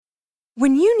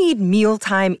When you need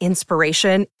mealtime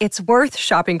inspiration, it's worth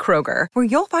shopping Kroger, where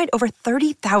you'll find over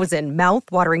 30,000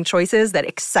 mouth-watering choices that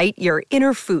excite your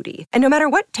inner foodie. And no matter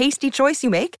what tasty choice you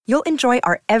make, you'll enjoy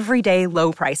our everyday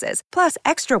low prices, plus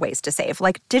extra ways to save,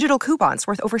 like digital coupons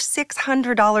worth over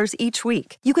 $600 each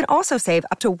week. You can also save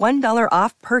up to $1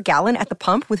 off per gallon at the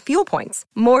pump with fuel points.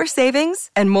 More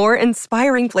savings and more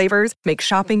inspiring flavors make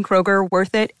shopping Kroger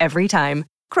worth it every time.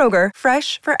 Kroger,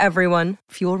 fresh for everyone.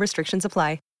 Fuel restrictions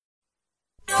apply.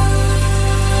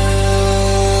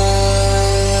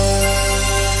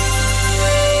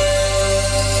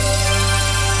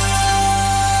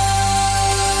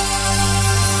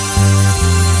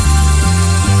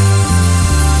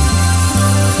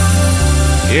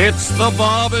 It's the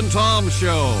Bob and Tom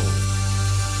Show.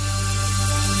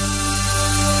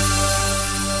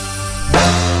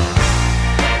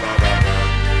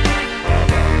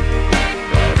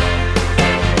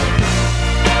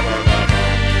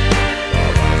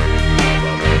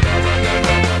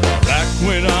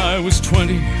 When I was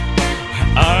 20,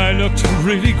 I looked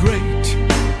really great.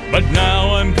 But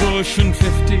now I'm pushing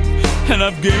 50, and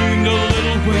I've gained a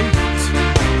little weight.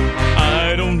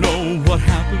 I don't know what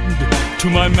happened to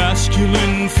my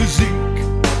masculine physique.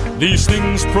 These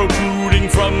things protruding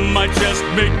from my chest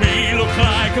make me look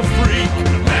like a freak.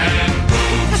 Man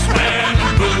boobs, man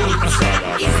boobs.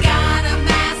 He's got a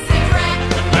massive rack.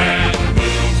 Man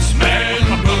boobs, man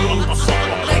boobs.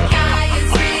 The guy is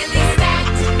really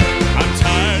stacked. I'm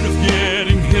tired of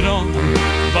getting hit on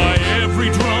by every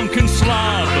drunken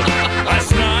slob.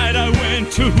 Last night I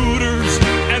went to Hooters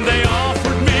and they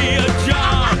offered me a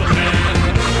job.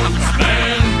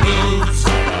 Man boobs.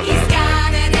 He's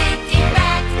got an aching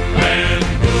back. Man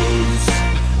boobs.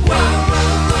 Whoa,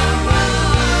 whoa, whoa,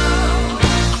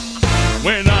 whoa.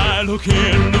 When I look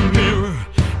in the mirror,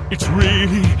 it's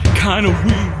really kind of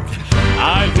weird.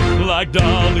 I look like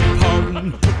Dolly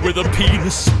Parton with a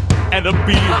penis and a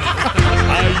beard.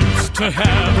 I used to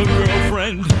have a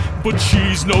girlfriend, but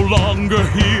she's no longer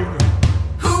here.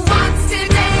 Who wants to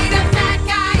date a fat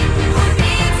guy who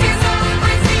needs his own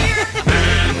brassiere?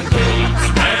 Man boobs,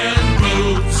 man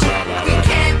boobs. We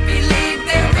can't believe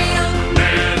they're real.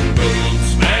 Man boobs,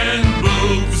 man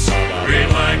boobs. We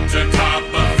like to top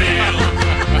a field.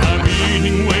 I'm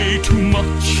eating way too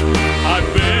much. I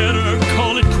better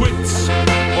call it quits,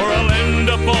 or I'll end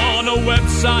up on a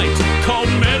website called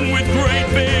Men with Great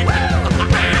Big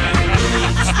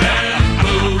Man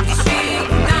boobs. Big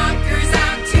knockers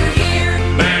out to here.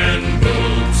 Man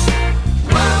boobs.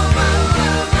 Whoa, whoa,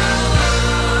 whoa, whoa.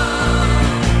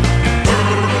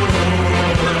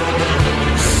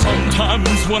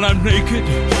 Sometimes when I'm naked,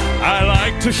 I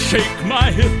like to shake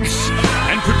my hips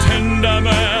and pretend I'm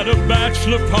at a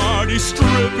bachelor party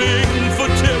stripping for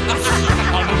tips.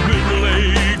 I'm a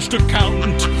middle-aged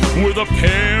accountant with a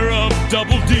pair of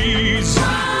double D's.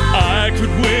 I could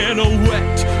win a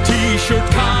wet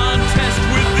t-shirt contest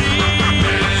with these.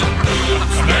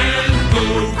 Man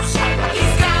boobs.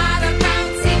 He's got a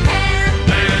bouncy pair.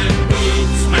 Man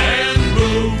boobs, man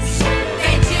boobs.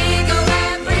 They jiggle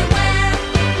everywhere.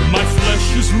 My flesh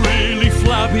is really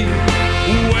flabby.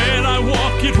 When I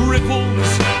walk it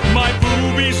ripples. My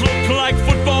boobies look like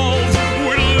footballs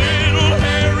with little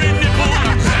hairy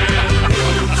nipples.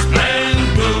 Man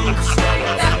boobs.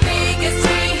 The biggest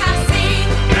we have seen.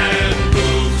 Man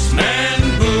boobs, man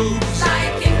boobs.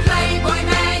 Like in Playboy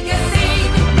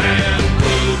magazine. Man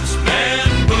boobs,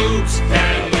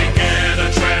 can we get a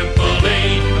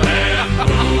trampoline? Man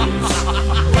boobs.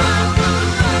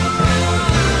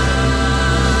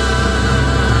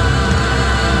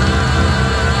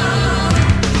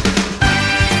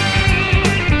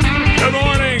 Good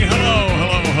morning. Hello.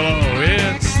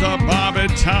 It's the Bob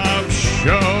and Tom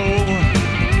Show.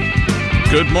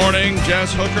 Good morning,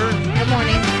 Jess Hooker. Good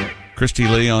morning. Christy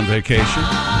Lee on vacation.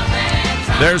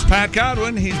 There's Pat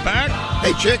Godwin. He's back.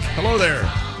 Hey, chick. Hello there.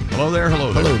 Hello there.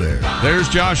 Hello there. There's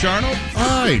Josh Arnold.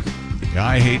 Hi.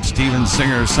 I Hate Steven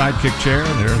Singer's sidekick chair.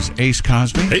 There's Ace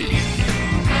Cosby.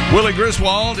 Hey. Willie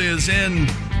Griswold is in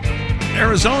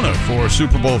Arizona for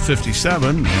Super Bowl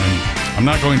 57. And I'm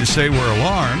not going to say we're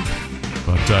alarmed,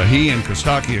 but he and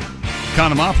Kostaki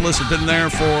Economopoulos have been there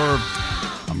for,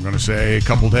 I'm going to say, a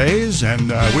couple days, and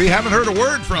we haven't heard a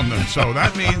word from them. So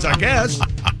that means, I guess,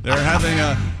 they're having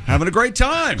a great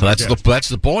time. So that's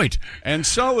the point. And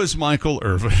so is Michael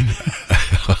Irvin.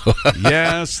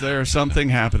 Yes, there's something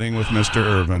happening with Mr.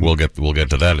 Irvin. We'll get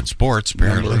to that in sports,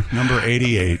 apparently. Number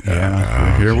 88.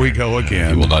 Yeah, here we go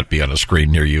again. He will not be on a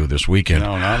screen near you this weekend.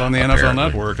 No, not on the NFL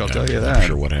Network. I'll tell you that. I'm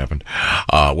sure what happened.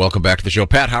 Welcome back to the show,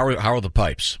 Pat. How are the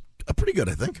pipes? Pretty good,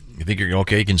 I think. You think you're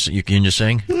okay? You can just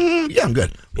sing? Yeah, I'm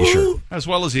good. You sure? As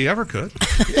well as he ever could.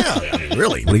 Yeah,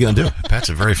 really. What are you going to do? Pat's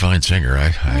a very fine singer.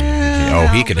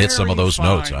 He can hit some of those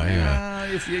notes.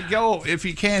 If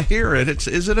you can't hear it,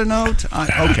 is it a note?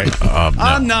 Okay. No.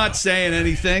 I'm not saying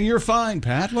anything. You're fine,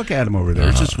 Pat. Look at him over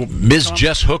there. Ms.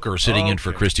 Jess Hooker sitting in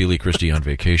for Christy Lee. Christy on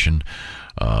vacation,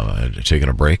 taking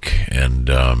a break, and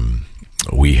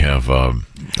we have.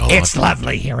 It's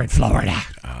lovely here in Florida.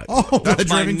 That's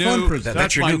my having new. fun, Christy.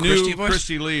 That's your my new Christy voice?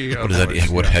 Christy Lee. What is that?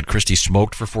 What had Christy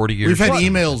smoked for 40 years? We've had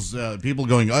emails, people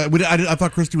going, I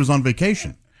thought Christy was on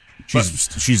vacation.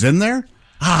 She's in there?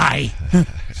 Hi.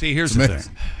 See, here's the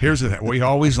thing. We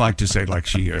always like to say, like,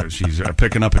 she's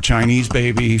picking up a Chinese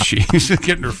baby. She's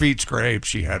getting her feet scraped.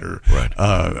 She had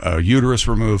her uterus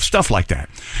removed, stuff like that.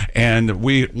 And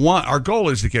our goal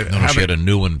is to get. She had a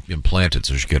new one implanted,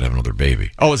 so she could have another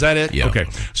baby. Oh, is that it? Yeah. Okay.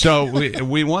 So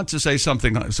we want to say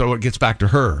something, so it gets back to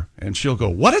her, and she'll go,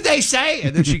 "What did they say?"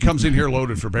 And then she comes in here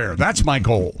loaded for bear. That's my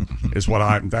goal.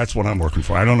 That's what I'm working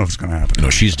for. I don't know if it's going to happen. No,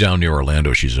 she's down near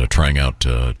Orlando. She's trying out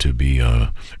to be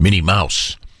Minnie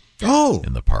Mouse.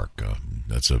 In the park.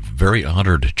 That's a very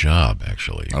honored job,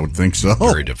 actually. I would think so.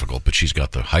 Very difficult, but she's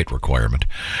got the height requirement,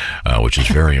 which is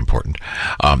very important.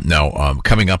 Now,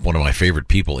 coming up, one of my favorite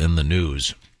people in the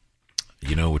news.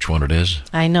 You know which one it is?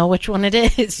 I know which one it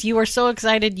is. You were so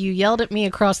excited, you yelled at me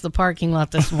across the parking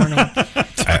lot this morning.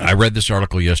 I read this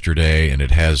article yesterday, and it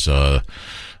has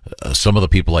some of the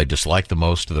people I dislike the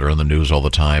most that are in the news all the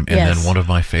time, and then one of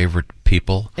my favorite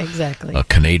people. Exactly. A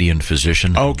Canadian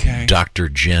physician. Okay. Dr.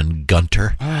 Jen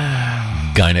Gunter,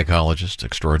 gynecologist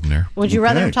extraordinaire. Would you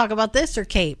rather talk about this or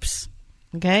capes?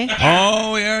 Okay.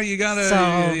 Oh, yeah, you got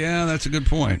to. Yeah, that's a good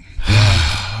point.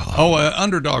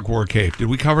 Underdog wore cape. Did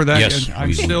we cover that? Yes. Yet?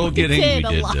 I'm still getting.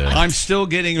 I'm still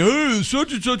getting.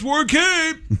 Such and such wore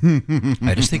cape.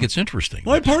 I just think it's interesting.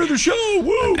 My part of the show.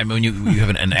 Woo! I mean, you have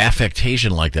an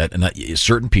affectation like that, and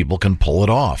certain people can pull it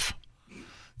off.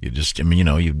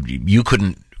 You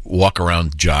couldn't walk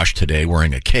around Josh today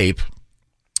wearing a cape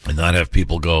and not have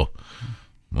people go,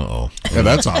 "Uh-oh." Yeah,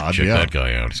 that's odd. Check that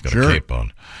guy out. He's got a cape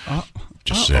on.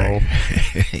 Just saying.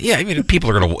 Yeah, I mean,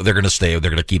 people they're gonna stay.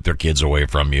 They're gonna keep their kids away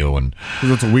from you, and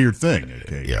that's a weird thing.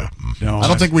 Okay. Yeah, no, I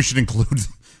don't think we should include.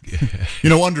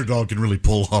 Underdog can really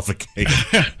pull off a cape.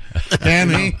 Can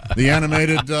he? The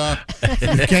animated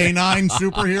K9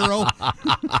 superhero?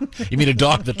 You mean a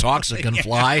dog that talks that can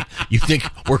fly? You think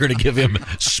we're going to give him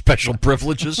special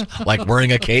privileges, like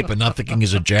wearing a cape and not thinking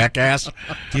he's a jackass?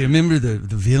 Do you remember the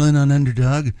villain on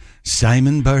Underdog?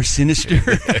 Simon Bar Sinister?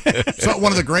 It's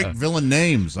one of the great villain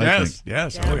names, I think.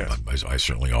 Yes. Oh, yes. I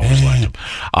certainly always liked him.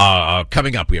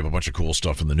 Coming up, we have a bunch of cool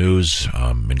stuff in the news,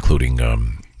 including...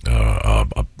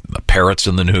 parrots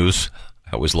in the news.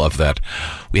 I always love that.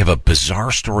 We have a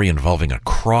bizarre story involving a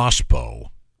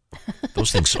crossbow.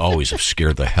 Those things always have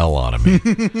scared the hell out of me.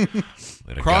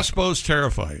 Crossbows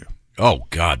terrify you. Oh,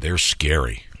 God, they're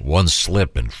scary. One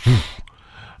slip and...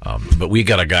 but we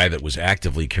got a guy that was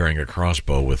actively carrying a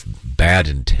crossbow with bad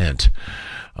intent.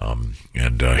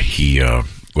 You'll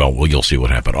see what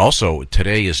happened. Also,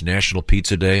 today is National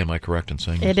Pizza Day. Am I correct in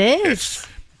saying it is? Yes.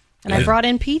 And I brought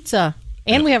in pizza.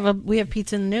 And we have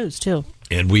pizza in the news, too.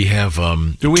 And we have...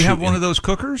 do we have one of those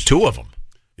cookers? Two of them.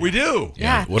 We do.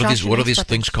 Yeah. What are these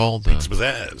things called? Pizza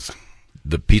Pizzazz.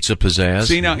 The Pizza Pizzazz?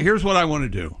 See, now, here's what I want to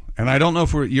do. And I don't know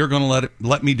if you're going to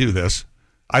let me do this.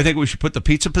 I think we should put the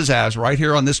Pizza Pizzazz right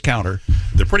here on this counter.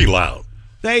 They're pretty loud.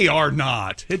 They are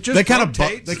not. It just they kind of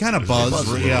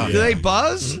buzz. Yeah. Do they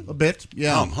buzz? A bit.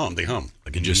 Yeah. They hum. I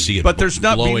can just see it. But there's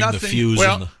blowing nothing. the fuse.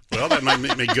 Well, that might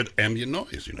make good ambient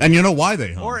noise. And you know why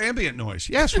they hum? Or ambient noise.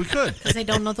 Yes, we could. Because they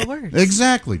don't know the words.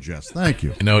 Exactly, Jess. Thank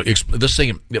you. This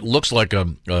thing, it looks like a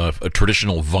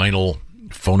traditional vinyl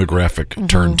phonographic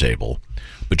turntable,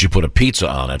 but you put a pizza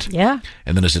on it. Yeah.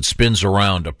 And then as it spins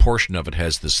around, a portion of it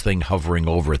has this thing hovering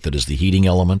over it that is the heating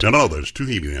element. No, there's two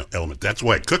heating elements. That's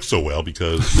why it cooks so well,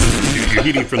 because you're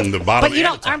heating from the bottom.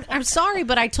 But I'm sorry,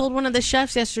 but I told one of the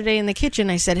chefs yesterday in the kitchen,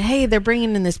 I said, hey, they're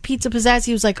bringing in this Pizza Pizzazz.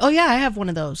 He was like, oh, yeah, I have one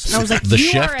of those. And I was like,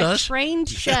 you are a trained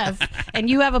chef, and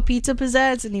you have a Pizza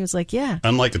Pizzazz? And he was like, yeah.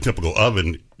 Unlike the typical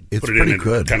oven, it's put it pretty in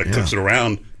good. Kind of cooks it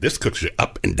around. This cooks it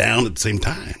up and down at the same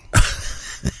time.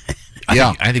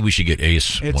 I think we should get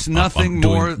Ace. It's nothing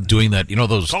more doing that. You know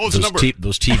those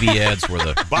TV ads where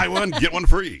the buy one get one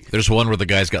free. There's one where the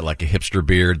guy's got like a hipster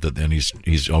beard and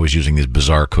he's always using these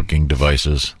bizarre cooking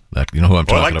devices. That who I'm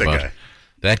talking about.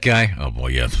 That guy? Oh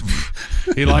boy, yeah.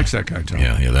 He likes that guy, Tom.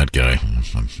 Yeah, that guy.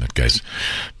 That guy's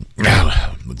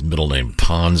middle name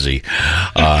Ponzi.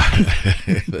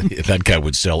 That guy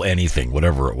would sell anything,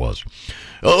 whatever it was.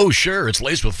 Oh, sure, it's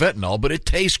laced with fentanyl, but it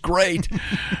tastes great.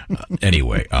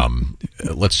 Anyway,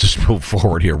 let's just move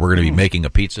forward here. We're going to be making a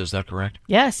pizza. Is that correct?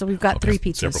 Yeah, so we've got 3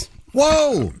 pizzas. Several.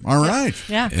 Whoa! All right.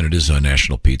 Yeah. And it is a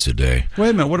National Pizza Day.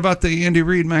 Wait a minute. What about the Andy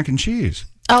Reid mac and cheese?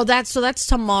 Oh, that's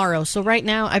tomorrow. So right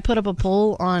now, I put up a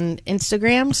poll on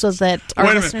Instagram so that our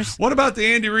Wait a listeners. minute. What about the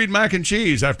Andy Reid mac and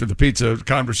cheese after the pizza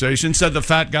conversation? Said the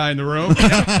fat guy in the room.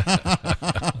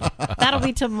 That'll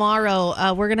be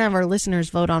tomorrow. We're gonna have our listeners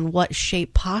vote on what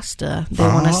shape pasta they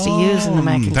want us to use in the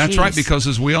mac and cheese. That's right, because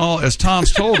as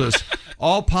Tom's told us,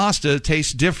 all pasta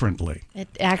tastes differently. It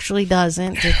actually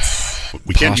doesn't. It's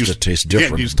We can't Pasta use tastes we can't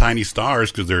different. use tiny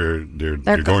stars because they're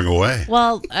going away.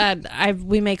 well,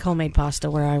 we make homemade pasta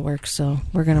where I work, so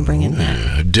we're gonna bring in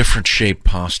that. Different shaped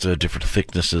pasta, different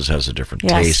thicknesses, has a different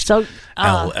Yes, taste. so,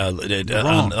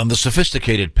 on the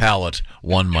sophisticated palate,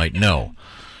 one might know.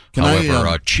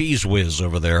 However, Cheese Whiz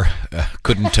over there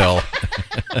couldn't tell.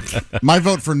 My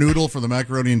vote for noodle for the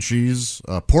macaroni and cheese,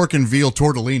 pork and veal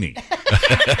tortellini.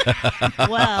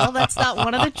 Well, that's not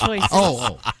one of the choices.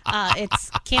 It's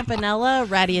Campanella,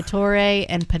 Radiatore,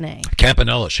 and Penne.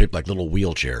 Campanella shaped like little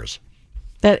wheelchairs.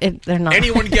 They're not.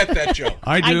 Anyone get that joke?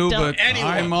 I do, don't. but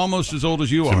I'm almost as old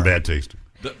as you Some are. bad taste.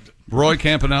 Roy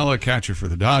Campanella, catcher for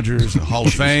the Dodgers, the Hall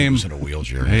of Fame. He was in a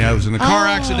wheelchair. Yeah, he was in a car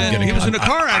accident. He was in a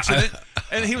car accident,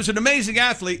 and he was an amazing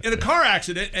athlete in a car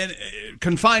accident and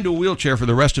confined to a wheelchair for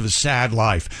the rest of his sad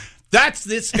life. That's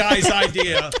this guy's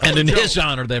idea. And in his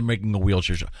honor, they're making a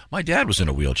wheelchair show. My dad was in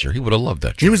a wheelchair. He would have loved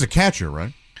that joke. He was a catcher,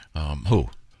 right? Who?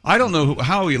 I don't know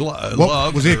how he loved.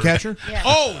 Was he a catcher? Yeah.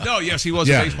 Oh, no, yes, he was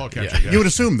a baseball catcher. Yeah. You would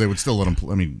assume they would still let him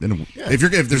play. I mean,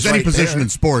 if there's any position in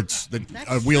sports that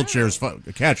a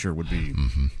a catcher would be.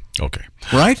 Mm-hmm. Okay.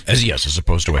 Right? As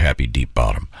opposed to a happy deep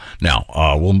bottom. Now,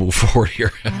 we'll move forward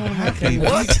here.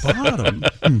 Bottom.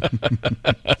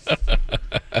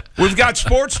 We've got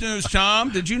sports news,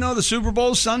 Tom. Did you know the Super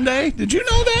Bowl's Sunday? Did you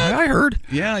know that? I heard.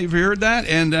 Yeah, you've heard that?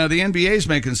 And the NBA's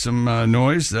making some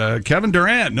noise. Kevin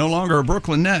Durant, no longer a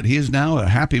Brooklyn Net. He is now a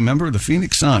happy member of the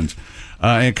Phoenix Suns.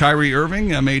 And Kyrie Irving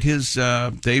made his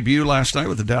debut last night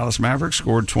with the Dallas Mavericks,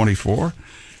 scored 24.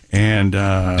 And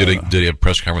did he have a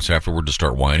press conference afterward to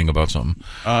start whining about something?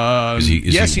 Is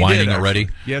he whining already?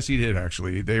 Yes, he did,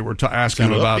 actually. They were asking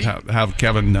him about how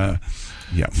Kevin...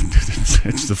 yeah,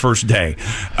 it's the first day.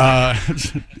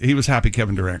 He was happy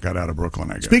Kevin Durant got out of Brooklyn,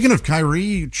 I guess. Speaking of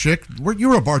Kyrie, chick, you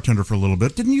were a bartender for a little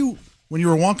bit. Didn't you, when you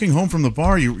were walking home from the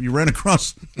bar, you ran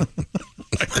across...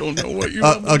 I don't know what you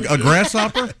a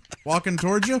grasshopper walking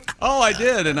towards you? Oh, I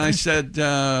did, and I said,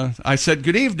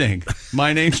 "Good evening.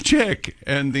 My name's Chick."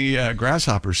 And the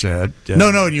grasshopper said, "No."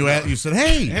 And you said,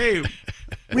 "Hey,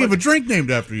 we have a drink named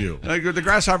after you." The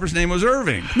grasshopper's name was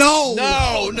Irving. No.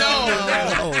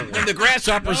 And the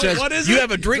grasshopper says, what is "You it?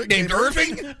 have a drink named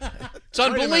Irving?" It's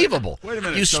unbelievable. Wait a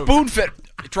minute. You spoon-fed.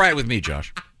 Try it with me,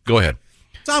 Josh. Go ahead.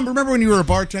 Tom, remember when you were a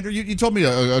bartender? You told me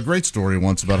a great story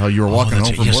once about how you were walking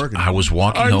home from work. I was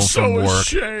walking home from work.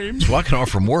 Ashamed. I was walking home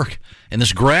from work, and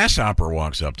this grasshopper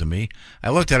walks up to me.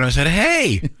 I looked at him and I said,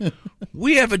 "Hey,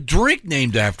 we have a drink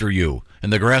named after you."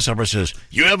 And the grasshopper says,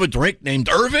 "You have a drink named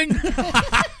Irving?" See,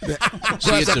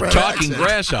 it's a talking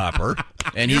grasshopper,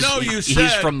 and he's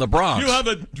from the Bronx. You have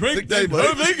a drink named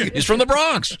Irving? He's from the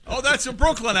Bronx. Oh, that's a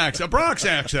Brooklyn accent, a Bronx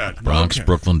accent. Bronx, okay.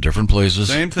 Brooklyn, different places.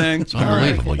 Same thing. It's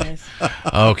unbelievable.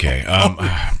 Okay.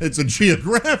 It's a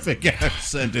geographic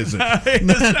accent, isn't it?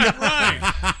 Is that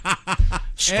right?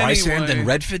 Streisand and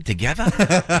Redford together?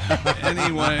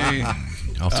 Anyway...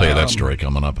 I'll tell you that story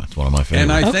coming up. It's one of my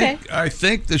favorites. And I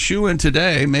think the shoe-in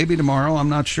today, maybe tomorrow, I'm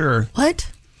not sure.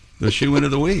 What? The shoe-in of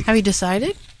the week. Have you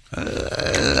decided?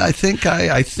 I think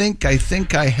I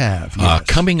have. Yes.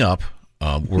 Coming up,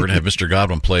 we're going to have Mr.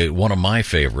 Godwin play one of my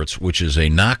favorites, which is a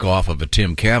knockoff of a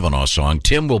Tim Cavanaugh song.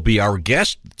 Tim will be our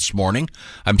guest this morning.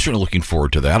 I'm certainly looking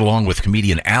forward to that, along with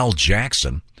comedian Al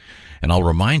Jackson. And I'll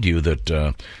remind you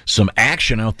that some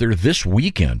action out there this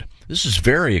weekend. This is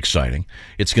very exciting.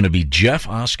 It's going to be Jeff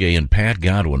Oskey and Pat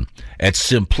Godwin at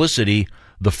Simplicity,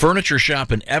 the furniture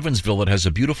shop in Evansville that has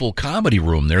a beautiful comedy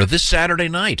room there this Saturday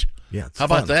night. Yeah, how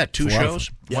about that? Two shows?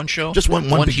 Yeah. One show? Just one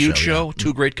big huge show? Yeah.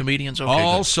 Two great comedians? Okay,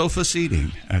 all good. sofa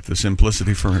seating at the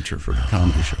Simplicity Furniture for the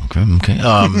comedy show. Okay.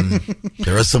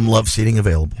 There is some love seating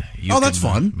available. That's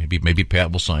fun. Maybe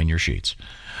Pat will sign your sheets.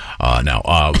 Right now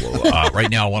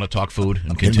I want to talk food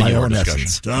and continue our discussion.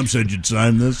 Essence. Tom said you'd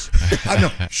sign this.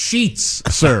 Sheets,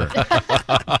 sir.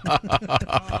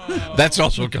 That's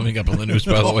also coming up on the news,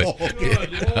 by the way.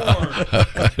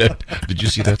 Did you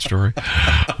see that story?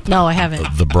 No, I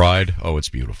haven't. The Bride. Oh, it's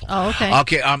beautiful. Oh, okay.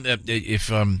 Okay. If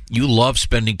you love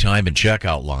spending time in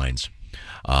checkout lines,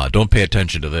 Don't pay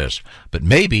attention to this. But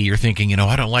maybe you're thinking,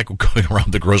 I don't like going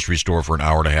around the grocery store for an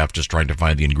hour and a half just trying to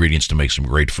find the ingredients to make some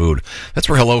great food. That's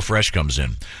where HelloFresh comes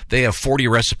in. They have 40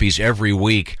 recipes every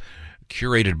week,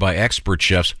 curated by expert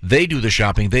chefs. They do the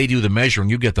shopping, they do the measuring.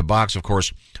 You get the box, of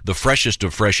course, the freshest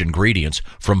of fresh ingredients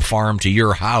from farm to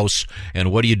your house. And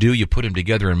what do? You put them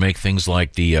together and make things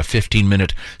like the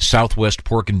 15-minute Southwest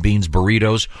pork and beans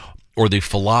burritos or the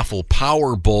falafel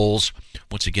power bowls.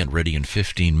 Once again, ready in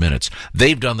 15 minutes.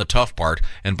 They've done the tough part.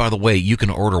 And by the way, you can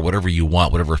order whatever you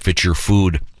want, whatever fits your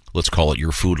food. Let's call it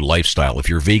your food lifestyle. If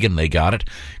you're vegan, they got it.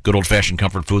 Good old-fashioned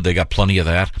comfort food, they got plenty of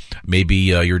that. Maybe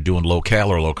you're doing low-cal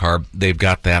or low-carb. They've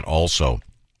got that also.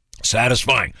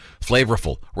 Satisfying,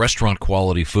 flavorful,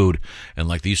 restaurant-quality food. And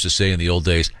like they used to say in the old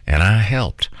days, and I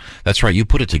helped. That's right. You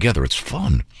put it together. It's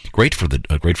fun. Great for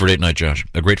date night, Josh.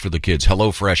 Great for the kids.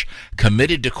 HelloFresh,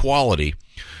 committed to quality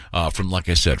from, like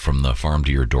I said, from the farm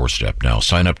to your doorstep. Now,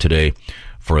 sign up today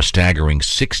for a staggering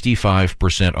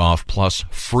 65% off plus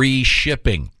free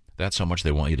shipping. That's how much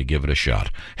they want you to give it a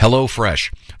shot.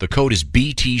 HelloFresh. The code is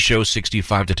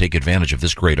BTShow65 to take advantage of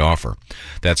this great offer.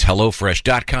 That's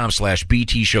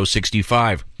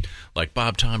HelloFresh.com/BTShow65. Like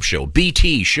Bob Tom Show.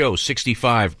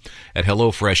 BTShow65 at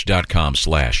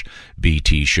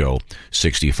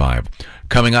HelloFresh.com/BTShow65.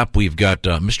 Coming up, we've got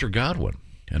Mr. Godwin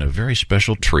and a very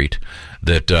special treat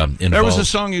that involves... There was a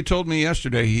song you told me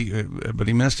yesterday, but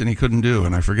he missed and he couldn't do,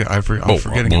 and I'm forgetting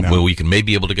it now. Well, we can maybe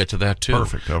be able to get to that, too.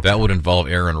 Perfect. Okay. That would involve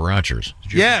Aaron Rodgers.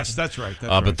 Yes, that's right.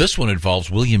 But this one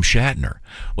involves William Shatner.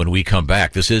 When we come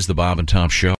back, this is the Bob and Tom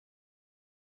Show.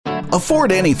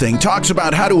 Afford Anything talks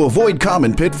about how to avoid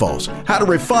common pitfalls, how to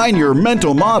refine your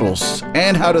mental models,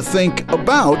 and how to think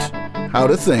about how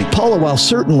to think. Paula, while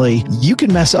certainly you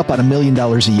can mess up on $1 million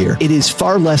a year, it is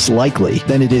far less likely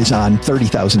than it is on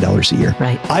 $30,000 a year.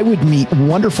 Right. I would meet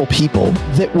wonderful people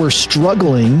that were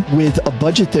struggling with a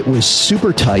budget that was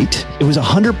super tight. It was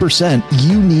 100%.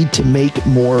 You need to make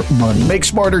more money. Make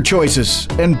smarter choices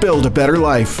and build a better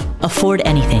life. Afford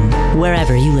Anything,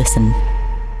 wherever you listen.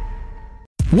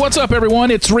 What's up,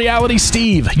 everyone? It's Reality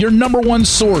Steve, your number one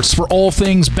source for all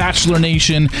things Bachelor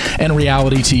Nation and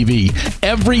reality TV.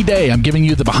 Every day, I'm giving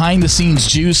you the behind-the-scenes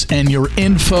juice and your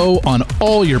info on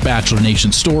all your Bachelor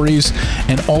Nation stories,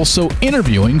 and also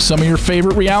interviewing some of your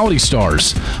favorite reality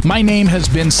stars. My name has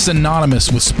been synonymous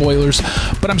with spoilers,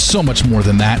 but I'm so much more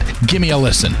than that. Give me a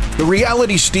listen. The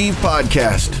Reality Steve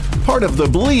Podcast, part of the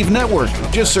Believe Network.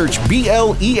 Just search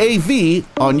BLEAV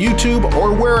on YouTube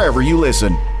or wherever you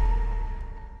listen.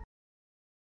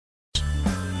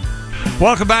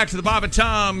 Welcome back to the Bob and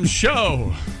Tom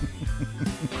Show.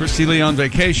 Christy Lee on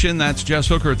vacation. That's Jess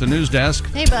Hooker at the news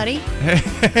desk. Hey, buddy.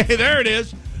 Hey, there it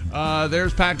is.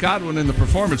 There's Pat Godwin in the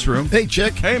performance room. Hey,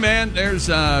 chick. Hey, man. There's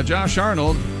Josh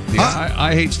Arnold. The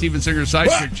I Hate Steven Singer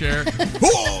sidekick chair.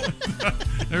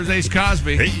 There's Ace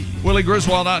Cosby. Hey. Willie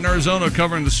Griswold out in Arizona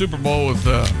covering the Super Bowl with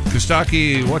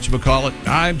Kostaki, whatchamacallit.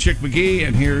 I'm Chick McGee,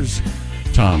 and here's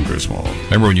Tom Griswold.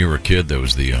 Remember when you were a kid, there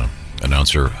was the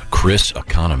announcer Chris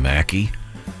Economaki?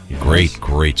 Yes.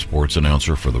 Great sports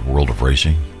announcer for the world of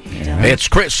racing. Yeah. It's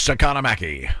Chris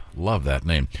Economaki. Love that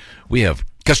name. We have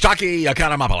Kostaki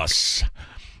Economopoulos.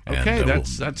 Okay,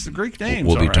 that's the Greek name.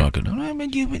 We'll be talking. I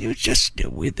mean, you just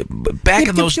back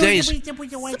in those days.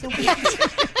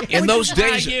 In those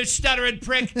days, you stuttering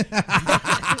prick. In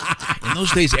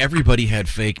those days, everybody had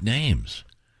fake names.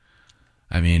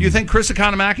 I mean, you think Chris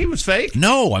Economaki was fake?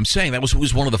 No, I'm saying that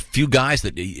was one of the few guys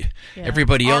that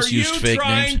everybody else used fake names.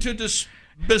 Are you trying to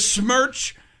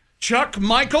besmirch Chuck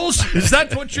Michaels? Is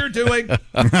that what you're doing?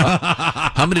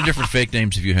 How many different fake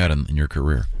names have you had in your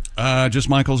career? Just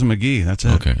Michaels and McGee. That's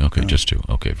it. Okay, just two.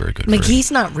 Okay, very good.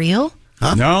 McGee's not real?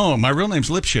 Huh? No, my real name's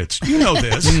Lipschitz. You know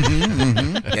this.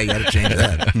 Yeah, you got to change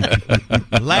that.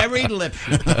 Larry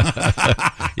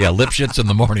Lipschitz. Yeah, Lipschitz in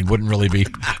the morning wouldn't really be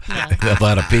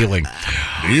that appealing.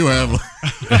 Do you have?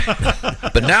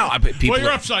 But now people. Well,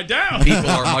 you're upside down. People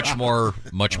are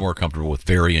much more comfortable with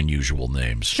very unusual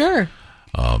names. Sure.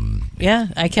 Yeah,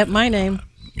 I kept my name.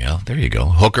 Yeah, there you go.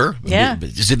 Hooker. Yeah.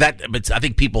 Is it that? But I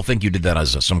think people think you did that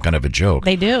as some kind of a joke.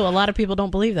 They do. A lot of people don't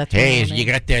believe that. Hey, you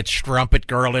got that strumpet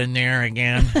girl in there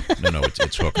again? No,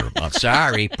 it's Hooker.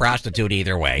 Sorry, prostitute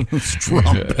either way.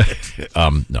 Strumpet.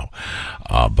 No.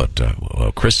 But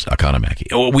Chris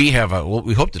Economaki. We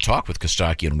hope to talk with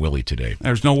Kostaki and Willie today.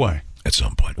 There's no way. At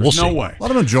some point. We'll see. No way. Let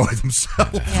them enjoy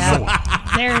themselves.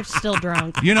 Yeah. They're still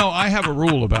drunk. You know, I have a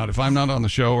rule about if I'm not on the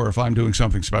show or if I'm doing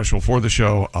something special for the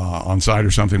show on site or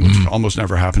something, which almost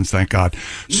never happens, thank God.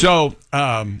 So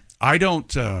I don't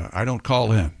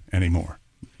call in anymore.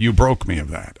 You broke me of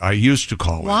that. I used to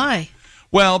call in. Why?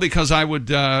 Well, because I would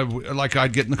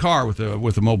I'd get in the car with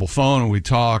a mobile phone and we'd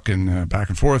talk and back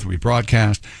and forth. We'd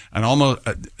broadcast, and almost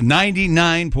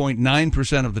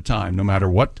 99.9% of the time, no matter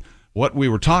what we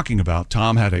were talking about,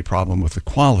 Tom had a problem with the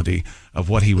quality of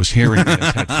what he was hearing in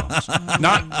his headphones.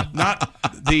 Not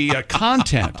the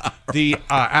content, the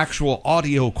actual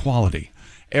audio quality.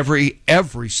 Every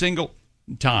single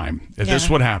time this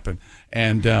would happen,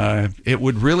 and it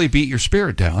would really beat your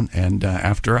spirit down. And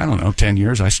after 10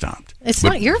 years, I stopped. It's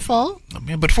not your fault.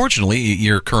 But fortunately,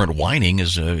 your current whining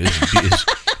is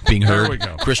being heard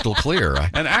crystal clear.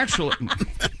 And actually,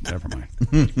 never mind.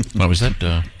 Now, was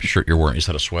that shirt you're wearing? Is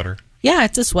that a sweater? Yeah,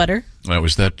 it's a sweater.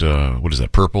 Was that what is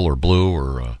that? Purple or blue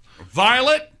or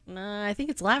violet? I think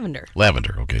it's lavender.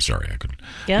 Lavender. Okay, sorry, I couldn't.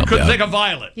 Yeah, couldn't think of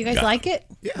violet. You guys like it?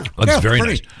 Yeah, it's very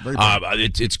nice.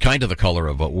 It's kind of the color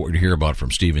of what we hear about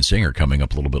from Steven Singer coming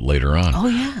up a little bit later on. Oh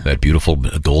yeah, that beautiful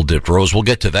gold dipped rose. We'll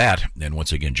get to that. And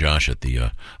once again, Josh at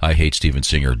the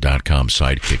IHateStevenSinger.com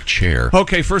sidekick chair.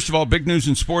 Okay, first of all, big news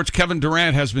in sports: Kevin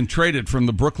Durant has been traded from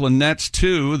the Brooklyn Nets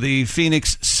to the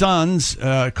Phoenix Suns,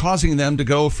 causing them to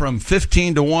go from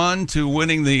 15-1 to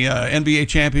winning the NBA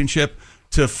championship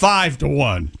to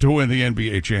 5-1 to win the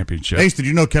NBA championship. Ace, did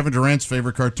you know Kevin Durant's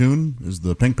favorite cartoon is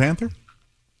the Pink Panther?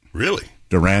 Really?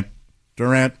 Durant.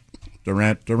 Thank you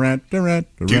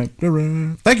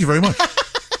very much.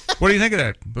 What do you think of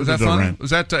that? Was that funny? Durant. Was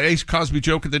that Ace Cosby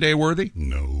joke of the day worthy?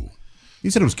 No. He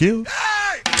said it was cute.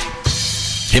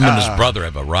 Him and his brother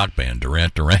have a rock band,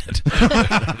 Durant.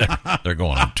 They're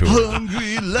going on tour.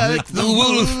 Hungry like the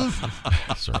wolf.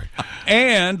 Sorry.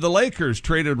 And the Lakers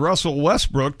traded Russell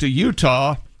Westbrook to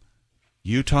Utah.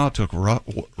 Utah took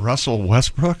Russell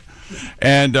Westbrook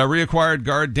and reacquired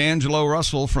guard D'Angelo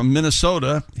Russell from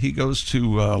Minnesota. He goes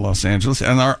to Los Angeles.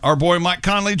 And our boy Mike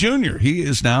Conley Jr., he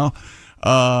is now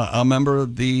a member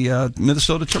of the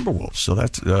Minnesota Timberwolves. So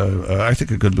that's, I think,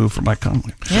 a good move for Mike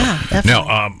Conley. Yeah, definitely.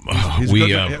 Now,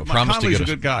 we promised to get a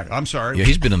good guy. I'm sorry. Yeah,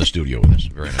 he's been in the studio with us.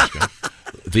 Very nice guy.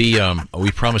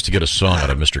 We promised to get a song out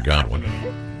of Mr. Godwin.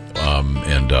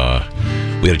 And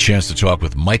we had a chance to talk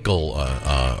with Michael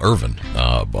Irvin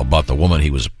about the woman he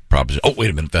was proposition. Oh, wait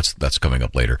a minute, that's coming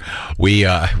up later. We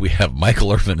have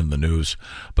Michael Irvin in the news,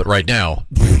 but right now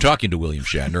we're talking to William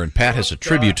Shatner, and Pat has a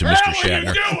tribute to Mr.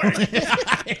 Shatner.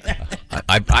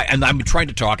 I'm trying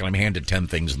to talk, and I'm handed 10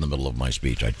 things in the middle of my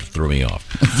speech. It threw me off.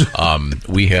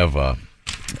 We have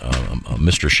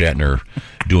Mr. Shatner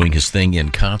doing his thing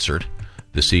in concert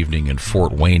this evening in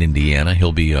Fort Wayne, Indiana.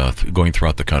 He'll be going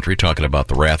throughout the country talking about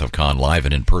the Wrath of Khan live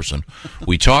and in person.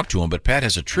 We talked to him, but Pat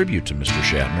has a tribute to Mr.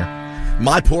 Shatner.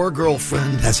 My poor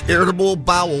girlfriend has irritable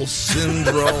bowel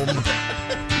syndrome.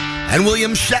 And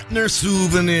William Shatner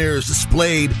souvenirs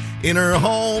displayed in her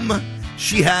home.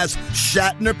 She has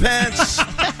Shatner pants.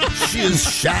 She has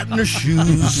Shatner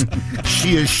shoes.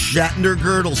 She has Shatner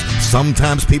girdles.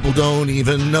 Sometimes people don't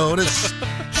even notice.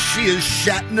 She has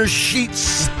Shatner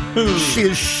sheets. She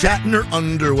has Shatner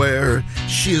underwear.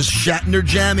 She has Shatner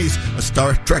jammies. A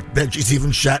Star Trek bed. She's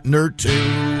even Shatner too.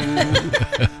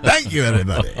 Thank you,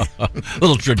 everybody. A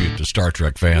little tribute to Star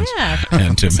Trek fans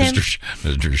and to Mr.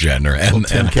 Shatner and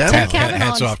Tim Cavanaugh.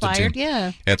 Hats off to Tim.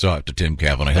 Yeah. Hats off to Tim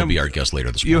Cavanaugh. He'll be our guest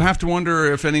later this morning. You have to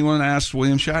wonder if anyone asked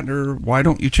William Shatner, why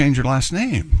don't you change your last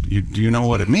name? Do you know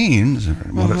what it means or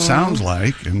what it sounds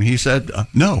like? And he said,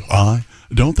 no, I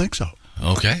don't think so.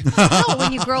 Okay. No,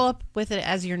 when you grow up with it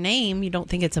as your name, you don't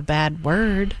think it's a bad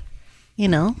word. You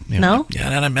know? Yeah, no? Yeah,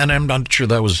 and I'm not sure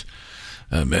that was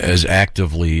as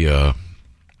actively, in...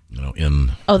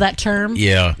 Oh, that term?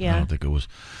 Yeah. I don't think it was.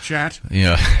 Chat?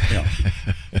 Yeah.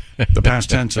 The past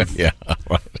tense of... Yeah.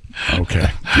 Okay.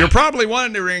 You're probably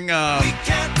wondering, why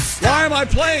am I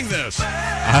playing this?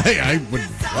 I would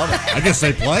love it. I guess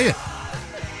they play it.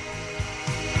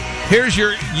 Here's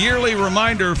your yearly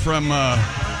reminder from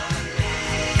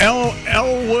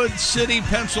Elwood City,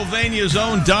 Pennsylvania's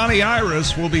own Donnie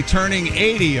Iris will be turning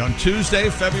 80 on Tuesday,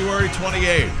 February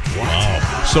 28th.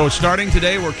 Wow. So starting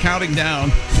today, we're counting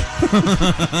down.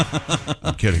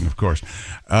 I'm kidding, of course.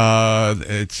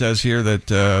 It says here that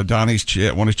Donnie's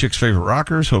one of Chick's favorite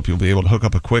rockers. Hope you'll be able to hook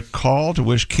up a quick call to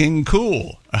wish King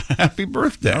Cool a happy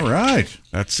birthday. All right.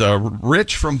 That's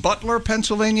Rich from Butler,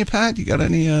 Pennsylvania. Pat, you got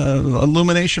any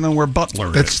illumination on where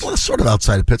Butler is? It's sort of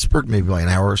outside of Pittsburgh, maybe by an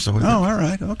hour or so. Oh, all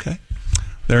right. Okay.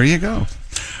 There you go.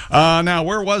 Now,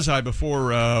 where was I before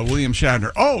William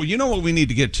Shatner? Oh, you know what we need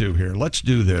to get to here. Let's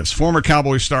do this. Former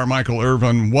Cowboy star Michael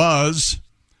Irvin was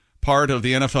part of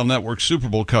the NFL Network Super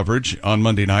Bowl coverage on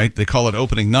Monday night. They call it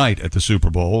opening night at the Super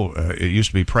Bowl. It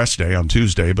used to be press day on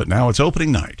Tuesday, but now it's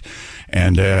opening night.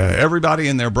 And everybody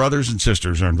and their brothers and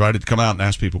sisters are invited to come out and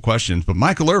ask people questions. But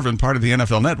Michael Irvin, part of the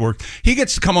NFL Network, he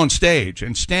gets to come on stage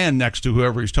and stand next to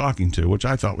whoever he's talking to, which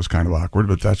I thought was kind of awkward,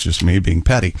 but that's just me being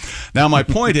petty. Now, my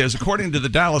point is, according to the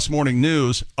Dallas Morning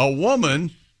News, a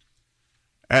woman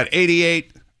at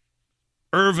 88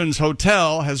 Irvin's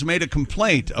Hotel has made a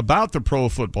complaint about the Pro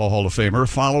Football Hall of Famer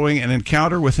following an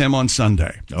encounter with him on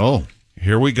Sunday. Oh.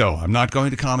 Here we go. I'm not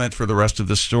going to comment for the rest of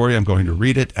this story. I'm going to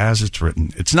read it as it's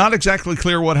written. It's not exactly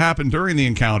clear what happened during the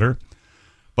encounter,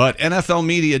 but NFL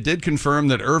media did confirm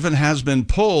that Irvin has been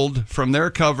pulled from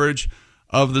their coverage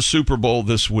of the Super Bowl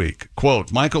this week.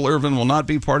 Quote, Michael Irvin will not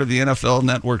be part of the NFL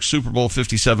Network Super Bowl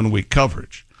 57-week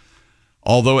coverage.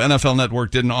 Although NFL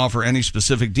Network didn't offer any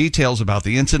specific details about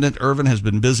the incident, Irvin has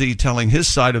been busy telling his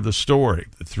side of the story.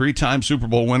 The three-time Super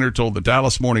Bowl winner told the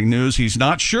Dallas Morning News he's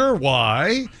not sure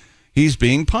why he's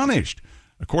being punished.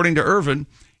 According to Irvin,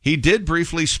 he did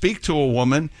briefly speak to a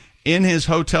woman in his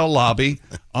hotel lobby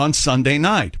on Sunday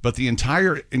night, but the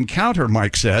entire encounter,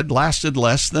 Mike said, lasted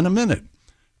less than a minute.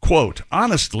 Quote,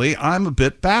 honestly, I'm a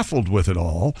bit baffled with it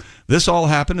all. This all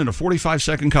happened in a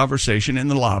 45-second conversation in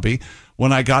the lobby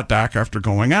when I got back after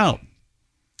going out.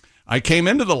 I came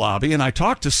into the lobby and I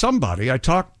talked to somebody. I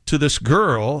talked to this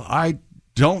girl. I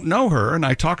don't know her, and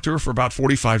I talked to her for about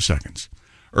 45 seconds.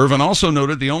 Irvin also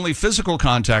noted the only physical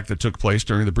contact that took place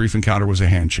during the brief encounter was a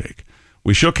handshake.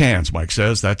 We shook hands, Mike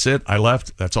says. That's it. I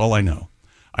left. That's all I know.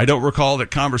 I don't recall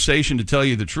that conversation, to tell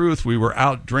you the truth. We were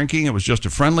out drinking. It was just a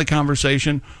friendly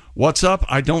conversation. What's up?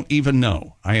 I don't even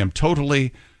know. I am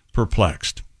totally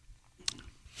perplexed.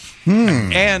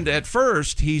 And at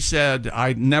first, he said,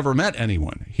 I never met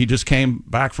anyone. He just came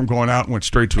back from going out and went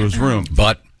straight to his room.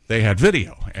 But they had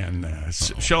video and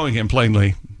showing him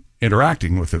plainly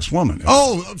interacting with this woman.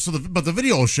 Oh, so but the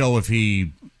video will show if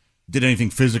he did anything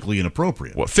physically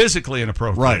inappropriate. Well, physically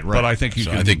inappropriate. Right. But I think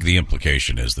I think the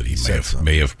implication is that he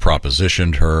may have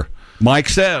propositioned her. Mike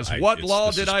says, what law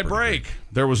did I break?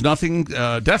 There was nothing,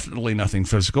 definitely nothing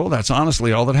physical. That's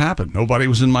honestly all that happened. Nobody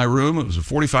was in my room. It was a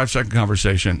 45-second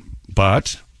conversation.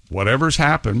 But whatever's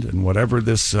happened and whatever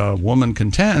this woman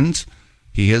contends,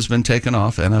 he has been taken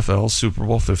off NFL Super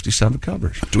Bowl 57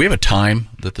 coverage. Do we have a time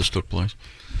that this took place?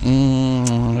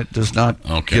 It does not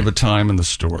give a time in the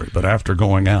story, but after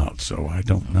going out, so I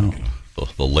don't know.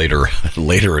 The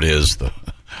later it is, the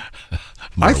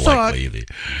more I thought likely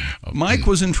Mike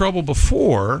was in trouble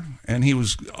before, and he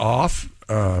was off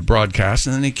broadcast,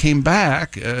 and then he came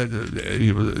back.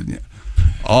 He was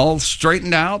all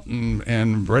straightened out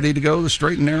and ready to go the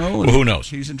straight and narrow. Well, who knows?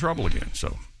 He's in trouble again.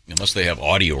 So unless they have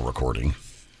audio recording.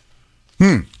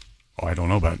 Oh, I don't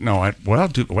know about it. No,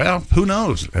 who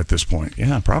knows at this point?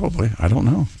 Yeah, probably. I don't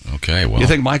know. Okay, well. You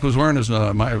think Mike was wearing his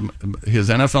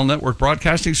NFL Network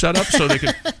broadcasting setup so they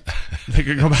could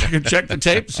go back and check the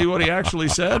tape to see what he actually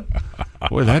said?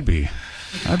 Boy, that'd be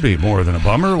more than a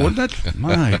bummer, wouldn't it?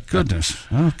 My goodness.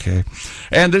 Okay.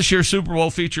 And this year's Super Bowl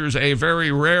features a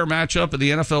very rare matchup of the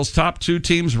NFL's top two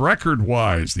teams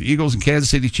record-wise. The Eagles and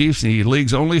Kansas City Chiefs, the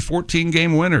league's only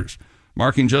 14-game winners,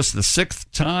 marking just the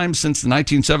sixth time since the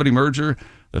 1970 merger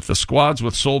that the squads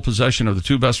with sole possession of the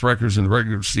two best records in the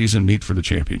regular season meet for the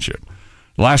championship.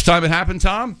 Last time it happened,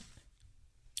 Tom?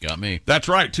 Got me. That's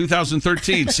right,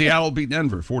 2013. Seattle beat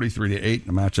Denver 43-8 in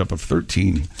a matchup of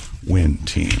 13 win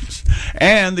teams.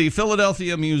 And the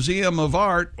Philadelphia Museum of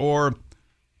Art, or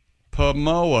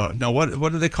PMOA. Now,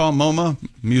 what do they call MoMA?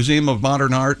 Museum of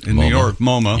Modern Art in New York,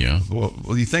 MoMA. Yeah.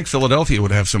 Well, you think Philadelphia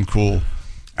would have some cool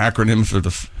acronym for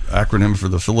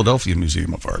the Philadelphia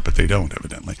Museum of Art, but they don't,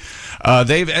 evidently.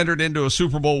 They've entered into a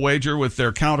Super Bowl wager with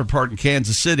their counterpart in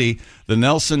Kansas City, the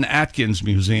Nelson Atkins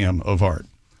Museum of Art.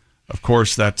 Of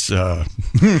course, that's Chet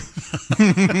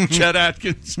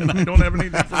Atkins, and I don't have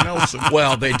anything for Nelson.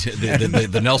 Well,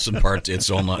 the Nelson part, it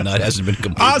hasn't been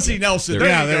completed. Ozzie Nelson.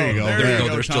 There you go.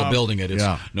 They're still building it. It's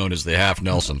known as the Half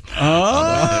Nelson.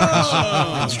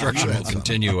 Construction will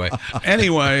continue.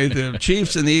 Anyway, the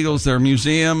Chiefs and the Eagles, their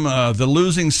museum, the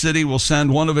losing city will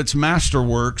send one of its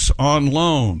masterworks on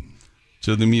loan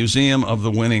to the Museum of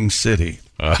the Winning City.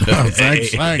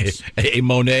 Thanks. A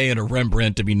Monet and a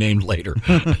Rembrandt to be named later.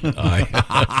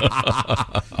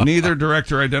 Neither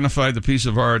director identified the piece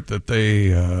of art that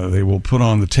they will put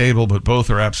on the table, but both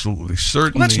are absolutely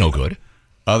certain. Well, that's no good.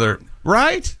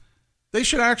 Right? They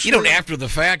should actually. You don't after the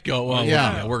fact go,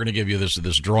 well, we're going to give you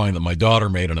this drawing that my daughter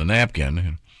made on a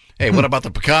napkin. Hey, what about the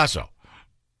Picasso?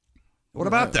 What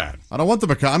about that? I don't want the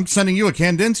Picasso. I'm sending you a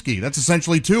Kandinsky. That's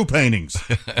essentially 2 paintings.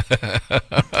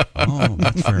 Oh,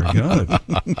 that's very good.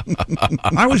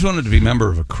 I always wanted to be a member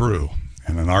of a crew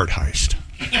in an art heist.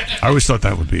 I always thought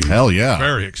that would be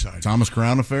very exciting. Thomas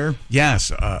Crown affair?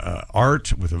 Yes,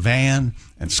 art with a van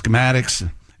and schematics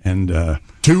and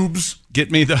tubes. Get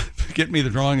me the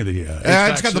drawing of the.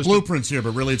 It's got the blueprints here,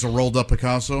 but really it's a rolled up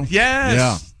Picasso. Yes.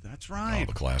 Yeah. That's right.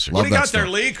 The classic. What do you got there,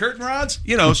 Lee? Curtain rods?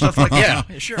 You know, stuff like that.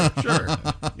 Yeah, sure.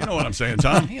 You know what I'm saying,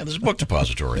 Tom? Yeah, there's a book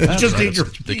depository. Just need your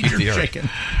chicken.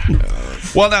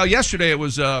 Well, now, yesterday it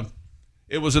was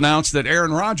announced that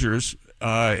Aaron Rodgers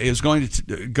is going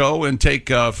to go and take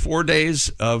 4 days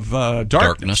of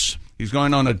darkness. He's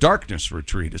going on a darkness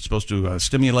retreat. It's supposed to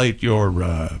stimulate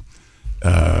your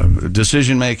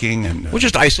decision making and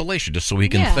just isolation, just so he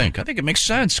can think. I think it makes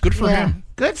sense. Good for him.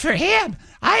 Good for him.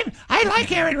 I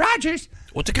like Aaron Rodgers.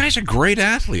 Well, the guy's a great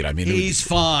athlete. I mean, he's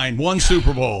fine. Won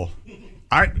Super Bowl.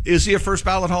 Is he a first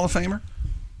ballot Hall of Famer?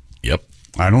 Yep.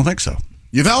 I don't think so.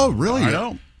 You know, really? I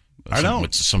don't.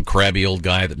 It's some crabby old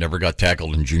guy that never got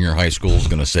tackled in junior high school is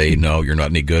going to say, no, you're not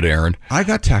any good, Aaron. I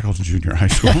got tackled in junior high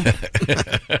school.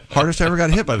 Hardest I ever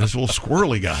got hit by this little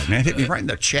squirrely guy. Man, it hit me right in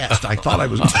the chest. I thought I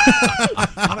was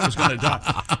going to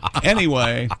die.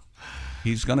 Anyway,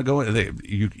 he's going to go.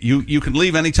 You can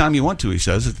leave anytime you want to, he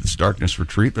says, at this darkness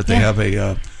retreat, but they have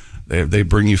a... They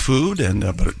bring you food and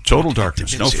but total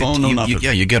darkness, no phone, no nothing.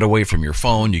 You get away from your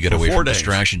phone, you get away from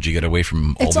distractions, you get away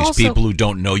from all these people who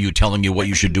don't know you, telling you what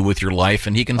you should do with your life,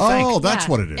 and he can think. Oh, that's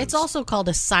what it is. It's also called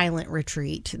a silent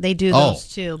retreat. They do those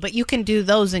too, but you can do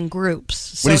those in groups.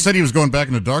 So when he said he was going back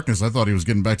into darkness, I thought he was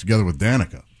getting back together with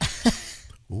Danica.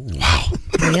 Ooh, wow.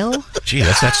 Real? Gee,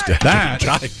 that's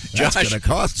Josh going to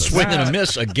cost us. Swing and a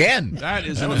miss again. That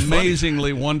is an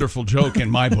amazingly wonderful joke in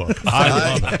my book.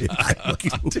 I love it.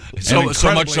 So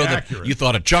much so that you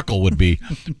thought a chuckle would be,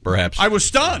 perhaps. I was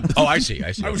stunned. Oh, I see.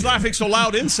 I was laughing so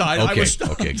loud inside. Okay. I was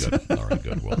stunned. Okay, good. All right,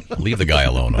 good. Well, leave the guy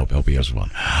alone. Hope he has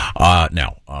fun.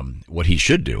 Now, what he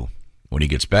should do when he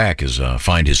gets back is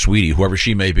find his sweetie, whoever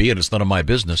she may be, and it's none of my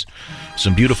business,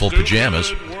 some beautiful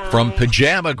pajamas from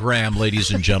Pajamagram,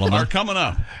 ladies and gentlemen. Are coming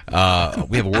up.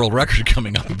 We have a world record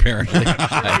coming up, apparently.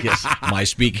 I guess my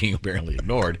speaking apparently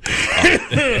ignored.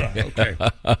 Okay.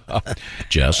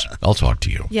 Jess, I'll talk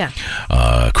to you. Yeah.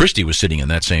 Christy was sitting in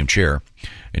that same chair,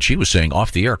 and she was saying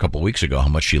off the air a couple weeks ago how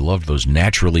much she loved those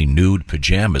naturally nude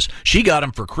pajamas. She got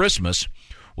them for Christmas.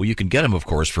 Well, you can get them, of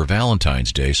course, for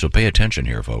Valentine's Day, so pay attention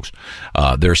here, folks.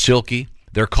 They're silky.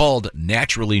 They're called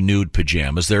Naturally Nude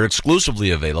Pajamas. They're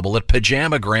exclusively available at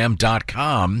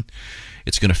Pajamagram.com.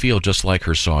 It's going to feel just like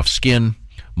her soft skin,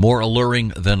 more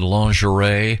alluring than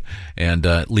lingerie, and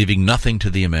leaving nothing to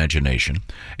the imagination.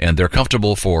 And they're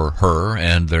comfortable for her,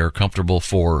 and they're comfortable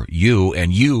for you,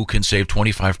 and you can save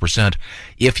 25%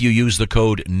 if you use the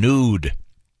code NUDE.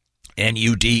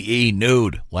 NUDE,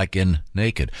 nude, like in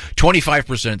naked.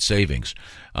 25% savings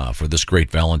for this great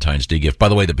Valentine's Day gift. By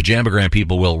the way, the Pajamagram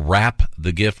people will wrap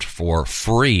the gift for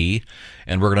free,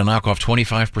 and we're going to knock off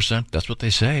 25%. That's what they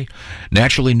say.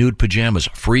 Naturally Nude Pajamas,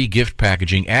 free gift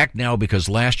packaging. Act now, because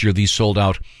last year these sold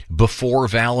out before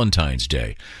Valentine's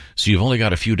Day. So you've only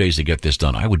got a few days to get this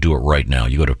done. I would do it right now.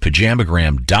 You go to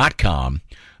Pajamagram.com.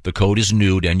 The code is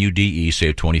NUDE, N-U-D-E,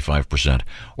 save 25%.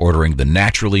 Ordering the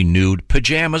Naturally Nude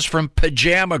Pajamas from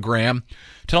Pajamagram.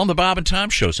 Tell them the Bob and Tom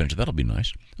Show sent you. That'll be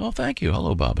nice. Oh, thank you.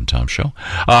 Hello, Bob and Tom Show.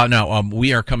 Now,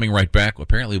 we are coming right back.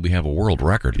 Apparently, we have a world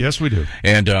record. Yes, we do.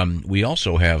 And we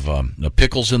also have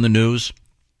pickles in the news.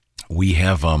 We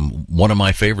have one of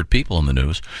my favorite people in the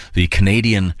news, the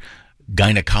Canadian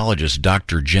gynecologist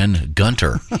Dr. Jen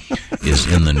Gunter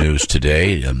is in the news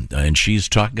today, and she's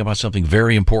talking about something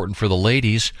very important for the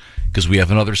ladies, because we have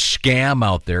another scam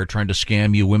out there trying to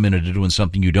scam you women into doing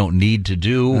something you don't need to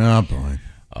do. Oh, boy.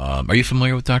 Are you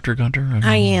familiar with Dr. Gunter?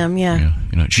 I am, yeah.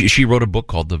 You know, she wrote a book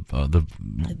called the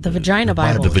Vagina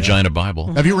Bible. The Vagina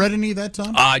Bible. Have you read any of that,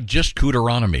 Tom? Just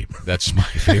Cooteronomy. That's my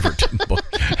favorite book.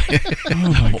 Oh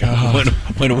my God!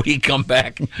 When we come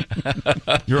back,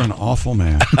 you're an awful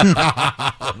man.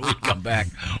 When we come back,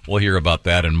 we'll hear about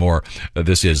that and more.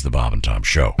 This is the Bob and Tom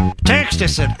Show. Text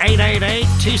us at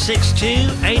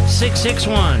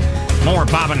 888-262-8661. More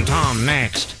Bob and Tom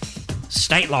next.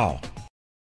 State law.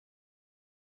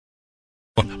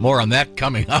 More on that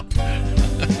coming up.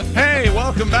 Hey,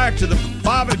 welcome back to the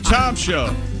Bob and Tom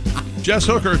Show. Jess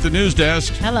Hooker at the news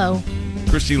desk. Hello.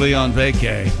 Christy Lee on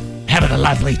vacay. Having a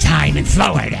lovely time in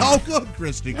Florida. Oh, good,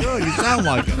 Christy. Good. You sound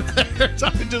like him. I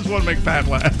just want to make Pat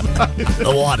laugh.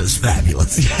 The water's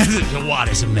fabulous. The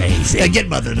water's amazing. Yeah, get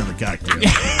Mother another cocktail.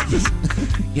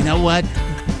 You know what?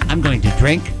 I'm going to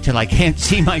drink till I can't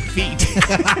see my feet.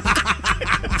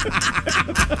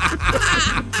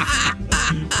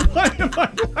 Why am I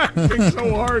laughing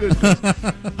so hard at this?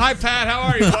 Hi, Pat. How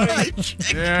are you, buddy?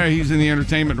 Yeah, he's in the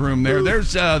entertainment room there.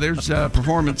 There's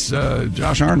performance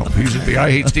Josh Arnold. He's at the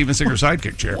I Hate Steven Singer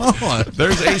sidekick chair.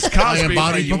 There's Ace Cosby.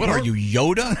 What are you,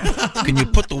 Yoda? Can you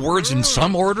put the words in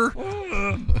some order?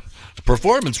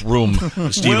 Performance room,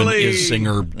 Steven is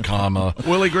Singer, comma.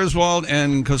 Willie Griswold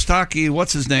and Kostaki,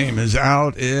 what's his name, is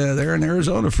out there in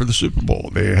Arizona for the Super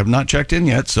Bowl. They have not checked in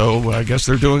yet, so I guess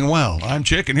they're doing well. I'm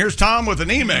Chick, and here's Tom with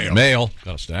an email.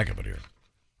 Got a stack of it here.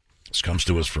 This comes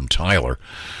to us from Tyler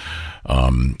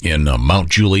in Mount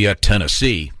Juliet,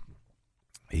 Tennessee.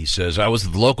 He says, I was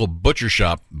at the local butcher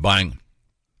shop buying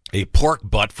a pork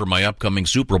butt for my upcoming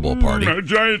Super Bowl party. A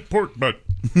giant pork butt.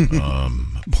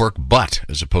 Pork butt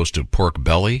as opposed to pork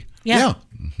belly? Yeah.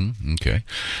 Mm-hmm. Okay.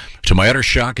 To my utter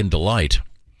shock and delight,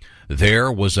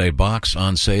 there was a box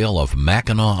on sale of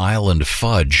Mackinac Island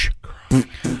fudge.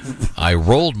 I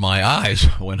rolled my eyes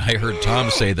when I heard Tom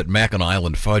say that Mackinac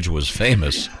Island fudge was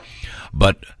famous,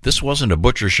 but this wasn't a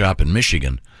butcher shop in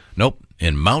Michigan. Nope,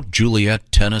 in Mount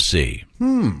Juliet, Tennessee.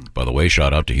 By the way,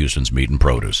 shout out to Houston's Meat and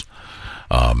Produce.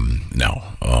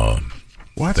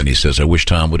 What? Then he says, I wish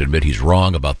Tom would admit he's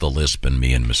wrong about the lisp and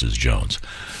me and Mrs. Jones.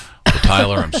 Well,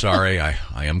 Tyler, I'm sorry. I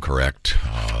am correct.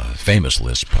 Famous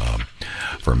lisp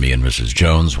for me and Mrs.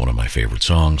 Jones, one of my favorite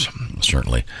songs,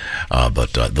 certainly.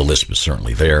 But the lisp is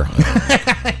certainly there.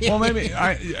 Well, maybe.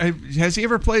 Has he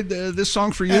ever played this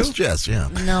song for you? Yes, Jess, yeah.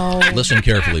 No. Listen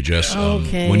carefully, Jess.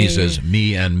 Okay. When he says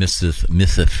me and Mrs.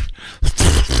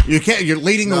 You can't. You're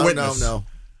leading the witness. No.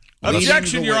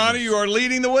 Objection, Your Honor. You are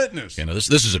leading the witness. You know, this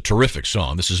is a terrific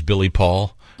song. This is Billy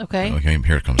Paul. Okay. Okay,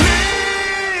 here it comes.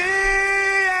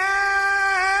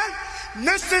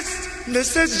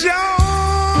 Mrs.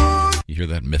 Jones. You hear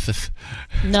that, Mythith?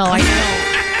 No, I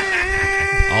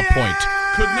don't. I'll point.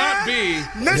 Could not be.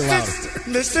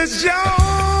 Mrs. Jones.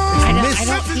 I don't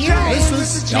hear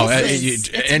it. No,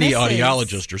 any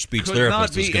audiologist or speech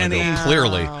therapist is going to go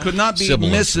clearly. Could not be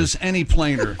sibilant. Mrs. any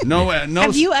plainer. No.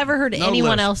 Have you ever heard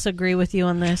anyone list. else agree with you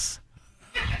on this?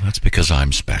 That's because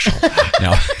I'm special.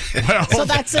 Now, so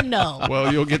that's a no.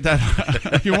 Well, you'll get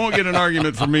that. You won't get an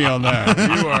argument from me on that.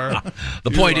 You are.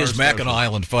 The point is, Mackinac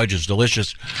Island fudge is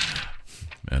delicious.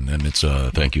 And then it's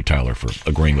thank you, Tyler, for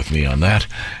agreeing with me on that.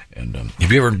 And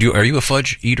have you ever? Are you a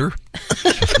fudge eater?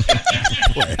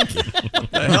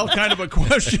 The hell kind of a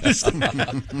question is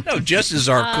that? No, Jess is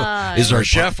our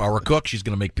chef, our cook. She's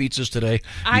going to make pizzas today.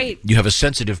 You have a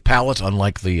sensitive palate,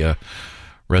 unlike the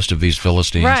rest of these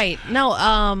Philistines. Right. No.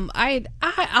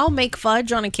 I'll make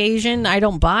fudge on occasion. I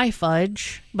don't buy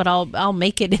fudge, but I'll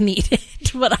make it and eat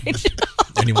it. But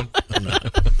Anyone?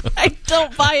 I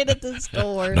don't buy it at the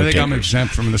store. I think I'm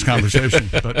exempt from this conversation.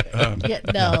 But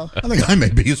no. I think I may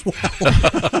be as well.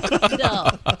 No.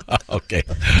 Okay.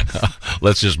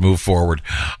 Let's just move forward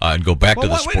and go back to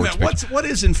the sports. What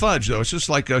is in fudge though? It's just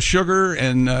like sugar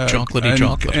and chocolatey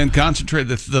chocolate and concentrate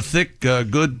the thick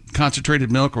good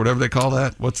concentrated milk or whatever they call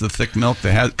that. What's the thick milk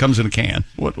that comes in a can?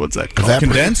 What's that called?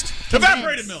 Condensed?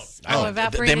 Evaporated milk.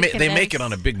 Evaporated they make it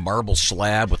on a big marble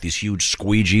slab with these huge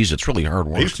squeegees. It's really hard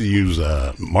work. I used to use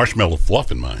marshmallow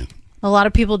fluff in mine. A lot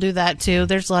of people do that too.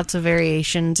 There's lots of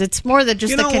variations. It's more than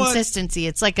just the consistency.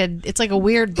 It's like a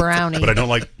weird brownie. But I don't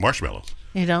like marshmallows.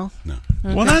 You don't? No.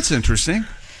 Okay. Well, that's interesting.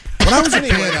 When I was a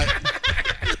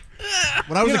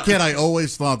kid, I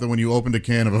always thought that when you opened a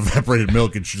can of evaporated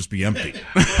milk, it should just be empty.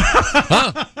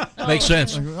 Makes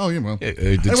sense. Oh, yeah, well.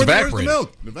 It's Where's evaporated. the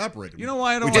milk? Evaporated. You know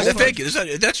why I don't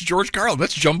That's George Carlin.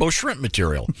 That's jumbo shrimp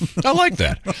material. I like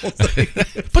that.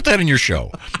 Put that in your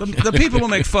show. The people who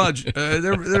make fudge,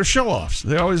 they're show-offs.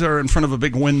 They always are in front of a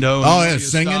big window. Oh, yeah,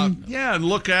 singing? Stop. Yeah, and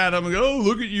look at them and go, oh,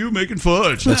 look at you making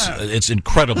fudge. It's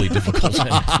incredibly difficult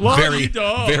and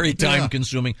very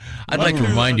time-consuming. I'd like to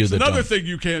remind you that... another thing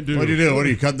you can't do. What do you do? What do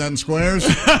you cut that in squares?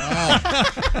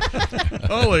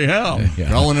 Holy hell.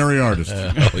 Culinary artist.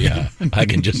 Oh, yeah. I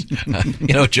can just...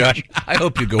 Josh, I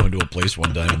hope you go into a place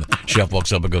one time and the chef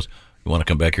walks up and goes, you want to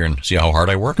come back here and see how hard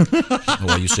I work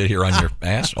while you sit here on your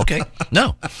ass? Okay.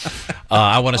 No.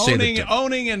 I want to say that...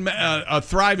 Owning and a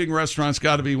thriving restaurant's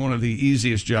got to be one of the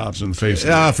easiest jobs in the face of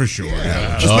Yeah, for sure.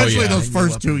 Yeah. Especially those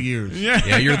first 2 years.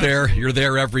 Yeah, you're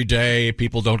there every day.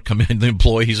 People don't come in, the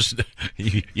employees.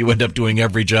 You end up doing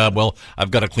every job. Well, I've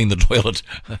got to clean the toilet,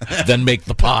 then make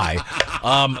the pie.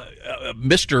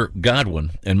 Mr.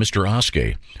 Godwin and Mr.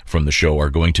 Oskey from the show are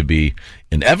going to be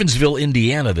in Evansville,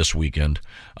 Indiana this weekend.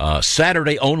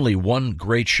 Saturday only, one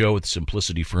great show at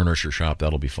Simplicity Furniture Shop.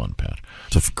 That'll be fun, Pat.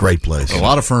 It's a great place. A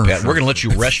lot of furniture. Pat, we're going to let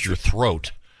you rest your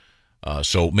throat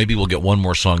So maybe we'll get one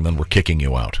more song, then we're kicking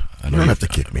you out. You don't have to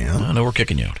kick me out. No, we're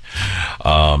kicking you out.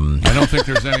 I don't think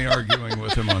there's any arguing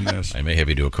with him on this. I may have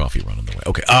you do a coffee run on the way.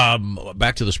 Okay,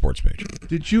 back to the sports page.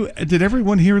 Did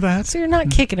everyone hear that? So you're not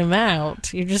kicking him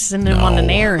out. You're just sending him on an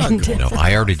errand. No,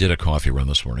 I already did a coffee run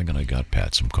this morning, and I got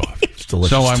Pat some coffee. It's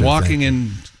delicious. So I'm walking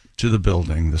in to the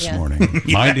building this morning,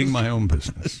 minding my own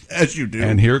business. As you do.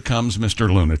 And here comes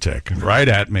Mr. Lunatic right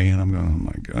at me, and I'm going, oh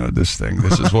my God, this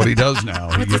is what he does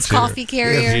now. With his coffee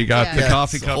carrier? He got the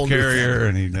coffee cup carrier,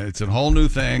 and it's a whole new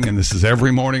thing, and this is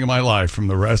every morning of my life from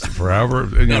the rest for however,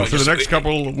 for the next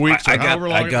couple of weeks. I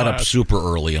got up super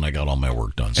early, and I got all my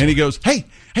work done. So. And he goes, hey,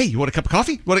 you want a cup of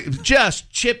coffee? Just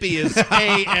chippy as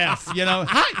AF,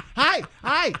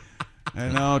 hi.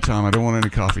 And no, Tom, I don't want any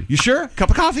coffee. You sure? Cup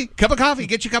of coffee.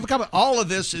 Get you a cup of coffee. All of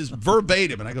this is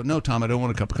verbatim. And I go, no, Tom, I don't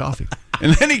want a cup of coffee.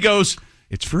 And then he goes,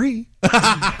 it's free. That's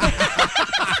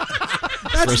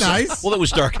nice. Well, it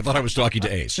was dark. I thought I was talking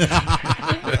to Ace. So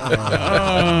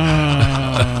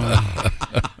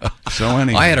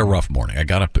anyway. I had a rough morning. I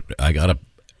got up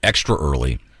extra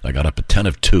early. I got up at 10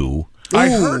 of 2. I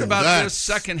heard about this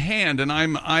secondhand, and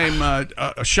I'm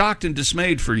shocked and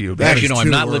dismayed for you. As you know, I'm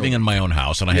not living in my own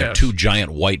house, and I have 2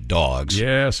 giant white dogs.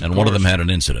 Yes, and one of them had an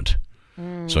incident,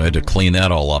 so I had to clean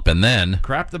that all up, and then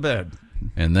crap the bed.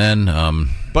 And then,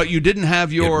 but you didn't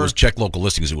have your. It was check local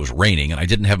listings. It was raining, and I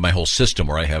didn't have my whole system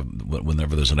where I have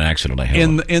whenever there's an accident. I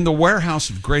have in the warehouse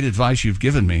of great advice you've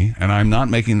given me, and I'm not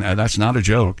making that's not a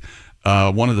joke.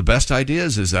 One of the best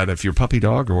ideas is that if your puppy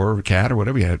dog or cat or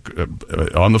whatever you had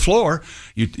on the floor,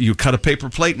 you cut a paper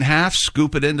plate in half,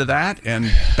 scoop it into that,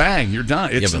 and bang, you're done.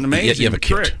 It's an amazing you have a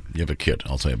trick. Kit. You have a kit.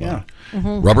 I'll tell you about it.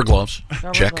 Mm-hmm. Rubber gloves,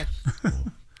 check.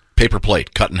 Paper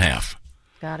plate, cut in half.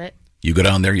 Got it. You go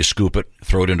down there, you scoop it,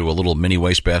 throw it into a little mini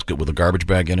wastebasket with a garbage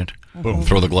bag in it. Boom.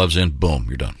 Throw the gloves in. Boom.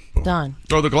 You're done. Boom. Done.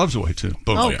 Throw the gloves away too.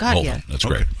 Boom. Oh, God, Hold yeah. on. That's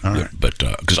okay. great. All right. But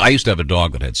because I used to have a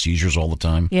dog that had seizures all the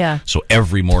time. Yeah. So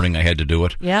every morning I had to do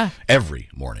it. Yeah. Every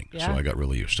morning. Yeah. So I got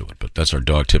really used to it. But that's our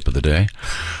dog tip of the day.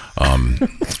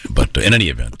 But in any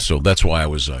event, so that's why I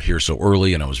was here so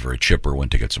early, and I was very chipper.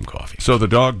 Went to get some coffee. So the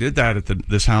dog did that at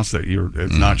this house that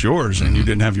it's not yours, and you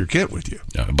didn't have your kit with you.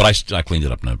 But I cleaned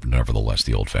it up nevertheless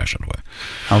the old-fashioned way.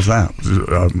 How's that?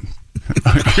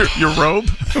 Your robe?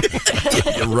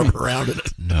 You rub around in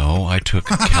it. No, I took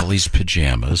Kelly's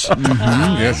pajamas.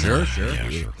 Yeah, sure.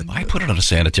 I put it on a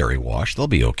sanitary wash. They'll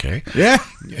be okay. Yeah.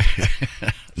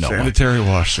 No, sanitary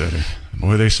wash setting.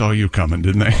 Boy, they saw you coming,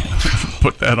 didn't they?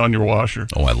 Put that on your washer.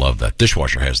 Oh, I love that.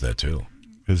 Dishwasher has that too.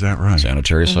 Is that right?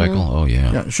 Sanitary cycle? Oh,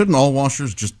 yeah. Yeah. Shouldn't all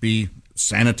washers just be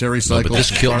sanitary cycle?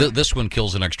 No, but this one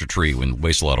kills an extra tree when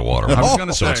wastes a lot of water. I was going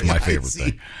to so say, it's my favorite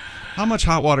thing. How much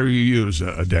hot water you use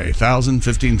a day? 1,000,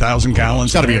 15,000 gallons?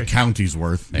 It's got to be a county's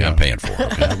worth. Yeah, I'm paying for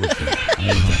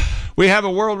it. We have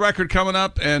a world record coming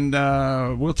up, and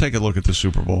we'll take a look at the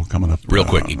Super Bowl coming up. Real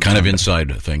quick, kind of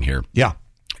inside thing here. Yeah.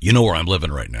 You know where I'm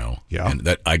living right now. Yeah. And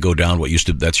that I go down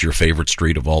that's your favorite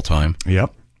street of all time.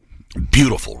 Yep.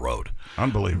 Beautiful road.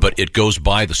 Unbelievable. But it goes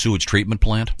by the sewage treatment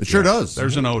plant. It sure does.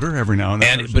 There's an odor every now and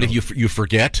then. But if you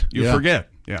forget. You forget.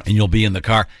 Yeah. And you'll be in the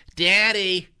car.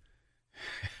 Daddy.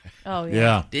 Oh,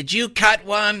 yeah. Did you cut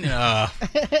one?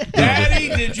 Daddy,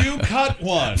 did you cut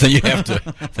one? Then you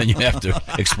have to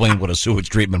explain what a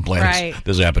sewage treatment plant is.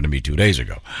 This happened to me 2 days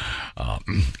ago.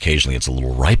 Occasionally, it's a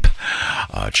little ripe.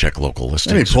 Check local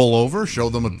listings. Maybe pull over,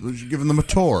 giving them a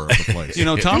tour of the place.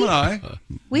 Tom and I,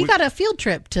 we got a field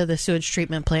trip to the sewage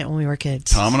treatment plant when we were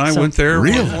kids. Tom and I went there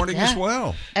one morning as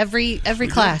well. Every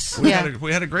class. We had a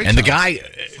great time. And the guy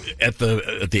at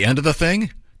the end of the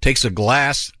thing takes a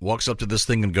glass, walks up to this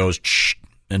thing and goes, shh,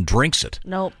 and drinks it.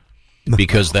 Nope.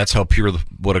 Because that's how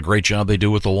what a great job they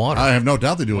do with the water. I have no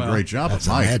doubt they do a great job. But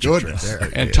my goodness.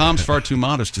 And Tom's far too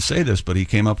modest to say this, but he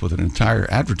came up with an entire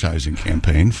advertising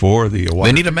campaign for the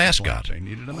water. They need a mascot. They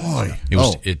needed a mascot. It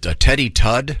was Teddy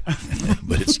Tudd,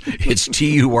 but it's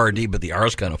T-U-R-D, but the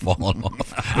R's kind of fallen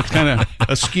off. It's kind of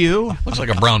askew. Looks like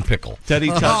a brown pickle. Teddy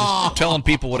Tudd. Telling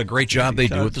people what a great job they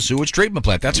do at the sewage treatment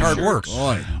plant. That's hard work.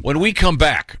 When we come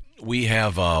back, we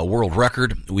have a world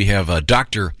record. We have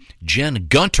Dr. Jen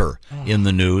Gunter in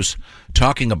the news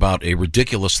talking about a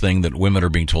ridiculous thing that women are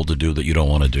being told to do that you don't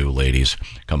want to do, ladies.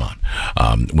 Come on.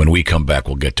 When we come back,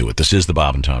 we'll get to it. This is the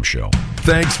Bob and Tom Show.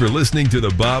 Thanks for listening to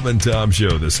the Bob and Tom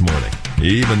Show this morning.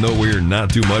 Even though we're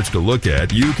not too much to look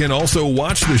at, you can also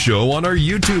watch the show on our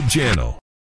YouTube channel.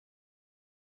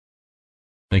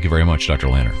 Thank you very much, Dr.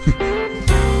 Lanner.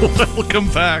 Welcome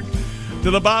back to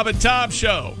the Bob and Tom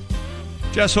Show.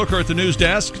 Jess Hooker at the news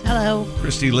desk. Hello.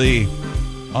 Christy Lee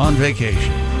on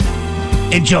vacation.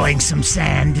 Enjoying some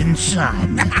sand and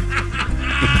sun.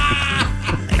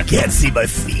 I can't see my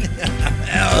feet.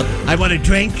 I want to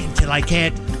drink until I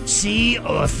can't see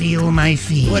or feel my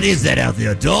feet. What is that out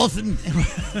there, a dolphin?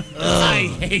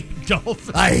 I hate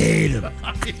dolphins. I hate them.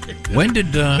 When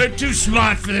did They're too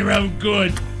smart for their own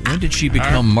good. when did she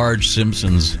become Marge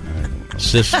Simpson's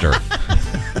sister?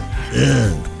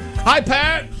 Hi,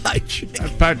 Pat. Hi,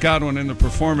 That's Pat Godwin in the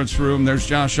performance room. There's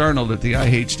Josh Arnold at the I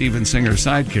Hate Steven Singer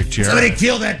sidekick chair. Somebody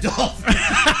kill that dolphin.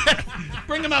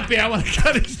 Bring him up here. I want to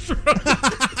cut his throat.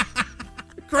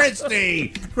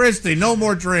 Christy, no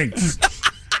more drinks.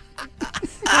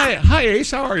 Hi,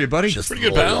 Ace. How are you, buddy? Pretty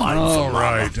good, pal. All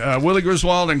right. Willie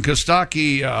Griswold and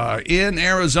Kostaki in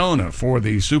Arizona for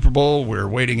the Super Bowl. We're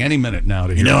waiting any minute now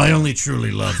to hear. I only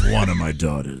truly love one of my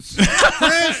daughters.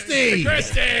 Christy!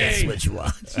 That's what you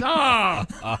want.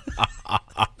 Stop!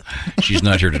 She's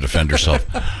not here to defend herself.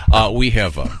 We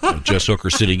have Jess Hooker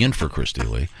sitting in for Christy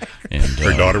Lee. And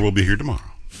Her daughter will be here tomorrow.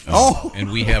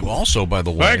 And we have also, by the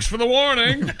way... Thanks for the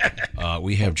warning.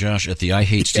 We have Josh at the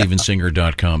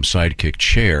IHateStevenSinger.com sidekick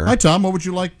chair. Hi, Tom. What would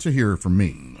you like to hear from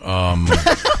me?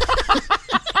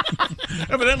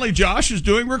 Evidently, Josh is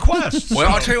doing requests.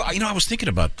 Well, I'll tell you, I was thinking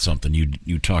about something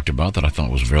you talked about that I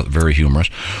thought was very, very humorous.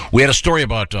 We had a story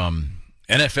about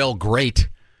NFL great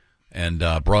and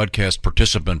broadcast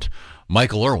participant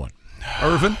Michael Irvin.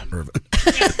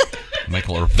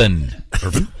 Michael Irvin.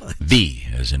 V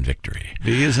as in victory.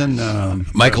 V as in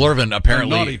Michael Irvin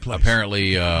apparently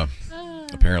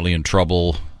in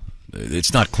trouble.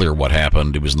 It's not clear what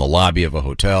happened. He was in the lobby of a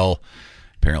hotel.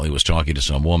 Apparently he was talking to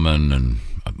some woman, and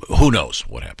who knows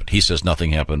what happened. He says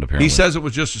nothing happened, apparently. He says it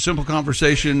was just a simple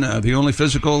conversation. The only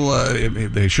physical,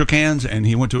 they shook hands, and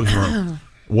he went to his room.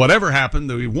 Whatever happened,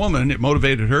 the woman, it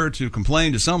motivated her to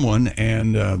complain to someone,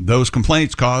 and those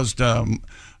complaints caused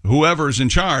whoever's in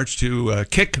charge to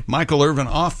kick Michael Irvin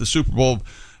off the Super Bowl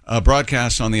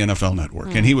broadcast on the NFL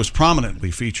Network. And he was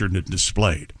prominently featured and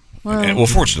displayed. Well,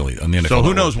 fortunately, on the NFL so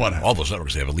who knows what happened? All those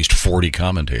networks, they have at least 40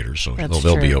 commentators, so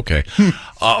they'll be okay.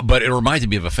 But it reminded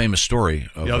me of a famous story.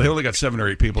 They only got 7 or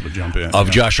 8 people to jump in.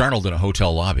 Of Josh Arnold in a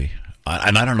hotel lobby.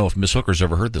 And I don't know if Miss Hooker's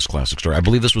ever heard this classic story. I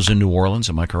believe this was in New Orleans.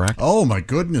 Am I correct? Oh, my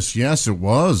goodness. Yes, it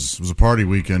was. It was a party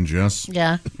weekend, Jess.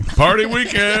 Yeah. Party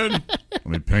weekend. Let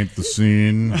me paint the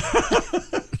scene.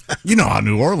 You know how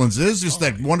New Orleans is. Just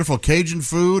that wonderful Cajun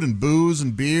food and booze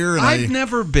and beer. And I've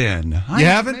never been. You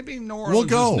haven't? Maybe New Orleans We'll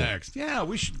go. is next. Yeah,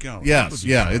 we should go. Yes,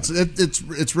 yeah.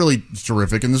 It's really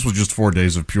terrific. And this was just 4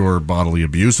 days of pure bodily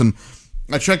abuse. And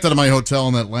I checked out of my hotel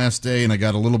on that last day, and I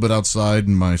got a little bit outside,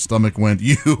 and my stomach went,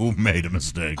 "You made a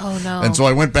mistake." Oh, no. And so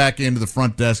I went back into the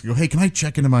front desk and go, "Hey, can I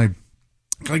check into my...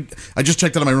 I just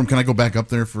checked out of my room. Can I go back up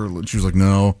there for..." She was like,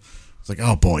 "No." It's like,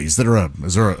 "Oh, boy, is there a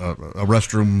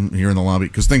restroom here in the lobby?"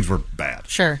 Because things were bad.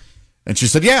 Sure. And she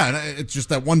said, "Yeah, and it's just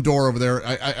that one door over there."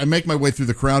 I make my way through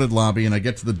the crowded lobby, and I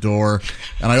get to the door,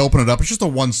 and I open it up. It's just a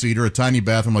one-seater, a tiny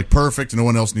bathroom. I'm like, perfect. No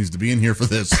one else needs to be in here for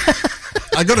this.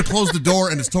 I go to close the door,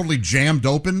 and it's totally jammed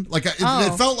open. Like it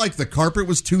felt like the carpet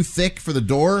was too thick for the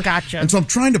door. Gotcha. And so I'm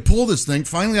trying to pull this thing.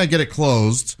 Finally, I get it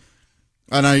closed,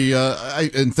 and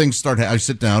and things start. I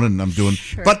sit down, and I'm doing.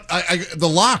 Sure. But the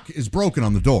lock is broken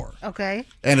on the door. Okay.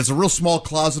 And it's a real small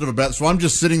closet of a bath, so I'm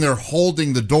just sitting there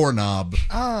holding the doorknob,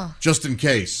 just in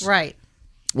case. Right.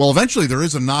 Well, eventually there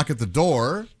is a knock at the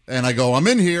door, and I go, "I'm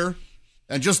in here,"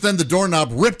 and just then the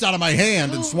doorknob ripped out of my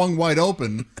hand and swung wide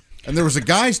open. And there was a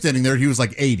guy standing there. He was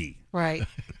like 80. Right.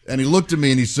 And he looked at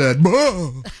me and he said, "Bah!"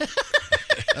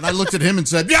 And I looked at him and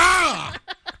said, "Yeah!"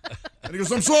 And he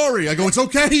goes, "I'm sorry." I go, "It's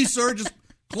okay, sir. Just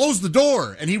close the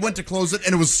door." And he went to close it,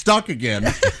 and it was stuck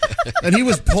again. And he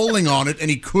was pulling on it,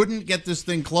 and he couldn't get this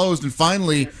thing closed. And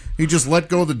finally, he just let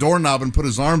go of the doorknob and put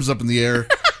his arms up in the air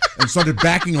and started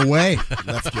backing away.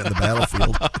 Left you on the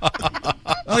battlefield.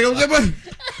 I go,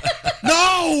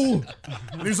 "No!"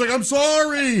 And he's like, "I'm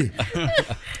sorry."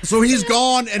 So he's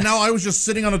gone, and now I was just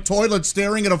sitting on a toilet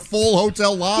staring at a full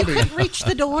hotel lobby. You couldn't reach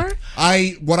the door?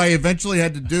 What I eventually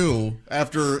had to do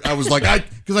after I was like,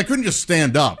 because I couldn't just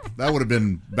stand up. That would have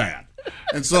been bad.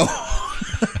 And so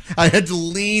I had to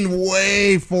lean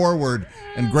way forward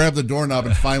and grab the doorknob,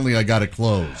 and finally I got it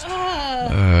closed.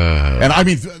 And I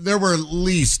mean, there were at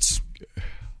least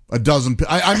a dozen.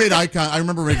 I made I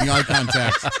remember making eye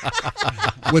contact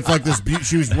with like this.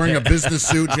 She was wearing a business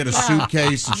suit. She had a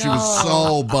suitcase, and she was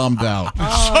so bummed out.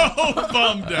 So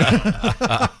bummed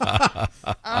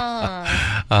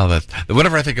out.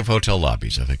 Whenever I think of hotel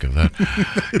lobbies, I think of that.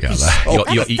 Yeah,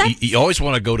 you always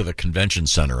want to go to the convention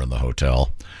center in the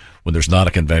hotel, when there's not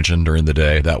a convention during the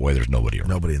day. That way, there's nobody around.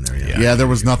 Nobody in there. Yeah, there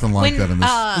was nothing like When, that in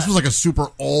this. This was like a super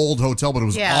old hotel, but it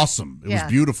was awesome. It was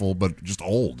beautiful, but just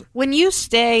old. When you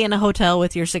stay in a hotel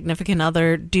with your significant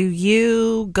other, do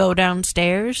you go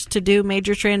downstairs to do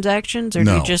major transactions, or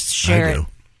do you just share it?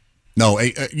 No,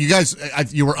 you guys,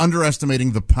 you were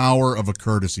underestimating the power of a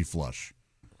courtesy flush.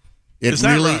 It Is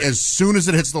that really, right? as soon as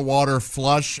it hits the water,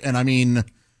 flush, and I mean,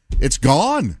 it's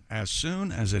gone. As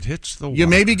soon as it hits the water. You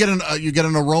maybe get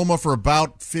an aroma for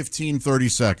about 15, 30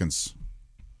 seconds.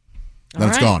 Then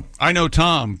it's gone. I know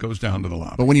Tom goes down to the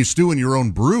lobby. But when you stew in your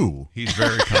own brew, he's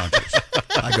very conscious.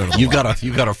 I go to the You've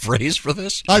lobby. got a phrase for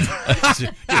this? You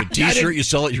have a T-shirt you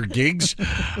sell at your gigs?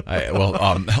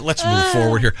 Let's move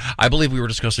forward here. I believe we were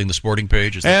discussing the sporting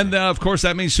page. And, of course,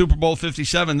 that means Super Bowl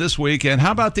 57 this week. And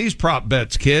how about these prop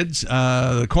bets, kids?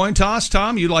 The coin toss,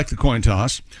 Tom, you like the coin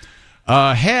toss.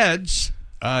 Heads,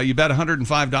 you bet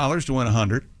 $105 to win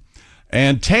 $100.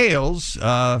 And tails,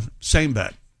 same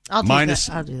bet. I'll do that.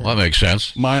 I'll do that. Well, that makes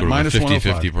sense. Minus a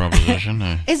 50-50 proposition.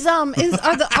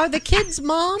 Are the kids'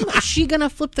 mom? Is she gonna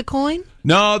flip the coin?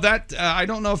 No, that I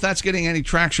don't know if that's getting any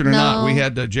traction or not. We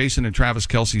had Jason and Travis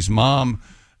Kelce's mom,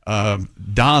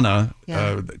 Donna,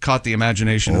 caught the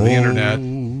imagination of the internet.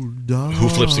 Who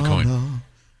flips the coin?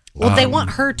 Well, they want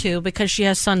her to because she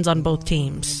has sons on both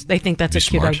teams. They think that's a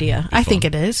cute smart. idea. I think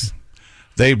it is.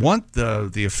 They want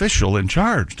the official in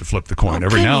charge to flip the coin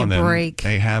every give now me and a then. break.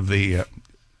 They have the.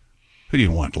 Who do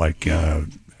you want? Like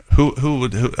who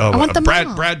would? I want the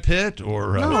mom. Brad Pitt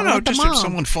or No, just have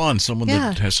someone fun, someone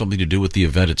that has something to do with the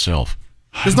event itself.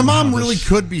 Because the mom really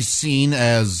could be seen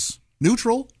as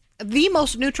neutral. The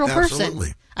most neutral Absolutely.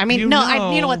 person. I mean, You you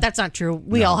know know what? That's not true.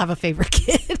 We all have a favorite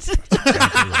kid.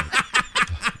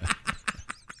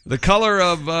 the color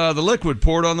of the liquid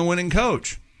poured on the winning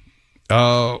coach.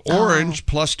 Orange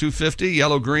plus 250,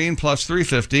 yellow green plus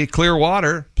 350, clear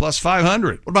water plus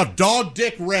 500. What about dog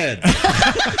dick red?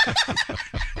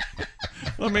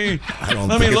 Let me think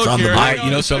it's look on the here. board.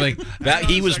 You know something? That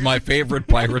he was my favorite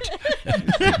pirate,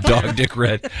 Dog Dick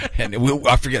Red, and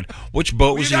I forget which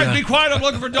boat was You he guys on. be quiet. I'm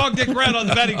looking for Dog Dick Red on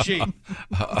the betting sheet.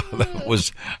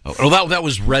 That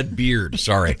was Red Beard.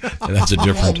 Sorry, that's a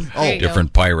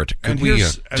different pirate. Could And we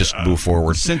here's, just move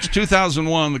forward? Since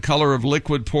 2001, the color of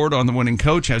liquid poured on the winning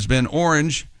coach has been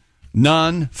orange,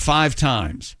 none 5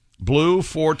 times, blue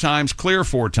 4 times, clear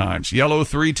 4 times, yellow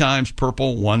 3 times,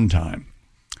 purple 1 time.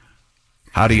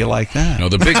 How do you like that? No,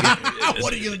 the big.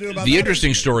 What are you going to do about The that?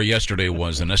 interesting story yesterday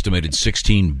was an estimated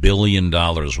 $16 billion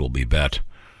will be bet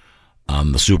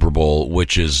on the Super Bowl,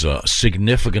 which is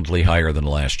significantly higher than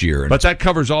last year. But that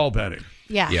covers all betting.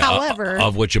 Yeah. However,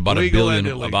 of which about Legal $1 and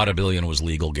billion, illegal. about $1 billion was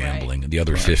legal gambling, and the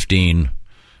other 15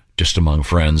 just among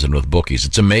friends and with bookies.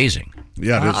 It's amazing.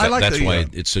 Yeah, it is. I like That's the, why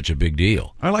it's such a big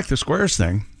deal. I like the squares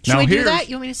thing. should now we do here's- that?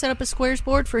 You want me to set up a squares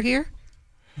board for here?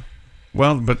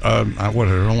 Well, but what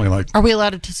are only like Are we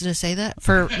allowed to say that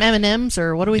for M&Ms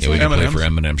or what do we Yeah, say? we can play M&Ms. for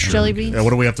M&M. Sure. Jelly beans. Yeah,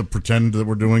 what do we have to pretend that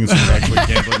we're doing instead of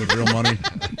actually gambling with real money?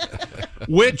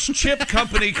 which chip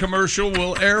company commercial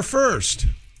will air first?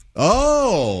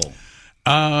 Oh.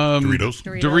 Doritos.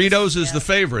 Doritos is the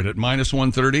favorite at minus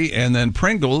 130, and then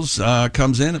Pringles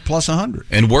comes in at plus 100.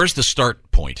 And where's the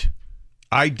start point?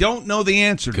 I don't know the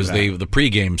answer to Because that. the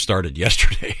pregame started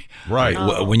yesterday.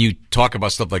 Right. When you talk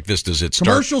about stuff like this, does it start?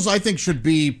 Commercials, I think, should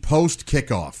be post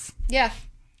kickoff. Yeah.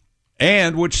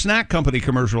 And which snack company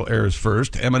commercial airs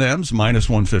first? M&M's minus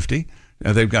 150.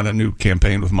 They've got a new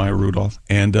campaign with Maya Rudolph.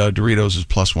 And Doritos is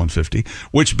plus 150.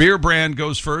 Which beer brand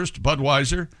goes first?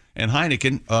 Budweiser and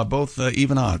Heineken, both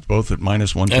even odds, both at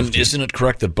minus 150. And isn't it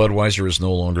correct that Budweiser is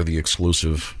no longer the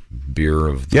exclusive beer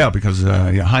of the... Yeah, because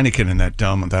Heineken in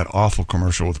that awful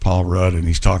commercial with Paul Rudd, and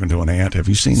he's talking to an ant. Have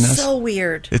you seen this? So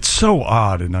weird. It's so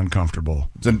odd and uncomfortable.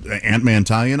 It's an Ant-Man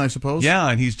tie-in, I suppose? Yeah,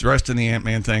 and he's dressed in the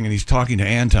Ant-Man thing, and he's talking to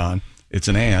Anton. It's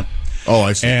an ant. Oh,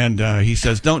 I see. And he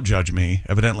says, "Don't judge me."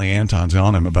 Evidently, Anton's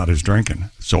on him about his drinking.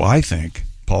 So I think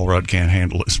Paul Rudd can't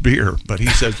handle his beer. But he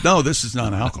says, "No, this is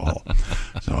not alcohol."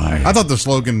 So I thought the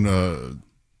slogan,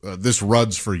 "This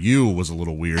Rudd's for you," was a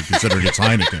little weird, considering it's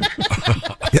Heineken.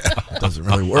 Yeah, doesn't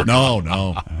really work. No.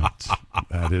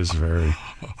 That is very,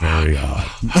 very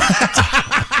odd.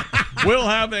 We'll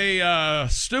have a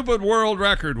stupid world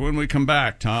record when we come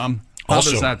back, Tom. How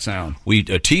Also, does that sound? We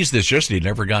teased this yesterday,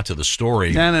 never got to the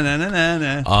story. Na.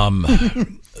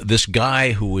 this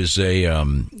guy who is he's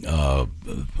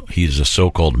a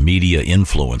so-called media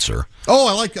influencer. Oh,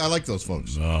 I like those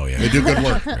folks. Oh yeah, they do good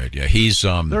work. Right, yeah, he's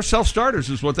they're self-starters,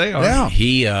 is what they are. Yeah.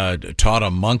 He taught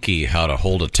a monkey how to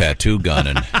hold a tattoo gun,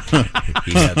 and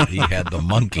he had the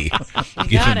monkey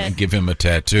give him a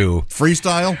tattoo.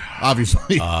 Freestyle,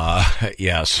 obviously.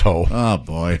 Yeah. So, oh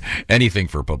boy, anything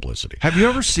for publicity. Have you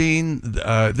ever seen?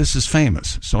 This is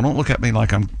famous, so don't look at me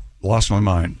like I'm lost my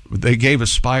mind. They gave a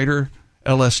spider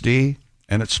LSD.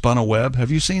 And it spun a web. Have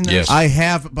you seen this? Yes. I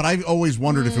have, but I've always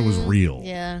wondered if it was real.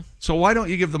 Yeah. So why don't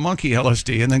you give the monkey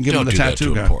LSD and then give him the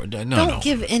tattoo gun? Don't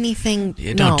give anything.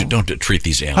 Don't treat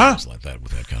these animals like that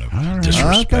with that kind of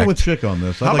disrespect. I'm kind of with Chick on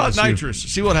this. How about nitrous?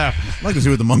 See what happens. I'd like to see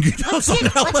what the monkey does.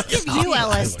 Let's give you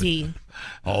LSD.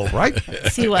 All right.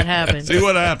 See what happens. See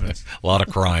what happens. A lot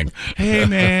of crying. Hey,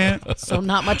 man. So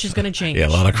not much is going to change. Yeah, a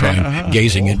lot of crying.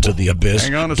 Gazing into the abyss.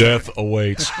 Hang on a Death second.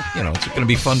 awaits. You know, it's going to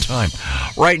be a fun time.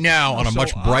 Right now, on a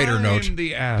much brighter note. I'm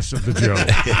the ass of the joke.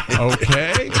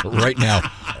 Okay? Right now,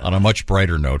 on a much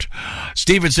brighter note,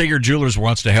 Steven Singer Jewelers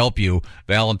wants to help you.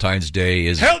 Valentine's Day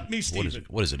is... Help me, Steven.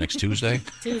 What is it, next Tuesday?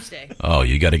 Tuesday. Oh,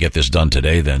 you got to get this done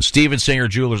today then. Steven Singer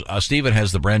Jewelers. Steven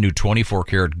has the brand new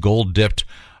 24-karat gold-dipped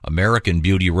American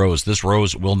Beauty Rose. This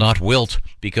rose will not wilt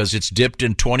because it's dipped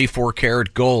in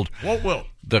 24-karat gold. Won't wilt.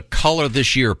 The color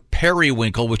this year,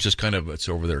 periwinkle, which is it's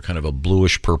over there, kind of a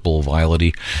bluish purple,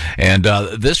 violety. And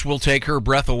this will take her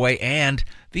breath away. And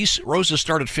these roses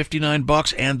start at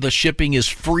 $59, and the shipping is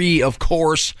free, of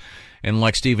course. And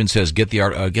like Steven says, get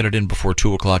it in before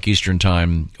 2 o'clock Eastern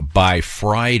time by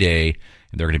Friday.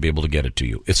 And they're going to be able to get it to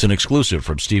you. It's an exclusive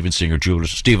from Steven Singer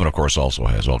Jewelers. Steven, of course, also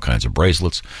has all kinds of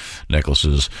bracelets,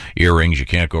 necklaces, earrings. You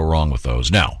can't go wrong with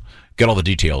those. Now, get all the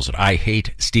details at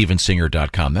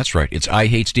IHateStevenSinger.com. That's right. It's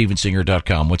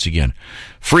IHateStevenSinger.com. Once again,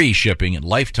 free shipping and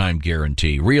lifetime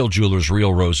guarantee. Real jewelers,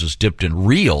 real roses, dipped in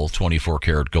real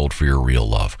 24-karat gold for your real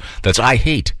love. That's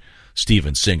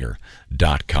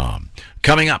IHateStevenSinger.com.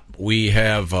 Coming up, we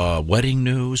have wedding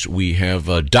news. We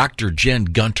have Dr. Jen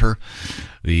Gunter,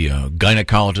 the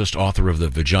gynecologist, author of the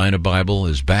Vagina Bible,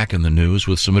 is back in the news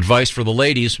with some advice for the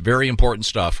ladies. Very important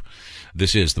stuff.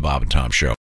 This is the Bob and Tom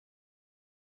Show.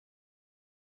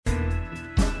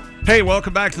 Hey,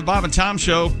 welcome back to the Bob and Tom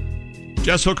Show.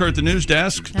 Jess Hooker at the news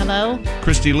desk. Hello.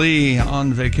 Christy Lee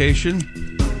on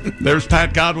vacation. There's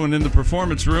Pat Godwin in the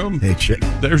performance room. Hey, Chick.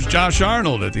 There's Josh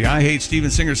Arnold at the I Hate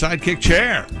Steven Singer sidekick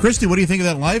chair. Christy, what do you think of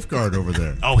that lifeguard over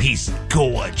there? Oh, he's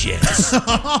gorgeous.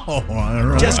 Oh, all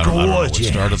right. Just I don't know what gorgeous.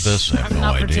 started this. I have I'm no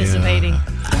not idea. participating.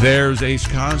 There's Ace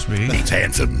Cosby. He's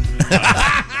handsome.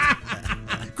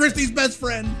 Christy's best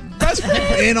friend. Best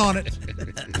friend. In on it.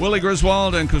 Willie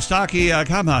Griswold and Kostaki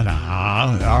Kamada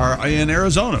are in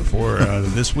Arizona for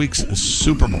this week's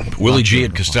Super Bowl. Willie G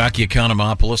at Kostaki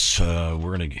Economopoulos.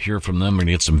 We're going to hear from them. We're going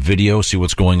to get some video, see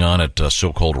what's going on at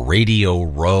so-called Radio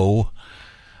Row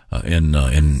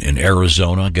in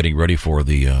Arizona, getting ready for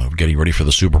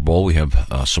the Super Bowl. We have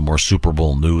some more Super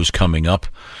Bowl news coming up.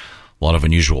 A lot of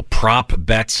unusual prop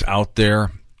bets out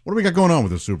there. What do we got going on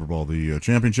with the Super Bowl? The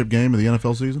championship game of the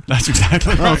NFL season? That's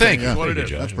exactly right. Thank you. That's what it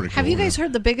is. That's pretty cool. Have you guys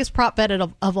heard the biggest prop bet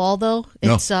of all, though?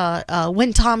 No. It's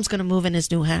when Tom's going to move in his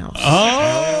new house.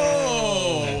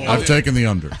 Oh! I've taken the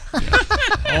under.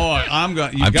 I'm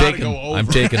going. You got to go over. I'm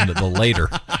taking the later.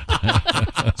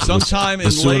 Sometime the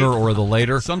in sooner late, or the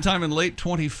later. Sometime in late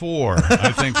 24,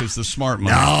 I think is the smart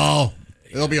move. No.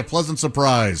 It'll be a pleasant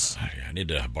surprise. I need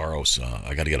to borrow some.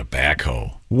 I got to get a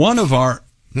backhoe. One of our...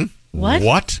 What?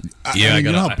 What? Yeah,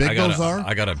 you know how big those are?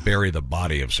 I got to bury the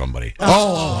body of somebody.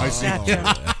 Oh, I see.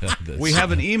 We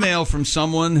have an email from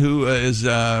someone who is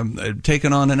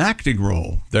taken on an acting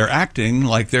role. They're acting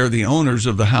like they're the owners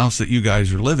of the house that you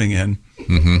guys are living in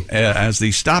as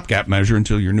the stopgap measure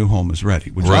until your new home is ready.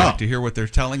 Would you like to hear what they're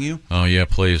telling you? Oh, yeah,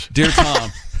 please. Dear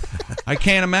Tom, I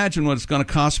can't imagine what it's going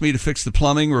to cost me to fix the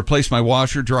plumbing, replace my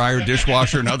washer, dryer,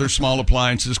 dishwasher, and other small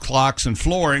appliances, clocks, and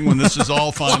flooring when this is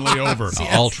all finally over.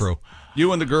 Yes. All true.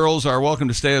 You and the girls are welcome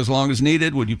to stay as long as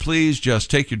needed. Would you please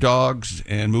just take your dogs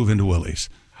and move into Willie's?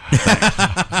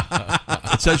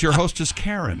 It says your hostess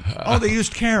Karen. Oh, they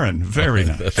used Karen. Very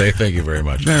nice. Thank you very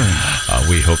much. Very nice.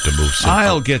 We hope to move soon.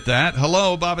 I'll get that.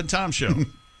 Hello, Bob and Tom Show.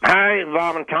 Hey,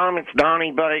 Bob and Tom, it's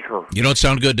Donnie Baker. You don't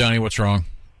sound good, Donnie. What's wrong?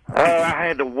 I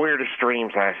had the weirdest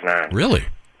dreams last night. Really?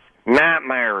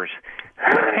 Nightmares.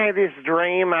 I had this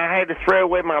dream. I had to throw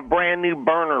away my brand new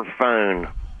burner phone.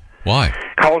 Why?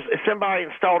 Because somebody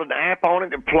installed an app on it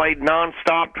that played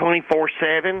nonstop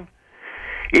 24/7.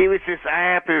 It was this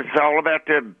app. It's all about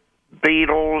the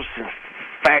Beatles,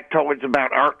 factoids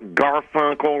about Art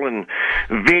Garfunkel, and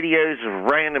videos of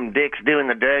random dicks doing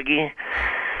the Dougie.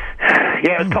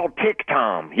 Yeah, it's called Tick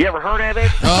Tom. You ever heard of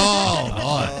it?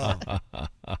 Oh, boy.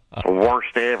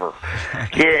 Worst ever.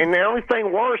 Yeah, and the only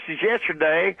thing worse is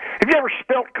yesterday. Have you ever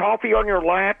spilt coffee on your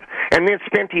lap and then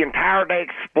spent the entire day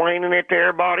explaining it to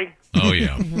everybody? Oh,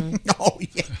 yeah. Oh,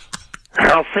 yeah.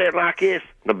 I'll say it like this.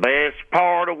 The best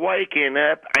part of waking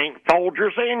up ain't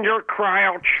Folgers in your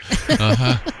crouch.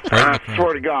 I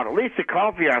swear to God, at least the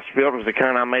coffee I spilled was the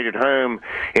kind I made at home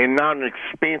and not an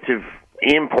expensive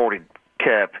imported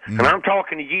cup. And I'm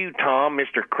talking to you, Tom,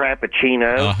 Mr.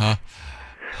 Crappuccino.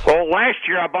 Well, last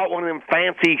year I bought one of them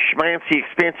fancy, schmancy,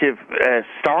 expensive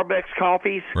Starbucks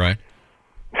coffees. Right.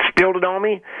 Spilled it on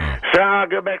me. So I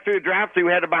go back through the drive-thru,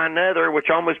 had to buy another, which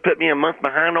almost put me a month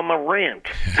behind on my rent.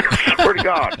 Swear to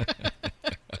God.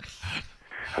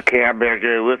 Okay, I better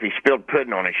go. Look, he spilled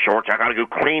pudding on his shorts. I got to go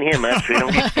clean him up so he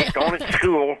don't get picked on at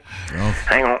school. Oh.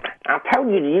 Hang on. I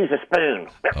told you to use a spoon.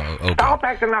 Okay. Stop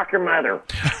acting like your mother.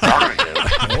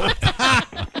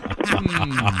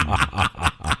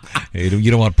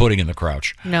 You don't want pudding in the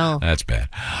crouch. No. That's bad.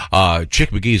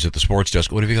 Chick McGee's at the sports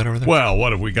desk. What have you got over there? Well,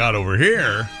 what have we got over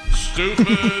here? Stupid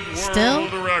Still?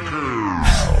 world record.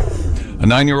 A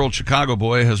 9-year-old Chicago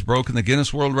boy has broken the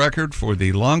Guinness World Record for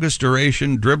the longest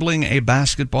duration dribbling a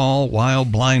basketball while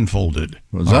blindfolded.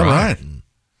 Was that right?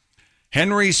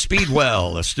 Henry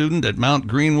Speedwell, a student at Mount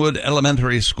Greenwood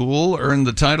Elementary School, earned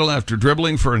the title after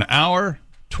dribbling for an hour,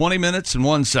 20 minutes, and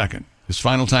 1 second. His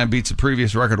final time beats the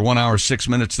previous record of 1 hour, 6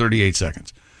 minutes, 38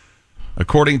 seconds.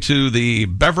 According to the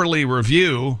Beverly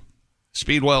Review,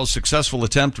 Speedwell's successful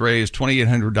attempt raised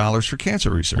 $2,800 for cancer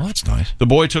research. Well, that's nice. The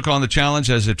boy took on the challenge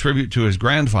as a tribute to his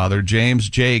grandfather, James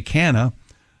J. Canna,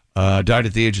 died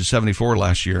at the age of 74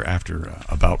 last year after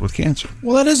a bout with cancer.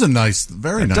 Well, that is a nice,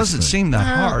 very nice. It doesn't seem that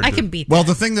hard. I can beat that. Well,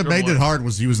 the thing that made it hard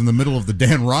was he was in the middle of the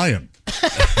Dan Ryan.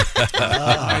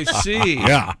 I see.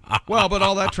 Yeah. Well, but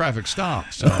all that traffic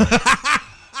stopped. So.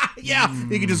 Yeah.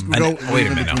 He could just go. Wait a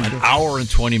minute now. An hour and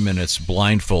 20 minutes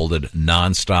blindfolded,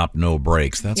 nonstop, no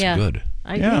breaks. That's good.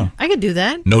 I could do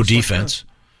that. No defense.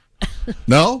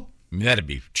 No? I mean, that'd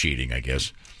be cheating, I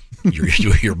guess.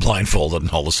 You're blindfolded,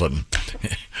 and all of a sudden,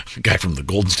 a guy from the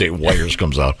Golden State Warriors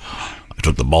comes out. I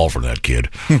took the ball from that kid.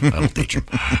 That'll teach him.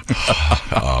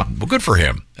 Well, good for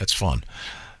him. That's fun.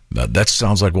 That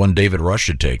sounds like one David Rush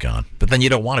should take on. But then you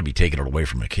don't want to be taking it away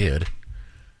from a kid.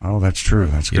 Oh, that's true.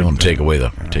 That's good. You don't take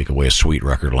away a sweet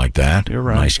record like that. You're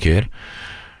right. Nice kid.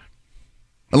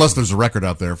 Unless there's a record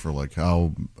out there for like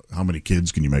how many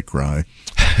kids can you make cry?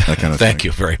 That kind of thing. Thank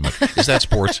you very much. Is that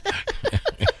sports?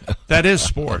 That is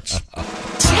sports.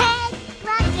 Check,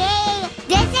 Rocky.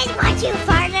 This is what you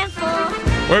farted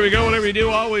for. Where we go, whatever you do,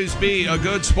 always be a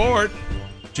good sport.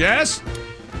 Jess?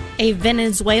 A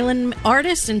Venezuelan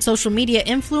artist and social media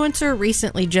influencer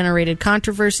recently generated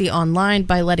controversy online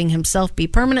by letting himself be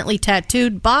permanently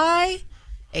tattooed by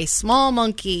a small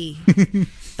monkey.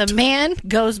 The man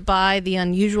goes by the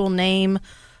unusual name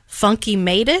Funky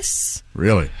Matus.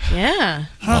 Really? Yeah.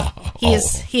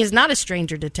 He is not a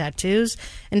stranger to tattoos.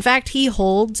 In fact, he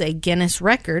holds a Guinness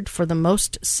record for the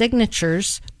most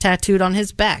signatures tattooed on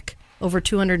his back. Over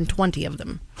 220 of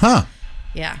them. Huh.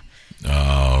 Yeah.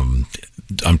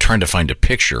 I'm trying to find a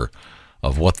picture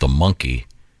of what the monkey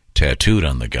tattooed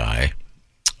on the guy.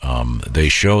 They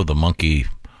show the monkey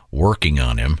working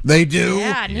on him. They do?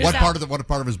 Yeah, what part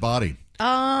of his body?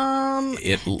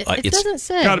 It doesn't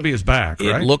say. Got to be his back,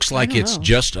 right? It looks like it's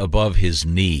just above his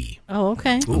knee. Oh,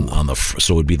 okay. On the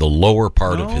so it would be the lower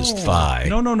part of his thigh.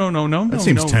 No. That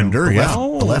seems tender. Yeah,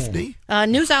 No. the left knee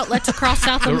News outlets across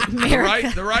South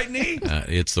America. The right knee?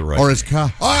 It's the right. or his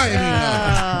cock.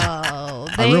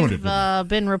 They've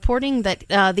been reporting that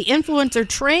the influencer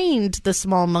trained the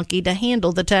small monkey to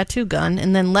handle the tattoo gun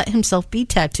and then let himself be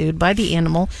tattooed by the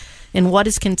animal in what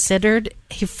is considered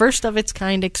a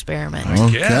first-of-its-kind experiment.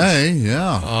 Okay,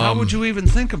 yeah. How would you even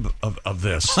think of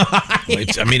this?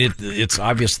 It's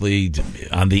obviously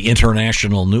on the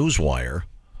international newswire.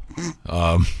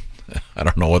 I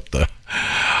don't know what the...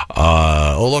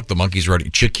 look, the monkey's ready.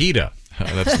 Chiquita.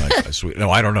 That's nice. That's sweet.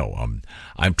 No, I don't know.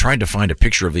 I'm trying to find a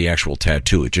picture of the actual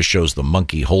tattoo. It just shows the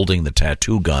monkey holding the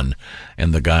tattoo gun,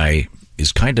 and the guy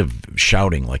is kind of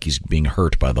shouting like he's being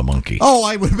hurt by the monkey. Oh,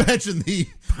 I would imagine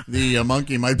the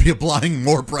monkey might be applying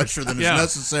more pressure than is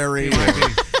necessary,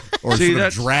 or sort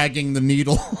of dragging the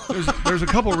needle. There's a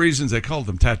couple reasons they call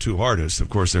them tattoo artists. Of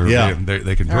course, they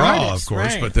can draw, artists, of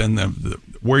course, right. but then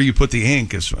where you put the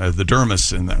ink is the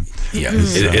dermis in them. Yeah,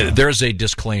 there's a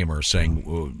disclaimer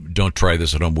saying, "Don't try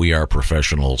this at home. We are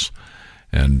professionals."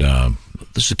 And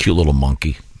this is a cute little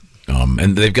monkey,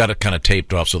 and they've got it kind of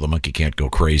taped off so the monkey can't go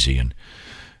crazy. And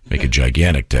make a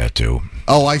gigantic tattoo.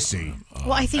 Oh, I see.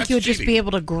 Well, I think you would just be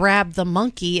able to grab the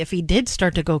monkey if he did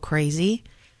start to go crazy.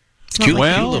 It's not Cute,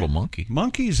 like cute little monkey.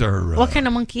 Monkeys are. What kind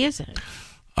of monkey is it?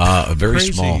 A very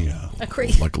Crazy, small, A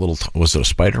crazy. like a little. Was it a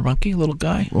spider monkey? A little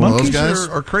guy. Monkeys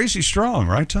are crazy strong,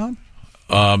 right, Tom?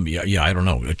 Yeah. I don't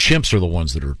know. Chimps are the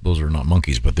ones that are. Those are not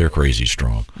monkeys, but they're crazy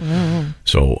strong. Mm-hmm.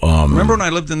 So remember when I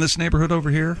lived in this neighborhood over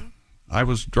here? I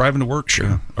was driving to work,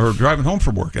 or driving home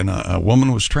from work, and a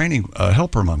woman was training a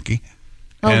helper monkey.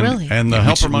 Oh, and, really? And the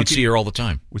helper monkey. We'd see her all the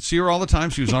time. We'd see her all the time.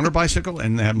 She was on her bicycle,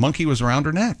 and that monkey was around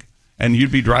her neck. And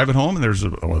you'd be driving home, and there's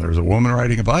a woman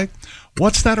riding a bike.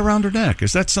 What's that around her neck?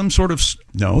 Is that some sort of?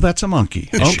 No, that's a monkey.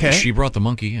 Okay, she brought the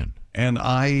monkey in, and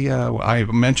I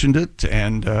mentioned it,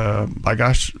 and by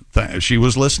gosh, she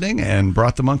was listening and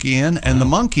brought the monkey in, and the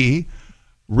monkey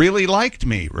really liked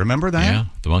me. Remember that? Yeah,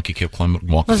 the monkey kept walking.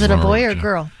 Was it a boy or a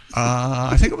girl?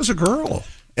 I think it was a girl.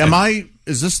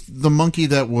 Is this the monkey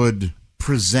that would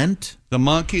present? The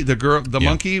monkey, the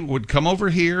monkey would come over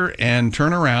here and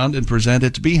turn around and present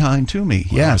its behind to me.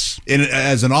 Wow. Yes.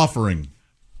 As an offering.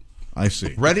 I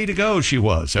see. Ready to go, she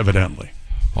was, evidently.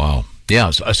 Wow.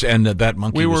 Yeah, and that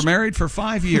monkey We were married for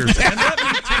 5 years. And let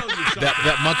me tell you something.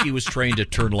 That monkey was trained to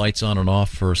turn lights on and off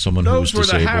for someone who was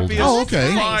Those were disabled. the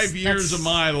happiest 5 years of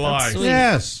my life.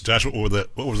 Yes. Josh, what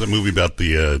was that movie about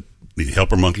the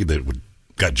helper monkey that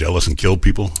got jealous and killed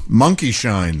people? Monkey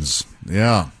Shines.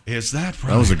 Yeah. Is that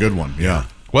right? That was a good one. Yeah.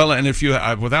 Well, and if you,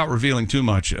 without revealing too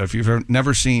much, if you've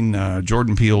never seen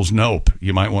Jordan Peele's Nope,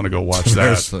 you might want to go watch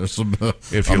that. There's some,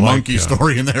 if a you monkey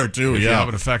story in there too. If yeah. you have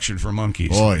an affection for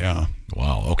monkeys. Boy. Yeah.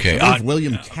 Wow. Okay.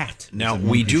 William Catt. Now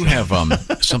we do have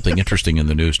something interesting in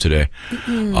the news today.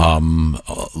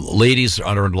 Ladies are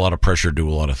under a lot of pressure to do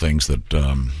a lot of things that.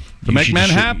 To make men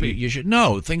happy. You should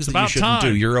things that you about shouldn't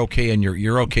time. do. You're okay, and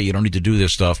you're okay. You don't need to do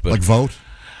this stuff. But like vote.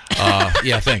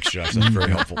 Yeah, thanks, Josh. That's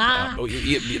very helpful.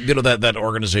 You know that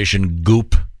organization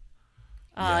Goop.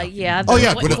 Yeah.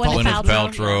 Gwyneth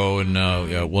Paltrow, and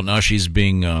now she's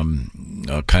being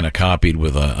kind of copied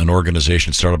with an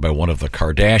organization started by one of the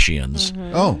Kardashians.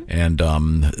 Mm-hmm. Oh, and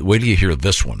wait till you hear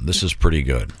this one. This is pretty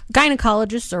good.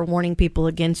 Gynecologists are warning people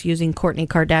against using Kourtney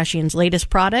Kardashian's latest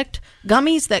product,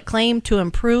 gummies that claim to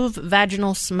improve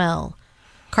vaginal smell.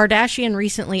 Kardashian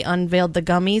recently unveiled the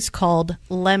gummies called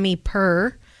Lemme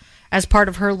Purr as part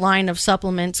of her line of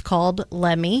supplements called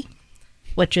Lemme,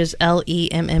 which is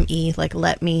Lemme, like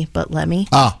let me, but Lemme.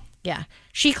 Yeah.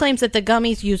 She claims that the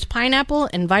gummies use pineapple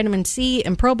and vitamin C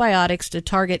and probiotics to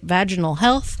target vaginal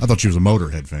health. I thought she was a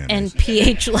Motorhead fan. And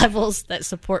pH levels that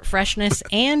support freshness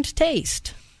and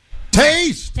taste.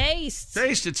 Taste,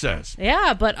 it says.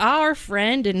 Yeah, but our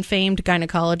friend and famed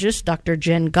gynecologist, Dr.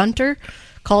 Jen Gunter,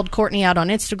 called Kourtney out on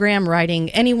Instagram, writing,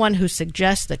 "Anyone who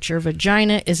suggests that your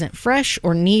vagina isn't fresh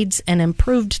or needs an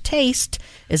improved taste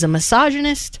is a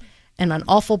misogynist and an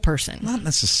awful person." Not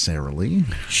necessarily.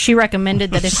 She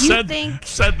recommended that if you think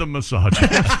said the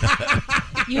misogynist.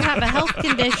 you have a health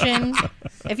condition,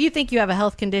 if you think you have a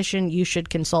health condition, you should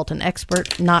consult an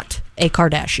expert, not a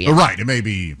Kardashian. Right, it may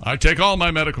be. I take all my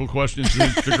medical questions to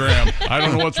Instagram. I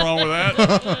don't know what's wrong with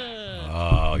that.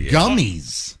 Oh, yeah.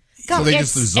 Gummies. So they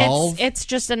just dissolve? It's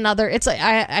just another.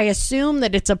 I assume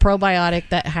that it's a probiotic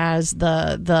that has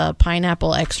the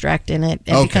pineapple extract in it.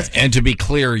 And because and to be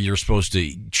clear, you're supposed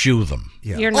to chew them.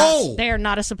 Yeah. you're not, they are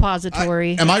not a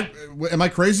suppository. Am I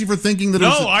crazy for thinking that? No,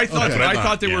 it was I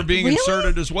thought they were being Really?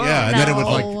 inserted as well. Yeah, and then it would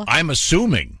like. I'm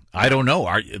assuming. I don't know.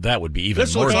 That would be even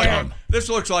This more looks, dumb. this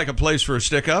looks like a place for a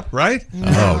stick up, right?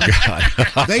 Oh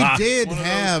God! They did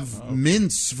have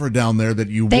mints for down there that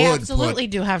you They would. absolutely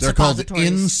do have They're called suppositories.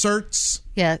 inserts.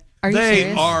 Yeah. Are you They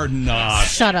serious? are not.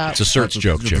 Shut up. It's a certs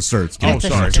joke, Chip. It's a certs. Oh,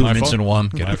 sorry. Two My mints fault. in one.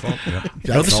 My fault. Yeah.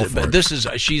 No, this is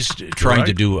she's trying right.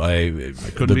 to do the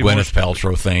Gwyneth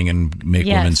Paltrow thing and make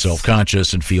Yes. women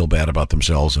self-conscious and feel bad about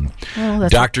themselves. And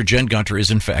that's Dr. Jen Gunter is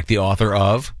in fact the author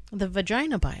of The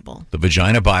Vagina Bible. The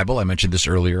Vagina Bible. I mentioned this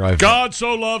earlier. God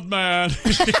so loved man.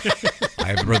 I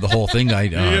haven't read the whole thing.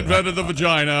 He invented the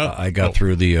vagina. I got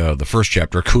through the first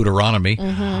chapter, Cooteronomy,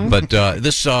 but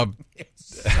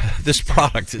this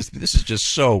product is just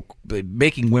so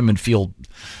making women feel.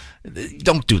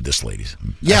 Don't do this, ladies.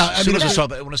 Yeah, as soon as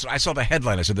when I saw the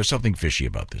headline, I said, "There's something fishy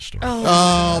about this story."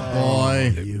 Oh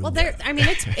boy. Well,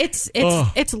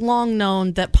 it's long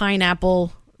known that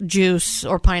pineapple juice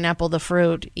or pineapple the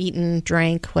fruit eaten,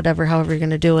 drank, however you're going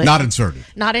to do it, Not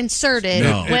inserted.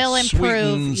 No. will It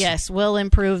improve. sweetens. Yes, will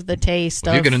improve the taste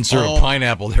If you of can insert a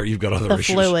pineapple there, you've got other the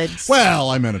issues. fluids. Well,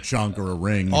 I meant a chunk or a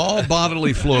ring. All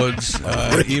bodily fluids,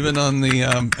 even on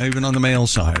the male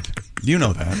side. You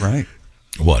know that, right?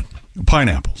 What?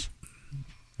 Pineapples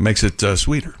makes it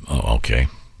sweeter. Oh, okay.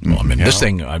 Well, I mean, this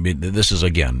thing. I mean, this is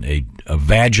again a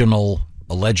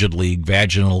allegedly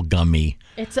vaginal gummy.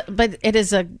 But it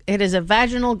is a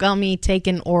vaginal gummy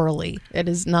taken orally. It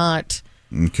is not.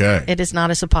 Okay. It is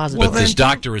not a suppository. But this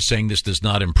doctor is saying this does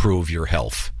not improve your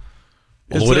health.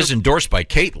 Although it is endorsed by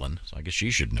Caitlin, so I guess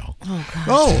she should know. Oh,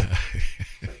 God.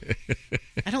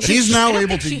 Oh. She's now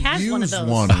able to use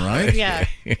one, right? Yeah.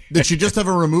 Did she just have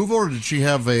a removal, or did she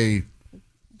have a...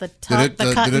 The cut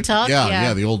and tuck?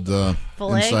 Yeah, the old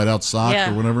inside-out sock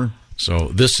or whatever. So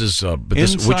this is...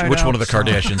 which one of the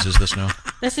Kardashians is this now?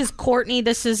 This is Kourtney.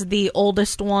 This is the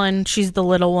oldest one. She's the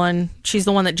little one. She's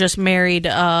the one that just married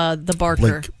the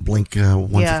Barker. Blink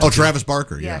 152. Oh, Travis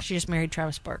Barker, Yeah, she just married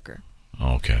Travis Barker.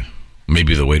 Okay.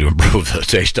 Maybe the way to improve the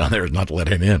taste on there is not to let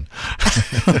him in.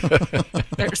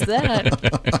 There's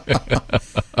that.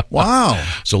 Wow.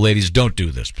 So, ladies, don't do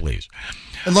this, please.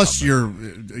 Unless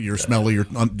you're smelly, you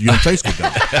don't taste good.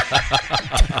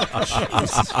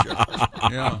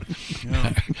 Yeah.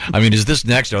 I mean, is this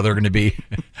next? Are there going to be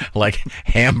like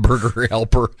hamburger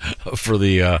helper for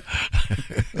the?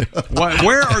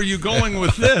 Where are you going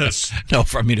with this? No,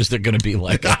 I mean, is there going to be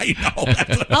like? I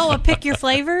know. A pick your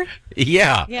flavor?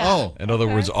 Yeah. Oh. In other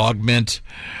words, augment.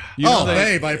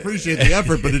 Babe, I appreciate the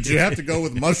effort, but did you have to go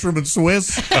with mushroom and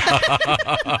Swiss?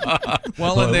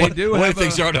 Well, and they do have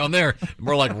things are down there.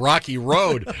 More like Rocky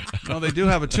Road. No, they do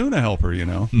have a tuna helper, you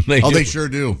know. They sure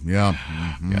do. Yeah.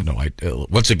 Yeah, no,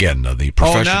 once again, the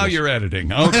professionals. Oh, now you're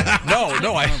editing. Okay.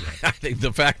 No, I think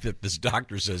the fact that this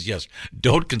doctor says, yes,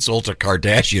 don't consult a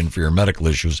Kardashian for your medical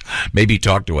issues, maybe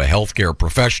talk to a healthcare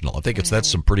professional. I think that's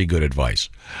some pretty good advice.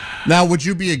 Now, would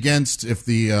you be against if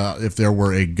there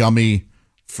were a gummy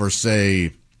for,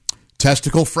 say,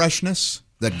 testicle freshness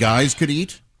that guys could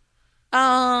eat?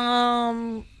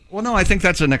 Well, no, I think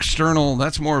that's an external.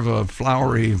 That's more of a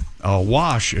flowery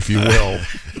wash, if you will.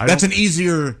 That's an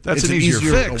easier. That's an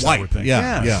easier fix. Wipe. I would think.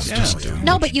 Yeah.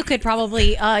 No, but you could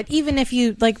probably even if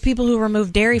you like people who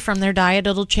remove dairy from their diet,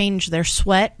 it'll change their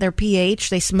sweat, their pH.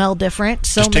 They smell different.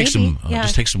 So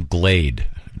just take some Glade.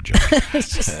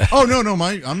 Oh no,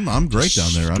 I'm great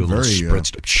down there. I'm very.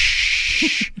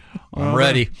 I'm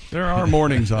ready. There are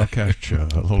mornings I'll catch a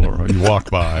little. You walk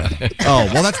by.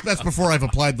 Oh well, that's before I've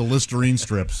applied the Listerine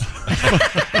strips.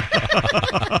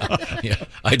 Yeah,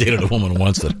 I dated a woman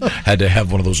once that had to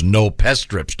have one of those no pest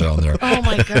strips down there. Oh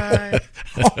my God!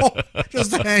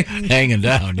 Just hanging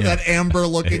down. Yeah. That amber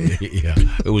looking. Yeah,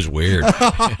 it was weird.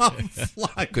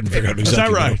 Couldn't figure out exactly. Is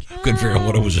that right? Couldn't figure out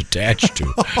what it was attached to.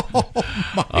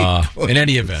 In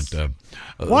any event.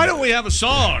 Why don't we have a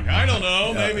song? I don't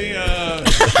know. Maybe.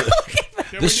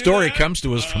 This story comes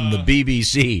to us from the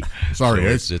BBC.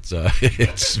 Sorry, so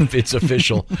it's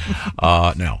official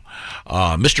now.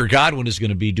 Mr. Godwin is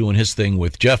going to be doing his thing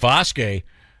with Jeff Oskey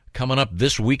coming up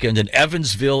this weekend in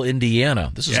Evansville,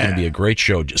 Indiana. This is going to be a great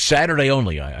show. Saturday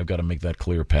only. I've got to make that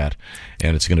clear, Pat.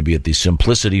 And it's going to be at the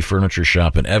Simplicity Furniture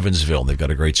Shop in Evansville. They've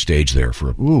got a great stage there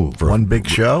for one big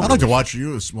show. I'd like to watch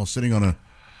you while sitting on a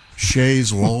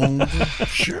chaise longue.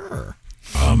 Sure.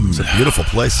 It's a beautiful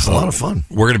place. It's a lot of fun.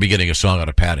 We're going to be getting a song out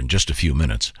of Pat in just a few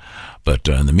minutes. But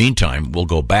in the meantime, we'll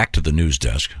go back to the news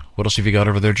desk. What else have you got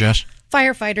over there, Jess?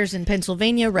 Firefighters in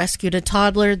Pennsylvania rescued a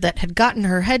toddler that had gotten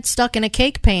her head stuck in a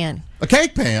cake pan. A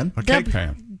cake pan? A cake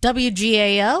pan.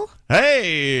 WGAL?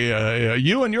 Hey,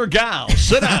 you and your gal,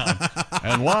 sit down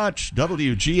and watch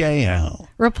WGAL.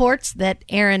 Reports that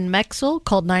Erin Mexel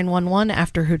called 911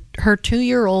 after her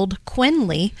 2-year-old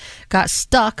Quinley got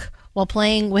stuck while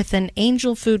playing with an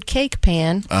angel food cake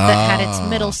pan that had its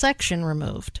middle section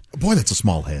removed. Boy, that's a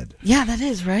small head. Yeah, that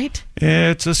is, right?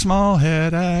 It's a small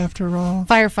head after all.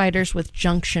 Firefighters with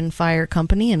Junction Fire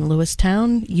Company in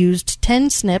Lewistown used 10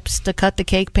 snips to cut the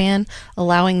cake pan,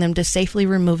 allowing them to safely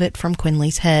remove it from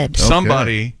Quinley's head. Okay.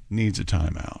 Somebody needs a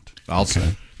timeout. I'll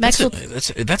say. That's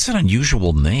an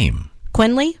unusual name.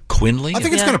 Quinley? Quinley? I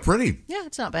think it's kind of pretty. Yeah,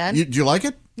 it's not bad. Do you like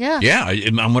it? Yeah. Yeah,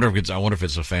 I wonder if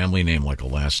it's a family name, like a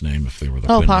last name, if they were the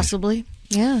Oh, Quinley. possibly.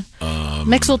 Yeah.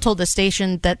 Mixel told the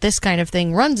station that this kind of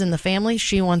thing runs in the family.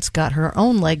 She once got her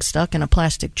own leg stuck in a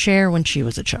plastic chair when she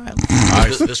was a child.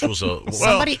 This was a...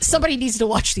 Somebody needs to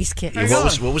watch these kids.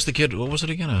 What was the kid? What was it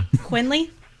again? Quinley?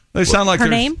 They sound like her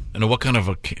name. And what kind of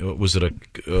was it? I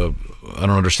don't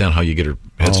understand how you get her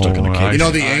head stuck in a cake. You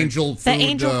know the angel food. The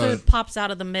angel food pops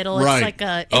out of the middle. Right. It's like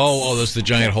a. That's the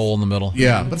giant hole in the middle.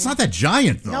 Yeah, but it's not that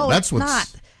giant though. No, that's it's what's not.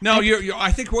 No,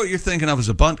 I think what you're thinking of is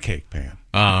a bundt cake pan.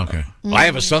 Oh, okay. Well, I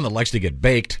have a son that likes to get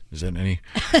baked. Is that any?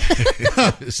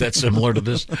 Is that similar to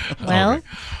this? Well.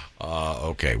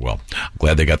 Okay, well, I'm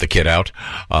glad they got the kid out.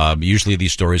 Usually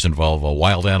these stories involve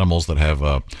wild animals that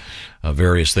have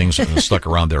various things stuck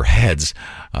around their heads,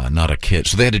 not a kid.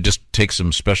 So they had to just take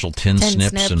some special tin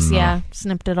snips and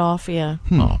snipped it off. Yeah.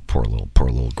 Oh, poor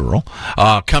little girl.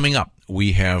 Coming up,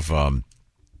 we have a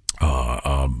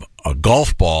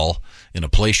golf ball in a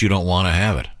place you don't want to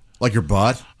have it. Like your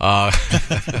butt? Yeah,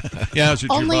 is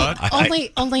it your butt?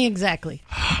 Only exactly.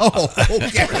 Oh,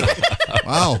 okay.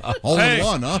 Wow. Hole in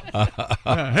one, huh?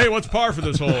 Hey, what's par for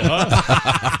this hole, huh?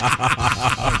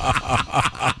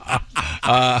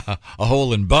 A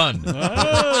hole in bun.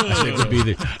 I think would be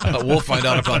the. We'll find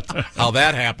out about how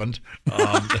that happened.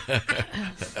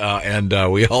 And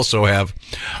we also have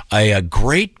a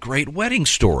great wedding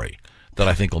story that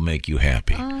I think will make you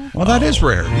happy. Well, that is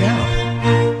rare.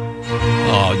 Yeah.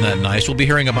 Oh, isn't that nice? We'll be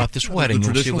hearing about this wedding.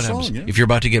 We'll see what happens. Song, yeah. If you're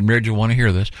about to get married, you want to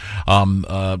hear this.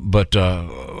 But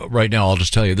right now, I'll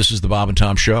just tell you, this is the Bob and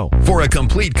Tom Show. For a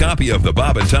complete copy of the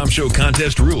Bob and Tom Show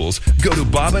contest rules, go to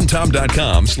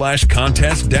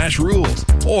bobandtom.com/contest-rules.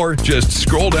 Or just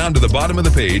scroll down to the bottom of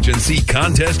the page and see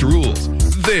contest rules.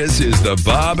 This is the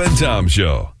Bob and Tom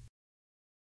Show.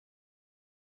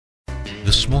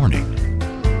 This morning.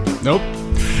 Nope.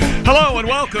 Hello and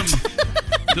welcome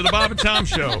to the Bob and Tom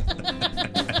Show.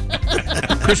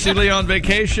 Christy Lee on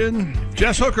vacation.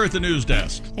 Jess Hooker at the news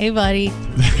desk. Hey, buddy.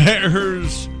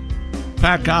 There's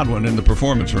Pat Godwin in the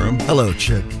performance room. Hello,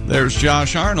 chick. There's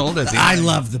Josh Arnold at the. I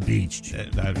love the beach.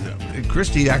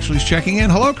 Christy actually is checking in.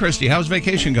 Hello, Christy. How's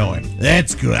vacation going?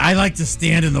 That's good. I like to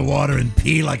stand in the water and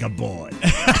pee like a boy.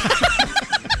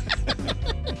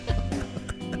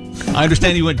 I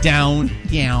understand you went down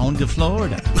to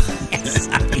Florida. Yes,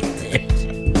 I did.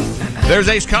 There's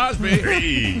Ace Cosby.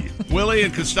 Hey. Willie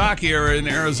and Kostaki are in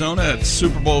Arizona at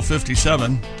Super Bowl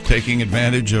 57, taking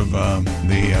advantage of the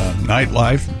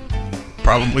nightlife.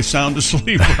 Probably sound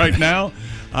asleep right now.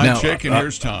 I'm Chick, and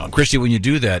here's Tom. Christy, when you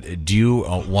do that, do you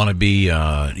want to be?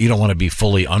 You don't want to be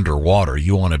fully underwater.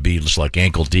 You want to be just like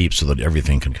ankle deep, so that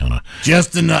everything can kind of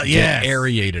just enough, get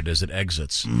aerated as it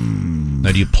exits.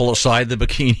 Now, do you pull aside the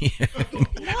bikini,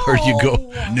 or do you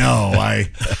go? No,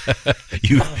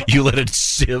 you let it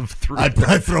sieve through.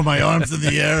 I throw my arms in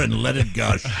the air and let it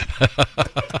gush.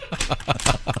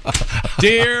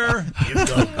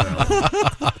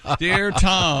 Dear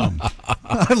Tom.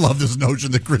 I love this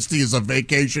notion that Christy is a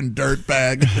vacation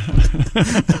dirtbag.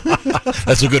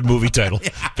 That's a good movie title.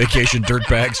 Vacation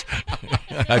Dirtbags.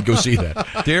 I'd go see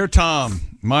that. Dear Tom,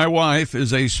 my wife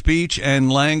is a speech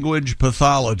and language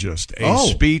pathologist, a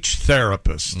speech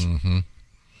therapist. Mm-hmm.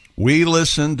 We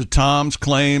listened to Tom's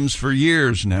claims for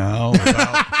years now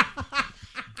about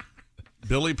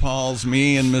Billy Paul's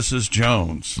Me and Mrs.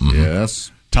 Jones. Mm-hmm. Yes.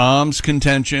 Tom's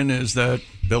contention is that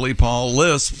Billy Paul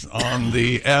lisps on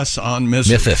the S on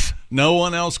Mrs. Mythith. No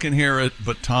one else can hear it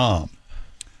but Tom.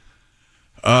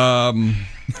 Tom,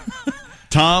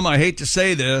 I hate to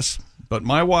say this, but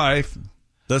my wife,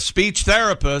 the speech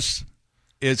therapist,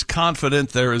 is confident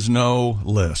there is no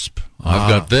lisp. I've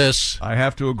got this. I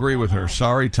have to agree with her.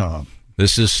 Sorry, Tom.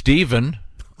 This is Stephen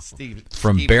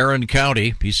from Barron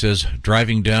County. He says,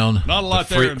 driving down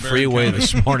the freeway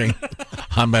this morning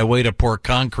on my way to pour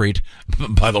concrete.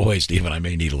 By the way, Stephen, I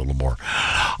may need a little more.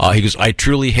 He goes, I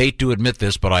truly hate to admit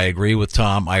this, but I agree with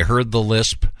Tom. I heard the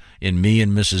lisp in Me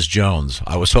and Mrs. Jones.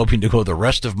 I was hoping to go the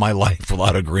rest of my life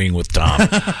without agreeing with Tom.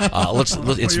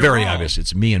 It's very obvious.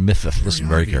 It's Me and Mythith. Listen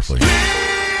very carefully.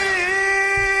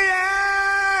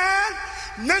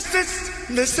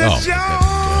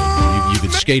 You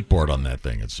could skateboard on that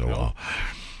thing. It's so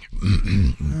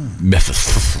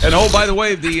Mythith. And by the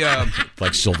way, the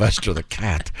like Sylvester the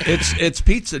cat. It's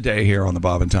pizza day here on the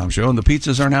Bob and Tom Show, and the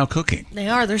pizzas are now cooking. They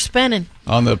are. They're spinning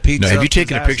on the pizza. Now, have you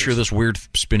taken a picture of this weird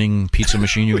spinning pizza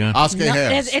machine you got? Oscar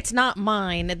has. It's not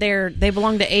mine. They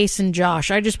belong to Ace and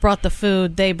Josh. I just brought the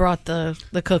food. They brought the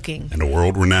cooking. And a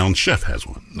world-renowned chef has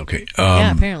one. Okay.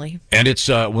 Yeah, apparently. And it's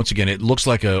once again, it looks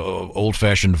like a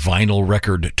old-fashioned vinyl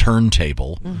record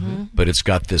turntable, but it's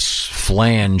got this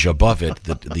flange above it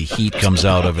that the heat comes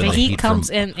out of, and the heat comes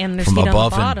from, and there's from heat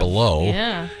above on the and below.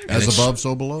 Yeah. As above,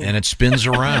 so below. And it spins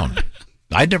around.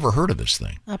 I'd never heard of this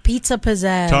thing. A pizza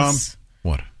pizzazz. Tom,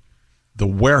 what? The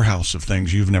warehouse of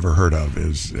things you've never heard of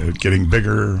is getting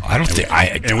bigger. I don't think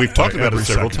and we've talked about it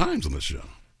several times on this show.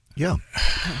 Yeah.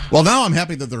 Well, now I'm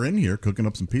happy that they're in here cooking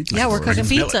up some pizzas. Yeah, we're cooking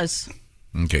pizzas.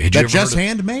 Okay. That's just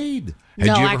handmade.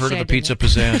 Had you ever heard of the pizza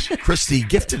pizzazz? Christy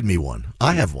gifted me one.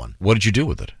 I have one. What did you do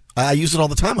with it? I use it all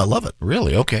the time. I love it.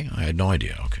 Really? Okay. I had no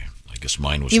idea. Okay. I guess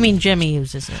mine was... You mean Jimmy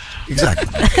uses it. Exactly.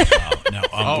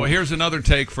 Here's another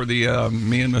take for the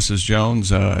Me and Mrs.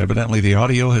 Jones. Evidently, the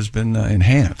audio has been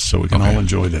enhanced, so we can all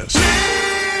enjoy this.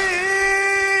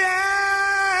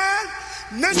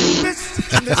 That's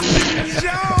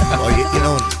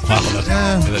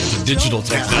the digital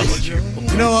technology.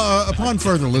 Upon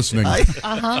further listening,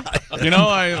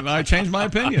 I changed my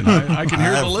opinion. I can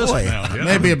hear the lisp now. Yeah.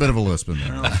 Maybe a bit of a lisp in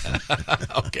there.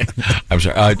 Okay, I'm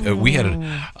sorry. We had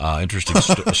an interesting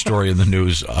story in the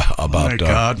news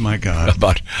about my God,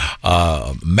 about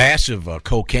massive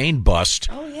cocaine bust.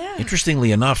 Oh yeah.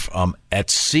 Interestingly enough, at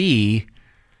sea,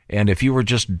 and if you were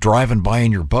just driving by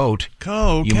in your boat,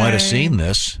 you might have seen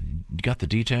this. You got the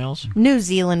details? New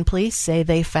Zealand police say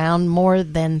they found more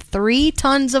than 3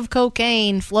 tons of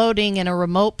cocaine floating in a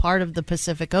remote part of the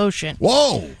Pacific Ocean.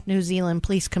 Whoa! New Zealand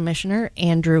Police Commissioner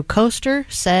Andrew Coaster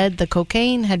said the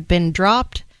cocaine had been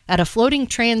dropped at a floating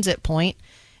transit point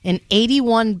in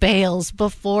 81 bales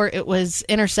before it was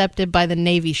intercepted by the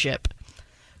Navy ship.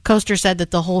 Coaster said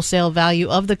that the wholesale value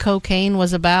of the cocaine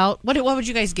was about... What would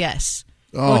you guys guess?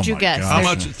 What would you guess? How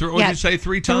much? What did you say?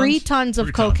 3 tons? 3 tons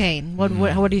of cocaine. What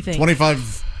do you think?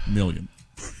 25 million.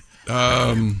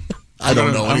 I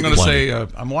don't know. I'm going to say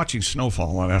I'm watching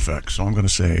Snowfall on FX, so I'm going to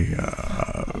say.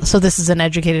 So this is an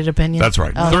educated opinion. That's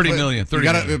right. 30 million. 30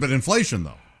 million. But inflation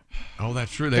though. Oh,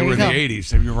 that's true. They were in the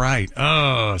 80s. You're right.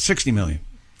 60 million.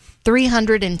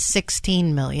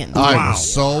 316 million. I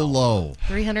was so low.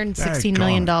 $316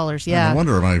 million. Yeah. No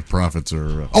wonder my profits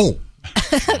are.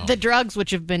 The drugs which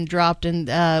had been dropped in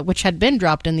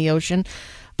the ocean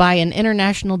by an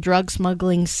international drug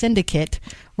smuggling syndicate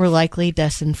were likely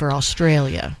destined for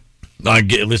Australia.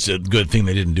 It's a good thing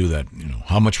they didn't do that.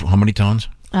 How many tons?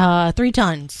 3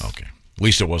 tons. Okay. At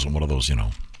least it wasn't one of those,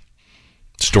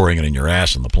 storing it in your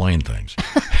ass in the plane things.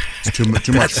 It's too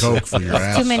much coke for your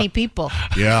ass. Too many people.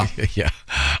 Yeah. Yeah.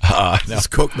 Does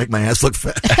coke make my ass look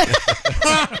fat?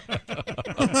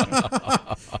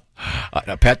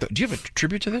 Pat, do you have a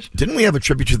tribute to this? Didn't we have a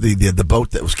tribute to the boat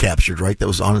that was captured, right? That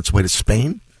was on its way to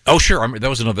Spain? Oh, sure. That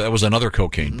was another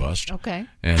cocaine bust. Okay.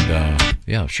 And,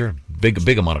 yeah, sure. Big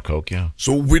amount of coke, yeah.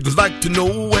 So we'd like to know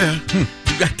where you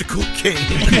got the cocaine.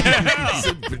 Yeah.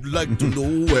 So we'd like to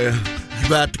know where you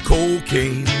got the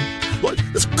cocaine. What?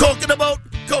 It's coconut boat,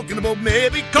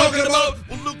 maybe. Coconut boat.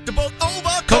 We'll look the boat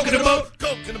over. Coconut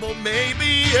boat,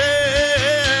 maybe,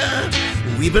 yeah.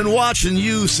 We've been watching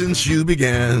you since you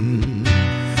began.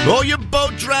 Oh, your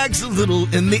boat drags a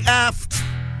little in the aft,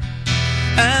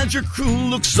 and your crew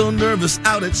looks so nervous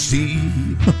out at sea.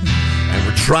 And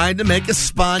we're trying to make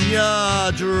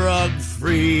España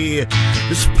drug-free.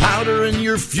 There's powder in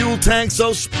your fuel tank,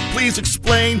 so please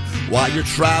explain why you're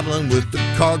traveling with the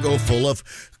cargo full of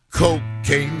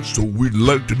cocaine. So we'd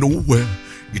like to know where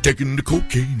you're taking the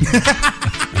cocaine.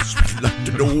 We'd like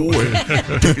to know where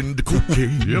you're taking the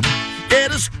cocaine. Yep.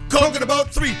 It is coconut boat,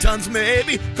 3 tons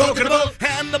maybe. Coconut boat,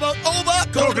 hand the boat over.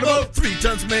 Coconut boat, 3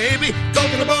 tons maybe.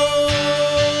 Coconut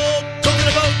boat,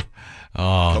 coconut boat.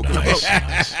 Oh, nice.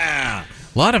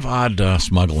 A lot of odd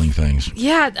smuggling things.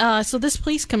 Yeah, so this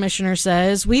police commissioner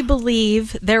says, we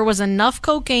believe there was enough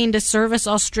cocaine to service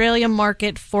Australian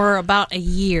market for about a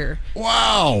year.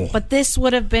 Wow. But this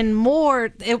would have been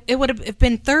more, it would have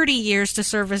been 30 years to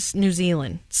service New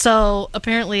Zealand. So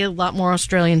apparently a lot more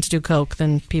Australians do coke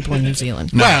than people in New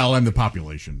Zealand. Well, and the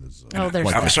population is...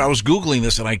 So I was Googling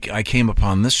this, and I came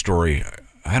upon this story.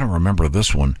 I don't remember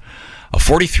this one. A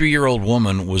 43-year-old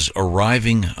woman was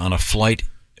arriving on a flight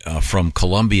from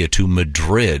Colombia to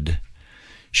Madrid.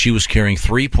 She was carrying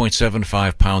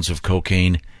 3.75 pounds of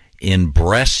cocaine in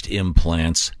breast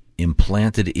implants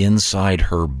implanted inside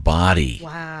her body.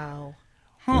 Wow.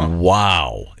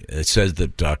 Wow. It says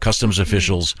that customs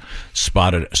officials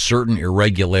spotted certain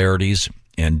irregularities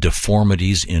and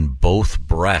deformities in both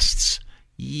breasts.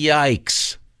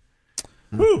 Yikes.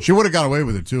 She would have got away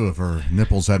with it, too, if her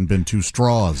nipples hadn't been 2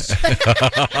 straws. That's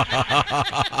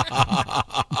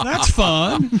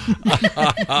fun.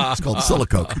 It's called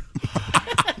silicoke.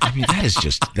 I mean,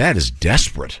 that is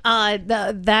desperate.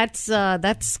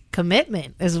 That's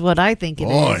commitment, is what I think it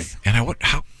is. And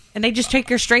and they just take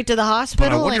her straight to the hospital.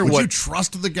 But I wonder would you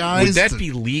trust the guys? Would that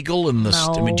be legal in the?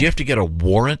 No. I mean, do you have to get a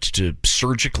warrant to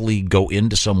surgically go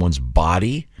into someone's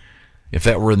body? If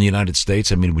that were in the United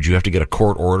States, I mean, would you have to get a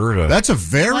court order to? That's a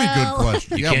very good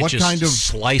question. You Yeah, can't what just kind of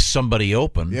slice somebody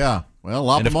open? Yeah, well,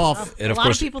 lop them off. And a lot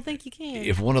of people think you can.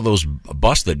 If one of those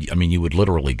busted, I mean, it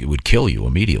would kill you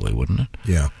immediately, wouldn't it?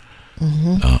 Yeah.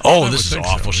 Mm-hmm. This is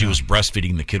awful. She was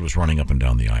breastfeeding. The kid was running up and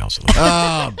down the aisles.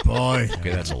 Oh, boy. Okay,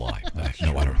 that's a lie.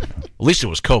 No, I don't. At least it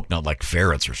was coke, not like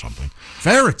ferrets or something.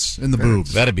 Ferrets in the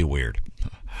boobs. That'd be weird.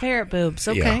 Ferret boobs,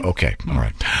 okay. Yeah, okay. All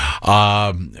right.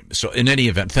 So in any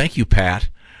event, thank you, Pat.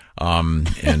 And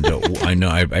I know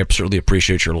I certainly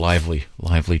appreciate your lively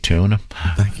tune.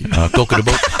 Thank you. Coconut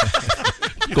boat.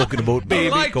 Coconut boat, baby. I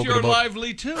liked coconut your boat.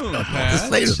 lively tune, Pat.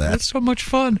 That's so much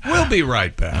fun. We'll be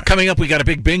right back. Coming up, we got a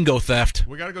big bingo theft.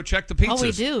 We got to go check the pizzas. Oh,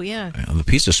 we do, yeah. The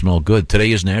pizza smell good.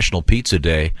 Today is National Pizza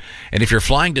Day. And if you're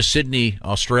flying to Sydney,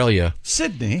 Australia,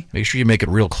 make sure you make it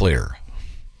real clear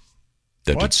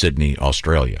that it's Sydney,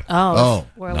 Australia. Oh.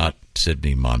 Not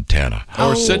Sydney, Montana.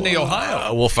 Or Sydney,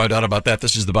 Ohio. We'll find out about that.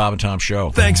 This is the Bob and Tom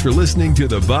Show. Thanks for listening to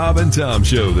the Bob and Tom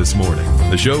Show this morning.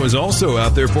 The show is also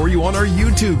out there for you on our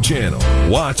YouTube channel.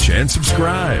 Watch and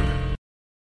subscribe.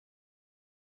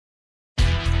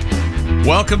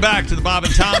 Welcome back to the Bob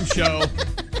and Tom Show.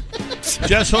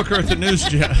 Jess Hooker at the news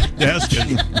desk.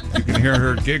 And you can hear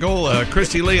her giggle.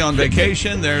 Christy Lee on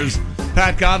vacation. There's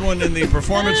Pat Godwin in the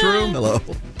performance room. Hello.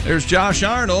 There's Josh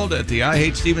Arnold at the I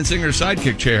Hate Steven Singer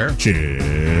sidekick chair.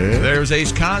 There's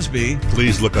Ace Cosby.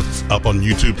 Please look us up on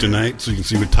YouTube tonight so you can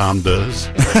see what Tom does.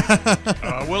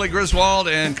 Willie Griswold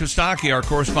and Kostaki, our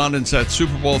correspondents at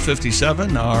Super Bowl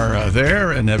 57, are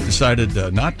there and have decided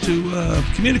not to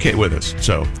communicate with us.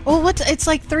 So, It's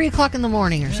like 3 o'clock in the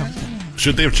morning or something.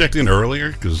 Should they have checked in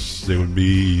earlier? Because they would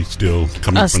be still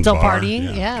coming from still the bar.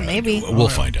 partying? Yeah, maybe. We'll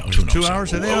find out. Who knows? 2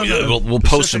 hours a day. We'll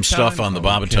post some stuff on the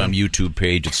Bob and Tom YouTube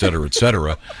page, et cetera, et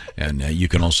cetera. And you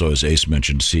can also, as Ace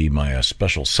mentioned, see my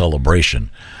special celebration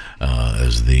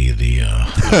as the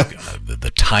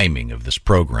timing of this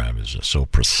program is so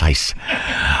precise.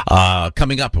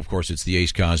 Coming up, of course, it's the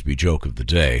Ace Cosby joke of the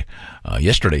day.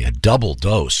 Yesterday, a double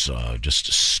dose,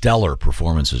 just stellar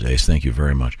performances, Ace. Thank you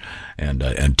very much.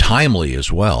 And timely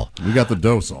as well. We got the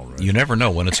dose already. You never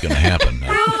know when it's going to happen.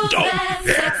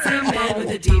 Man with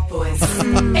a deep voice.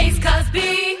 Ace Cosby,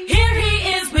 here he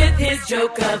is with his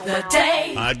joke of the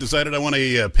day. I've decided I want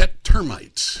a pet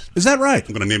termite. Is that right?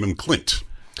 I'm going to name him Clint.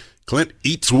 Clint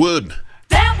eats wood.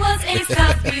 That was Ace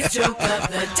Cosby's joke of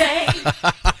the day.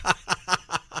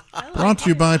 Brought to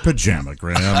you by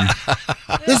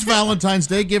Pajamagram. This Valentine's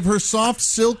Day, give her soft,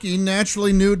 silky,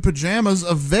 naturally nude pajamas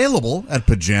available at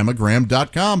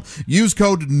Pajamagram.com. Use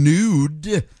code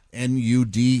NUDE,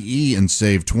 N-U-D-E, and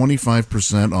save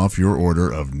 25% off your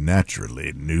order of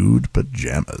naturally nude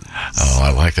pajamas. Oh,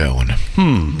 I like that one.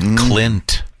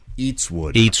 Clint eats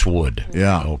wood. Eats wood.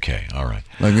 Yeah. Okay. All right.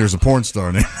 Like there's a porn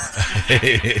star name.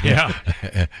 Yeah.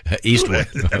 Eastwood.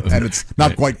 And it's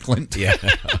not quite Clint. Yeah.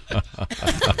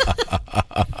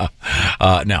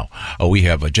 Now, we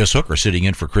have Jess Hooker sitting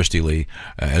in for Christy Lee,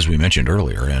 as we mentioned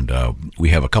earlier, and we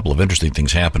have a couple of interesting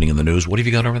things happening in the news. What have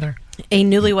you got over there? A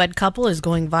newlywed couple is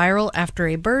going viral after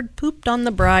a bird pooped on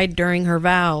the bride during her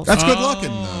vows. That's good luck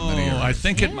in many areas. I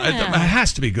think it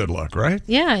has to be good luck, right?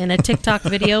 Yeah, in a TikTok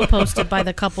video posted by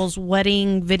the couple's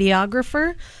wedding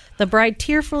videographer, the bride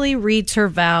tearfully reads her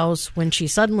vows when she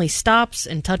suddenly stops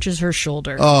and touches her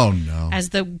shoulder. Oh, no. As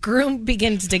the groom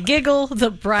begins to giggle,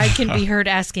 the bride can be heard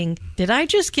asking, "Did I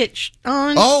just get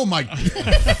on?" Oh, my.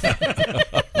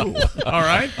 All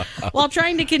right. While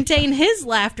trying to contain his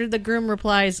laughter, the groom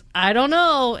replies, "I don't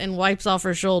know," and wipes off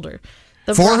her shoulder.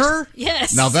 For her?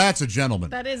 Yes. Now that's a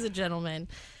gentleman. That is a gentleman.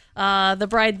 The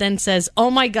bride then says, "Oh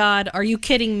my God, are you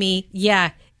kidding me?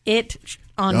 Yeah, it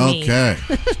on me." Okay.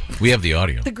 We have the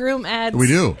audio. The groom adds, We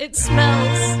do. It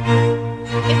smells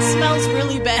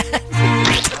really bad."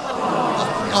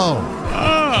 Oh.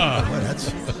 Boy,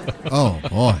 that's Oh,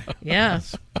 boy. Yeah.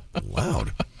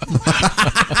 loud.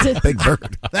 Big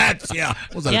bird. That's, yeah.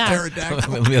 Was that Yeah. a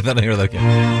pterodactyl? Let me hear that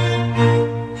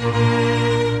again.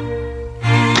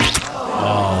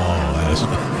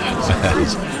 That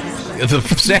is. The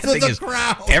sad thing is,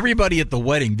 everybody at the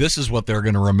wedding, this is what they're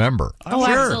going to remember. Oh,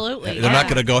 Sure. absolutely. They're not yeah.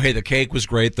 going to go, "Hey, the cake was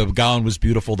great, the gown was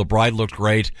beautiful, the bride looked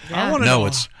great." Yeah. I want to No, know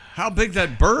it's how big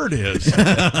that bird is.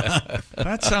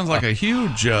 That sounds like a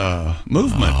huge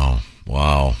movement. oh,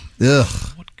 wow. Ugh.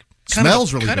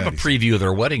 Smells really kind bad. of a preview of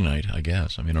their wedding night, I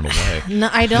guess. I mean, in a way. No,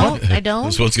 I don't. I don't.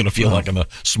 That's what it's going to feel like on the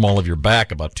small of your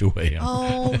back about 2 a.m.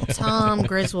 Oh, Tom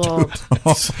Griswold.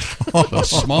 The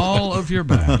small of your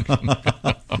back.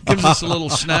 Gives us a little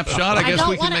snapshot. I guess don't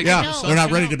we can wanna- make I Yeah, know. they're not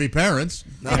ready to be parents.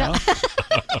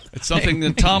 It's something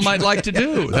that Tom might like to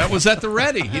do. That was at the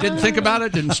ready. He didn't think about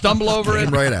it, didn't stumble over it.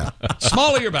 Right out.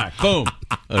 Small of your back. Boom.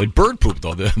 Bird poop,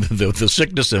 though, the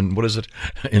sickness and what is it?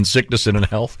 In sickness and in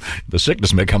health, the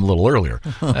sickness may come a little earlier.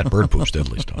 That bird poop's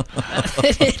deadly stuff.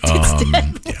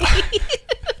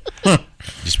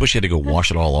 Just wish you had to go wash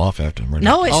it all off after.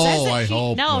 No, it Oh, says that I she.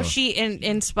 hope, No, she.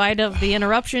 In spite of the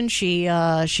interruption, she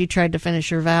tried to finish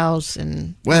her vows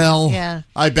and. Well, Yeah.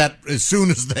 I bet as soon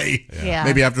as they, Yeah.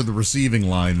 maybe after the receiving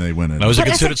line, they went in. Now, is it But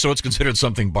considered so? It's considered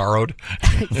something borrowed.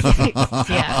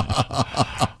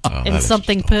 Yeah. And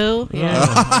something poo. Yeah.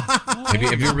 Have you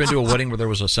ever been to a wedding where there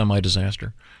was a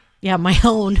semi-disaster? Yeah, my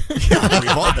own.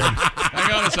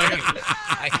 Hang on a second.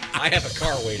 have a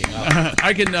car waiting up.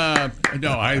 I can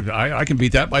I can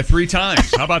beat that by 3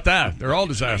 times. How about that? They're all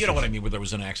disasters. You know what I mean, where there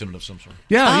was an accident of some sort.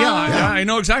 Yeah, I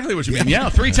know exactly what you mean. Yeah,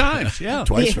 3 times. Yeah,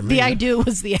 twice for me. The I do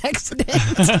was the accident.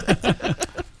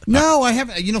 No, I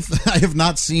have. You know, I have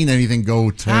not seen anything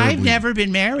go terribly. I've never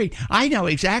been married. I know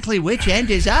exactly which end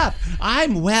is up.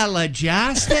 I'm well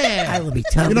adjusted. I will be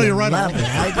totally You know, you're right.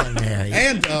 I got married.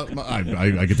 And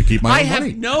I get to keep my I own have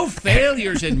money. no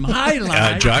failures in my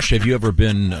life. Josh, have you ever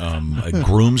been a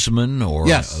groomsman or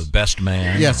Yes. a best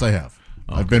man? Yes, I have.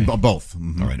 I've been both.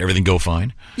 Mm-hmm. All right, everything go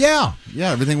fine? Yeah,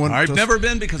 everything went. I've never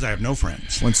been because I have no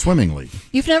friends. Went swimmingly.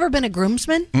 You've never been a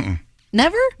groomsman? Mm-mm.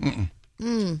 Never?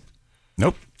 Mm-mm.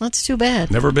 Nope. That's too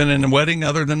bad. Never been in a wedding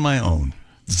other than my own.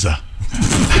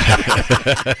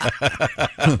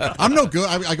 I'm no good.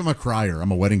 I'm a crier. I'm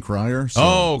a wedding crier. So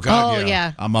Oh, God,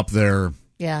 yeah. I'm up there.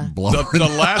 Yeah. The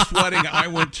last wedding I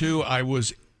went to, I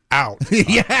was out.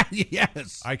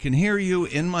 Yes. I can hear you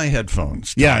in my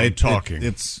headphones. Yeah, talking.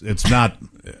 It's not.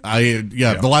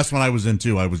 The last one I was in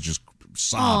too. I was just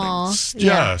sobbing. Aw,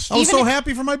 Just. I was Even so if-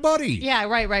 happy for my buddy. Yeah,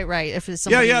 right. If it's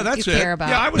somebody that's you it. care about.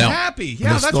 Yeah, I was Now- happy. Are Yeah, they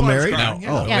that's still why I was married? crying. No.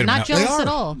 Yeah. Yeah, not They jealous are. at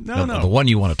all. No. The one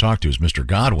you want to talk to is Mr.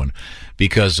 Godwin,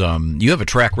 because you have a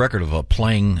track record of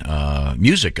playing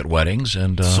music at weddings,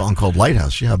 and A song called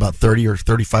Lighthouse. Yeah, about 30 or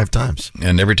 35 times.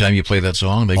 and every time you play that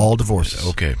song, they All divorces.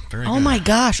 Okay, very Oh good. my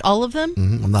gosh, all of them?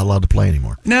 I'm not allowed to play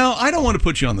anymore. Now, I don't want to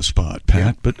put you on the spot,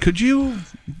 Pat, but could you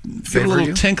give a Favor little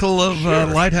you? tinkle of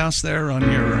Lighthouse there on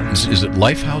your... Is it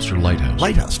Lifehouse or Lighthouse?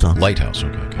 Lighthouse, Tom. Lighthouse.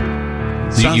 Okay.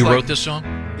 Sounds You like- wrote this song?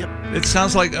 It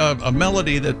sounds like a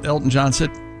melody that Elton John said,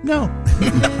 no,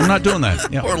 I'm not doing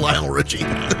that. Yeah. Or Lionel Richie.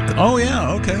 Oh,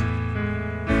 yeah, okay.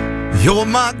 You're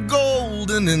my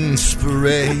golden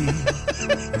inspiration.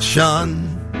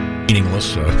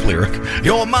 Meaningless lyric.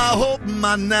 You're my hope,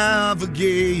 my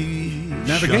navigation.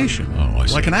 Navigation. Oh, I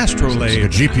see. Like an astrolabe. A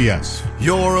GPS.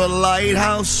 You're a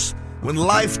lighthouse when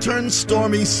life turns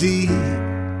stormy sea.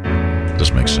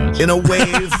 This makes sense. In a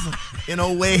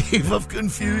wave of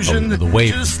confusion. Oh, the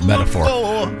wave just metaphor.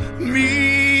 Look for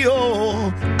me,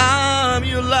 oh, I'm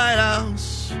your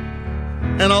lighthouse,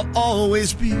 and I'll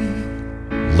always be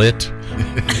Lit.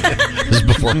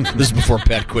 This is before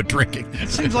Pat quit drinking. It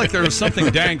seems like there was something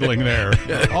dangling there.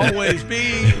 Always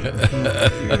be.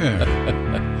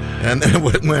 Yeah. And then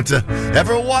it went to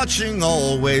ever watching,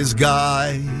 always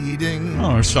guiding.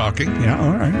 Oh, or stalking. Yeah,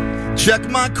 all right. Check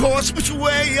my course, which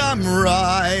way I'm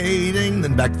riding.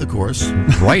 Then back to the course.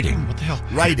 Writing? What the hell?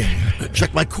 Riding.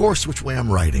 Check my course, which way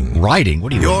I'm riding. Riding?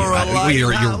 What are you? You're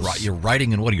a you're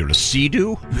riding in what? You're a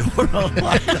sea-doo? You're a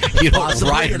lighthouse. You don't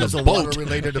ride in a It's a boat.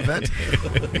 water-related event.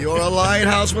 You're a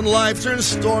lighthouse when life turns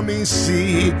stormy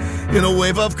sea. In a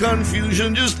wave of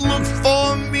confusion, just look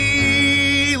for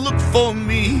me. Look for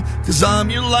me, 'cause I'm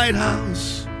your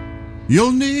lighthouse.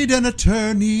 You'll need an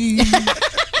attorney.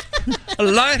 A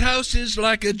lighthouse is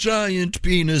like a giant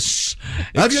penis.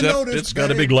 Have you except noticed, it's got a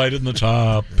babe? big light in the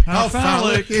top. How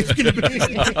phallic it's going to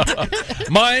be.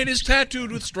 Mine is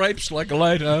tattooed with stripes like a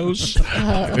lighthouse.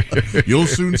 You'll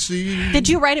soon see. Did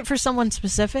you write it for someone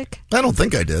specific? I don't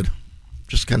think I did.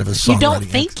 Just kind of a songwriting. You don't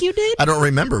think you did? I don't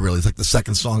remember really. It's like the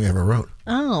second song I ever wrote.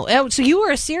 Oh, so you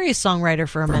were a serious songwriter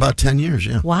for a For minute. about 10 years,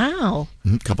 yeah. Wow.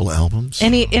 A couple of albums.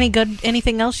 Any good?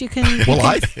 Anything else you can? Well,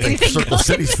 I anything think Circle good?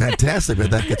 City's fantastic,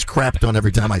 but that gets crapped on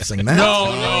every time I sing that.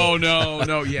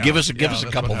 No. Yeah. Give us a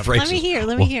couple phrases.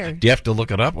 Let me hear. Do you have to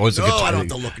look it up? Or is it No, guitar? I don't have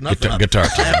to look nothing up. Guitar.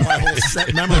 I have my whole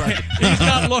set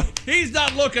memorized. He's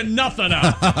not looking nothing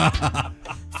up.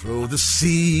 Throw the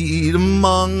seed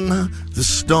among the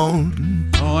stone.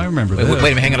 Oh, I remember Wait, that.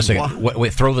 wait a minute, hang on a second.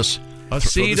 Wait, throw this. A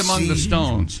seed the among the seed.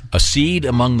 stones. A seed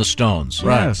among the stones.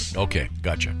 Right. Yes. Okay,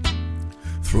 gotcha.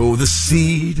 Throw the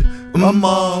seed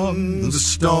among the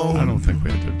stone. I don't think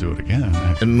we have to do it again.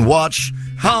 And watch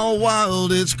how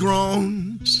wild it's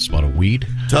grown. Is this about a weed?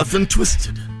 Tough and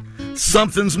twisted.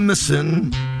 Something's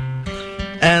missing.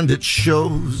 And it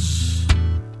shows.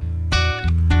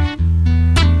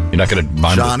 You're not going to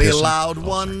mind Johnny with pissing? Loud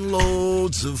won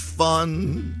loads of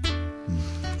fun.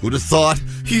 Who'd have thought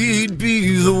he'd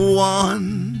be the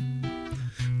one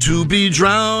to be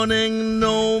drowning,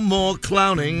 no more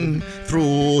clowning.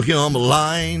 Throw him a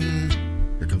line.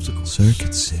 Here comes the chorus.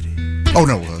 Circuit City. Oh,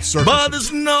 no, Circuit But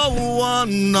there's no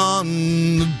one on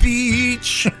the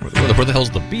beach. Where the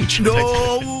hell's the beach?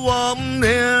 No one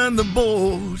in the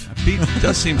boat. Pete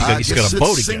does seem to He's got a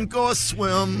boat again. Sink or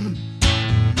swim.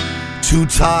 Too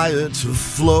tired to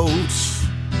float.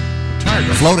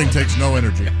 Floating takes no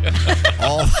energy.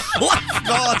 All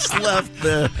thoughts left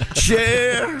the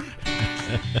chair.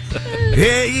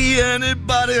 Hey,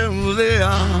 anybody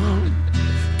there?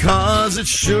 'cause it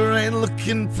sure ain't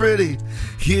looking pretty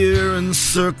here in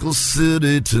Circle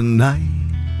City tonight.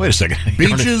 Wait a second.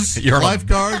 Beaches,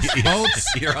 lifeguards, boats.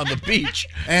 You're on the beach.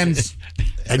 And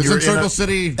you're in Circle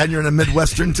City. And you're in a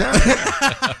Midwestern town.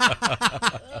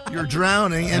 You're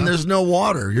drowning, and there's no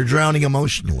water. You're drowning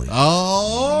emotionally.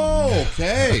 Oh,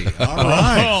 okay. All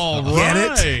right. All right.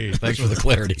 Get it? Thanks for the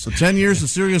clarity. So 10 years of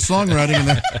serious songwriting,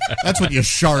 and that's what you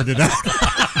sharded out.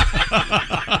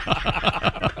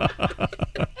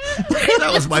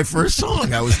 That was my first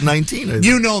song. I was 19.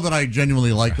 You know that I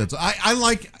genuinely like that. I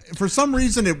like, for some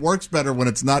reason, it works better when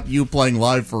it's not you playing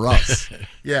live for us.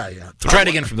 Yeah. Try it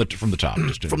again from the top.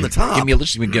 Just from the top. Give me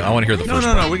I want to hear the first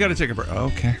No, part. we got to take a break.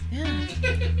 Okay.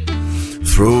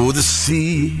 Throw the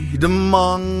seed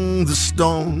among the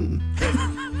stone.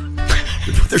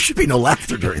 There should be no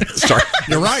laughter during this. Sorry.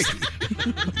 You're right.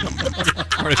 I'm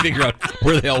trying to figure out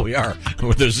where the hell we are.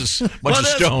 Where there's this bunch of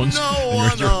stones,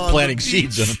 and you're planting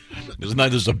seeds in them.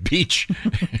 There's a beach.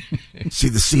 See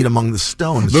the seed among the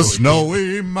stones. The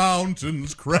snowy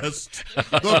mountains crest,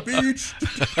 the beach,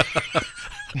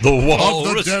 the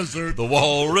walrus, of the desert, the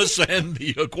walrus and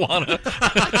the iguana.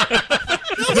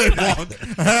 They walk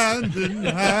hand in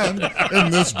hand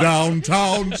in this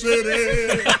downtown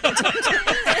city.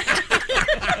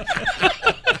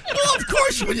 Well, of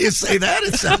course, when you say that,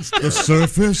 it sounds good. The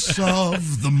surface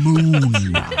of the moon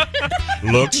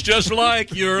looks just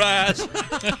like your ass.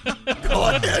 Go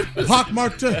ahead.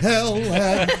 Pockmarked to hell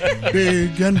and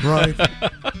big and bright.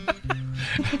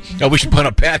 Now, we should point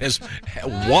out Pat has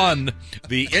won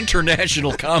the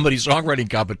International Comedy Songwriting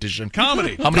Competition.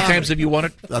 Comedy. How many times have you won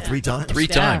it? 3 times. 3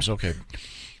 times, okay.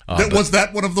 Was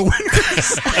that one of the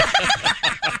winners?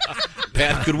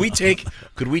 Pat, could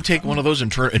we take one of those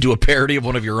and do a parody of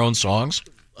one of your own songs?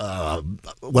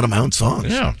 One of my own songs?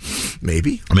 Yeah.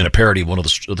 Maybe. I mean, a parody of one of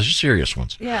the serious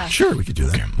ones. Yeah. Sure, we could do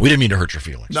that. Okay. We didn't mean to hurt your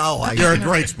feelings. No, You're a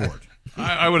great sport.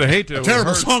 I would have hated to. A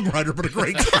terrible songwriter, but a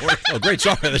great sport. Great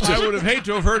songwriter. I would have hated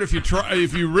to have heard if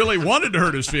you really wanted to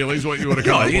hurt his feelings, what you would have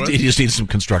come up with. He just needs some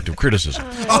constructive criticism.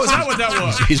 Oh, is that what that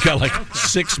was? He's got like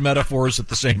 6 metaphors at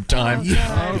the same time.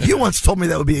 You once told me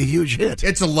that would be a huge hit.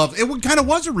 It's a love. It kind of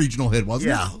was a regional hit, wasn't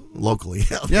it? Yeah, locally.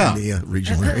 Yeah. In the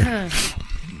regional area.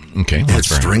 Okay. It had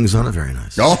strings on it. Very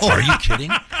nice. Oh. Are you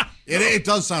kidding? It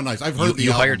does sound nice. I've heard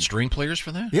you hired string players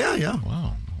for that? Yeah.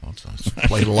 Wow. That's nice.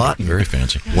 Played a lot. Very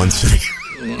fancy. One city.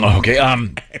 Okay.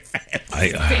 I've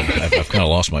kind of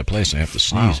lost my place. I have to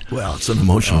sneeze. Wow. Well, it's an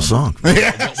emotional song.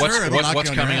 What's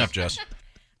coming up, Jess?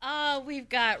 We've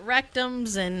got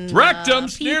rectums and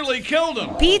nearly killed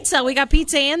him. Pizza. We got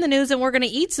pizza and the news, and we're going to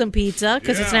eat some pizza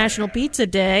because it's National Pizza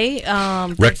Day.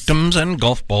 Rectums and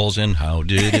golf balls, and how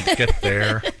did it get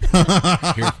there?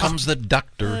 Here comes the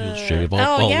doctor. He'll shave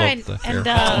off all of the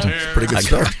hair. Pretty good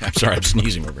start. I'm sorry, I'm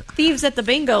sneezing over. Thieves at the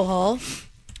bingo hall.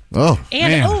 Oh,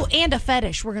 and a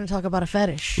fetish. We're going to talk about a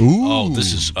fetish. Ooh.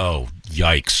 Oh,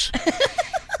 yikes.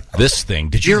 This thing.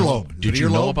 Did you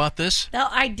know about this? No,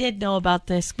 I did know about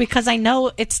this because I know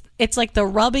it's like the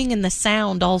rubbing and the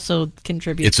sound also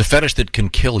contributes. It's a fetish that can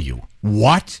kill you.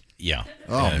 What? Yeah.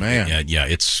 Oh, man. Yeah,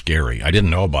 it's scary. I didn't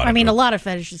know about it. I mean, a lot of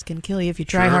fetishes can kill you if you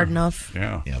try hard enough.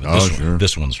 Yeah. But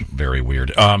this one's very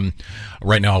weird.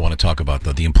 Right now, I want to talk about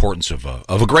the importance of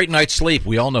a great night's sleep.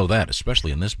 We all know that,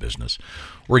 especially in this business.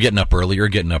 We're getting up early. You're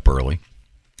getting up early.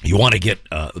 You want to get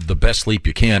the best sleep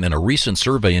you can, and a recent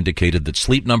survey indicated that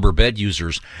Sleep Number bed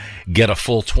users get a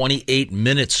full 28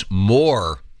 minutes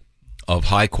more of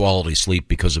high-quality sleep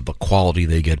because of the quality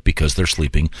they get because they're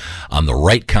sleeping on the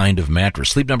right kind of mattress.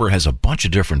 Sleep Number has a bunch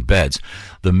of different beds.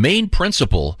 The main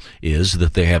principle is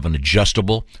that they have an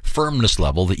adjustable firmness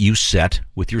level that you set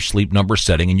with your Sleep Number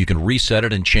setting, and you can reset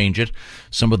it and change it.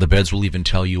 Some of the beds will even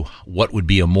tell you what would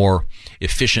be a more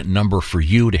efficient number for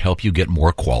you to help you get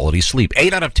more quality sleep.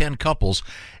 8 out of 10 couples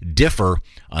differ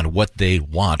on what they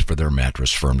want for their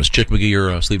mattress firmness. Chick McGee,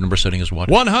 your Sleep Number setting is what?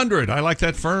 100. I like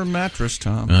that firm mattress,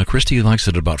 Tom. Christy likes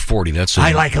it at about 40.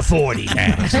 I like a 40.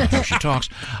 That's not how she talks.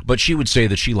 But she would say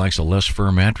that she likes a less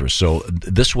firm mattress. So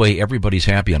this way, everybody's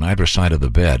happy on either side of the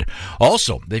bed.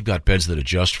 Also, they've got beds that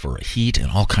adjust for heat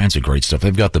and all kinds of great stuff.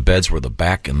 They've got the beds where the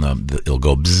back and it'll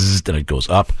go bzzz and it goes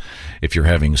up if you're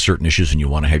having certain issues and you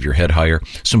want to have your head higher.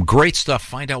 Some great stuff.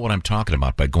 Find out what I'm talking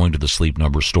about by going to the Sleep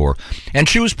Number store. And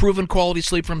choose proven quality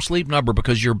sleep from Sleep Number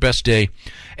because your best day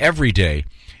every day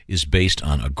is based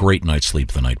on a great night's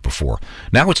sleep the night before.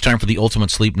 Now it's time for the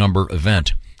Ultimate Sleep Number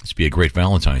event. This would be a great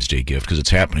Valentine's Day gift because it's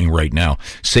happening right now.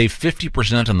 Save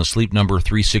 50% on the Sleep Number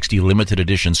 360 Limited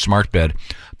Edition Smart Bed.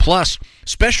 Plus,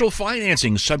 special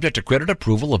financing subject to credit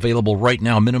approval available right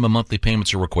now. Minimum monthly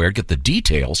payments are required. Get the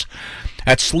details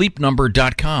at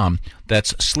sleepnumber.com.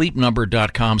 That's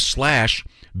sleepnumber.com/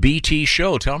 BT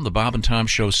Show. Tell them the Bob and Tom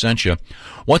Show sent you.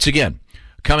 Once again,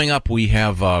 coming up, we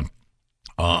have a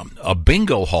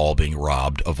bingo hall being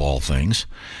robbed, of all things,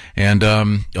 and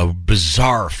a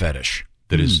bizarre fetish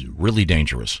that is really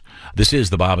dangerous. This is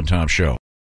the Bob and Tom Show.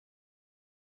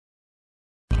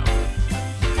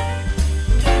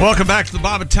 Welcome back to the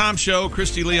Bob and Tom Show.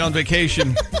 Christy Lee on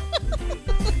vacation.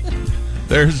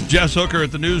 There's Jess Hooker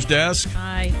at the news desk.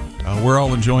 Hi. We're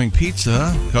all enjoying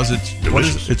pizza because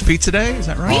it's pizza day. Is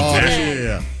that right?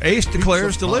 Yeah. Ace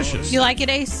declares delicious. You like it,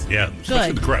 Ace? Yeah, especially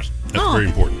Good. the crust. That's very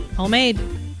important. Homemade.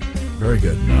 Very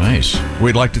good. Nice.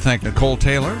 We'd like to thank Nicole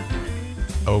Taylor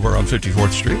over on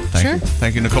 54th Street.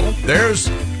 Thank you, Nicole. There's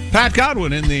Pat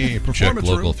Godwin in the performance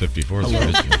Check local room.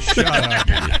 54th. Shut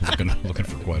up. Looking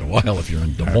for quite a while if you're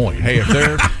in Des Moines. Hey, if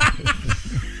they're...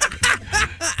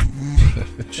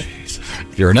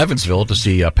 If you're in Evansville to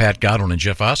see Pat Godwin and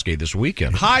Jeff Oskey this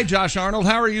weekend. Hi, Josh Arnold.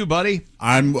 How are you, buddy?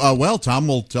 I'm well. Tom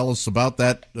will tell us about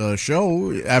that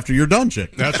show after you're done,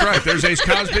 Chick. That's right. There's Ace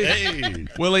Cosby. Hey.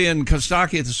 Willie and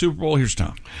Kostaki at the Super Bowl. Here's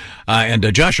Tom.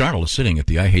 And Josh Arnold is sitting at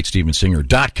the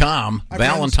IHateStevenSinger.com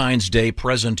Valentine's Day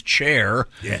present chair.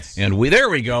 Yes. And there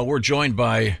we go. We're joined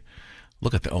by...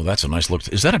 Look at that. Oh, that's a nice look.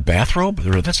 Is that a bathrobe?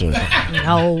 That's a...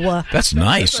 No. That's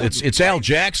nice. It's Al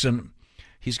Jackson.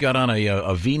 He's got on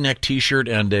a V-neck T-shirt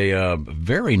and a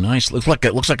very nice. Looks like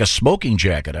a smoking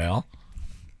jacket, Al.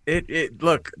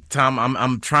 Look, Tom.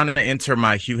 I'm trying to enter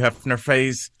my Hugh Hefner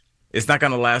phase. It's not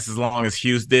going to last as long as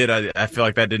Hugh's did. I feel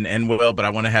like that didn't end well, but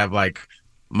I want to have like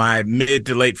my mid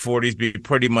to late 40s be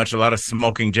pretty much a lot of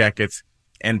smoking jackets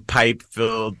and pipe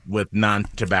filled with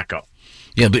non-tobacco.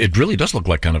 Yeah, it really does look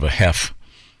like kind of a hef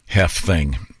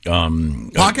thing.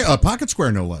 Pocket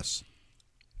square, no less.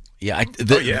 Yeah,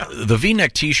 the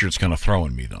V-neck T-shirt's kind of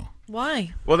throwing me though.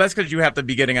 Why? Well, that's because you have to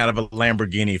be getting out of a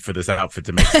Lamborghini for this outfit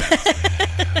to make sense.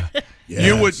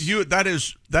 Yes.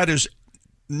 That is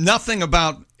nothing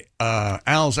about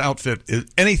Al's outfit is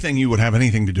anything you would have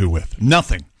anything to do with.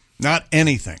 Nothing, not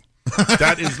anything.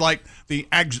 That is like the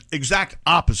exact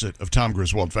opposite of Tom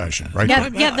Griswold fashion, right? Yeah,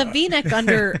 the V-neck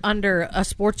under a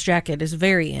sports jacket is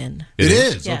very in. It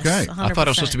is. Yes, okay. 100%. I thought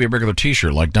it was supposed to be a regular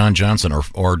T-shirt like Don Johnson or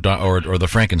the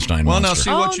Frankenstein Well, now monster.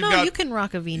 see what you got. You can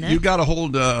rock a V-neck. You got to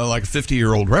hold like a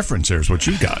 50-year-old reference. There's what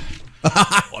you got.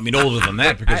 I mean, older than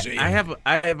that because I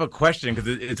have a question because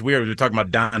it's weird. We're talking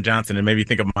about Don Johnson and maybe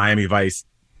think of Miami Vice.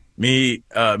 Me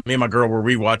and my girl were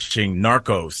rewatching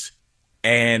Narcos,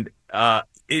 and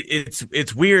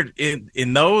it's weird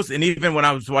in those, and even when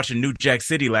I was watching New Jack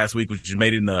City last week, which was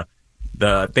made in the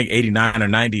I think 89 or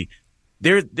 90,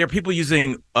 there are people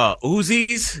using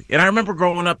Uzis, and I remember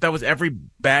growing up that was every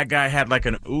bad guy had like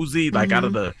an Uzi, like out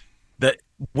of the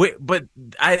but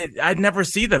I'd never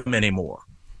see them anymore.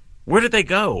 Where did they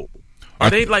go? Are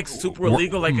they like super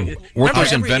illegal? Like weren't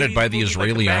those invented by the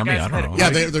Israeli army? I don't know. Yeah,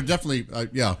 they're definitely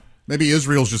Maybe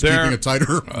Israel's just keeping a tighter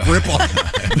grip on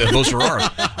it. Those are ours.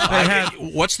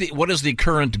 What is the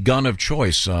current gun of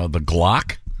choice? The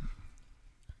Glock?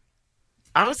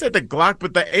 I would say the Glock,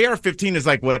 but the AR-15 is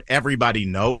like what everybody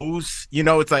knows. You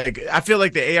know, it's like I feel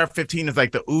like the AR-15 is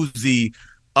like the Uzi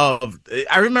of.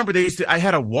 I remember I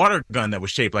had a water gun that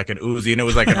was shaped like an Uzi, and it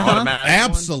was like an automatic.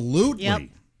 Absolutely. Yep.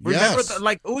 Remember,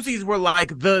 like Uzis were like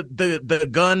the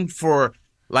gun for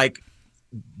like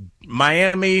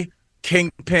Miami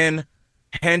Kingpin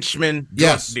henchmen,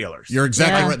 drug dealers. You're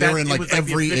exactly right. They were in like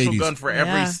every the official 80s. gun for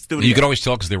every studio. You could always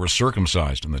tell because they were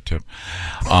circumcised in the tip.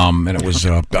 And it was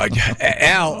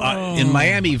Al in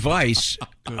Miami Vice,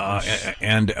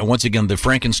 and once again the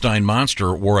Frankenstein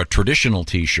monster wore a traditional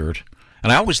T-shirt,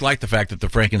 and I always liked the fact that the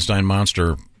Frankenstein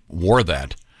monster wore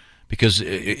that because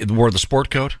it wore the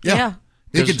sport coat. Yeah.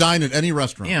 He could dine at any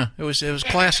restaurant. Yeah, it was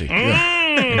classy. Yeah.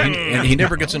 And he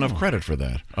never gets enough credit for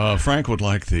that. Frank would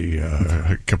like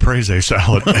the caprese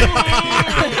salad.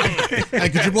 Hey,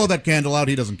 could you blow that candle out?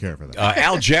 He doesn't care for that.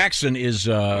 Al Jackson is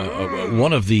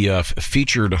one of the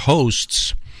featured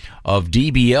hosts of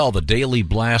DBL, the Daily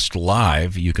Blast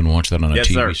Live. You can watch that on a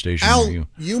TV station. Al,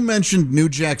 you mentioned New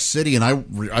Jack City, and I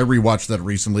rewatched that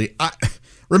recently.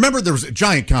 Remember, there was a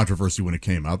giant controversy when it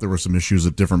came out. There were some issues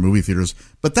at different movie theaters,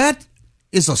 but that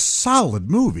is a solid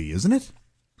movie, isn't it?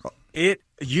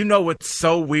 You know what's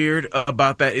so weird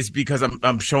about that is because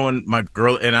I'm showing my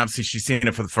girl, and obviously she's seeing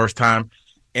it for the first time,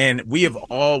 and we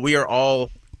are all,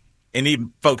 and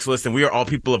even folks listen, we are all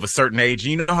people of a certain age.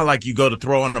 You know how like you go to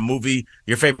throw on a movie,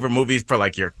 your favorite movies for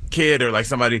like your kid or like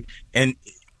somebody, and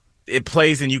it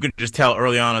plays, and you can just tell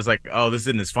early on. It's like, oh, this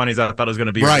isn't as funny as I thought it was going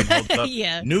to be. Right.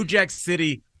 Yeah. New Jack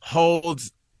City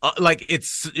holds like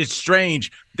it's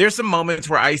strange. There's some moments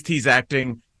where Ice-T's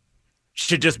acting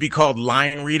should just be called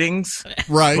line readings.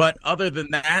 Right. But other than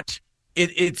that,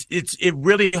 it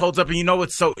really holds up. And you know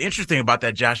what's so interesting about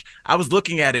that, Josh? I was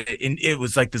looking at it, and it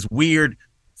was like this weird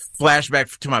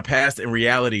flashback to my past and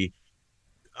reality.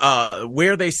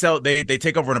 Where they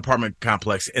take over an apartment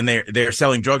complex, and they're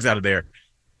selling drugs out of there.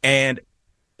 And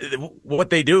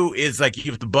what they do is, like,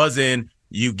 you have to buzz in,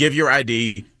 you give your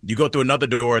ID, you go through another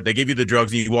door, they give you the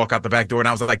drugs, and you walk out the back door. And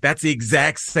I was like, that's the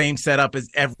exact same setup as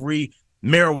every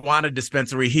marijuana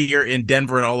dispensary here in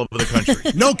Denver and all over the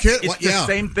country. No kid. It's the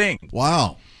same thing.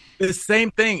 Wow. The same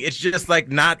thing. It's just like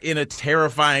not in a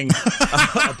terrifying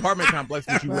apartment complex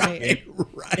that you walk in.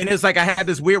 Right. And it's like I had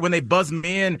this weird, when they buzzed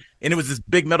me in and it was this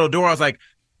big metal door, I was like,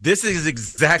 this is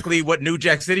exactly what New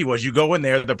Jack City was. You go in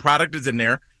there, the product is in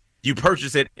there, you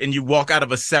purchase it, and you walk out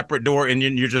of a separate door, and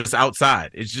you're just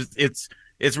outside. It's just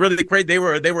it's really great. They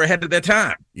were ahead of their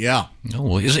time. Yeah. Oh,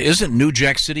 well, isn't New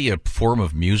Jack City a form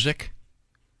of music?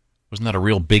 Wasn't that a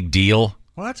real big deal?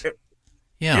 What?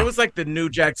 Yeah. It was like the New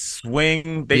Jack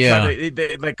Swing.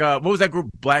 What was that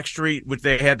group, Blackstreet, which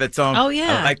they had that song? Oh,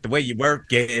 yeah. I like the way you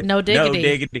work it. No Diggity. No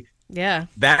Diggity. Yeah.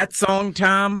 That song,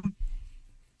 Tom,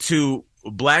 to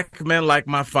black men like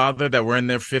my father that were in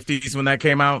their 50s when that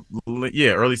came out,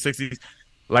 early 60s,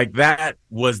 like that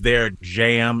was their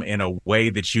jam in a way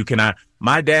that you cannot.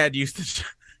 My dad used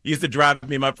to drive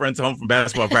me and my friends home from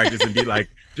basketball practice and be like,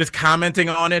 just commenting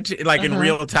on it, like in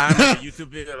real time, like a YouTube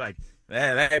video, like,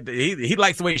 he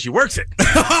likes the way she works it.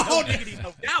 No diggity,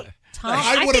 no doubt.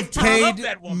 I would have paid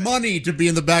money to be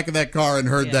in the back of that car and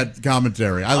heard that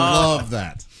commentary. I love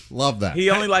that. Love that. He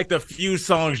only liked a few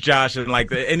songs, Josh, and like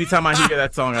anytime I hear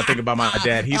that song, I think about my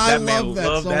dad. That man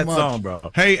loved that song, bro.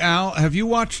 Hey, Al, have you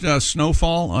watched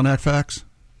Snowfall on FX?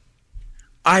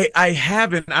 I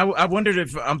haven't. I wondered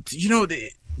if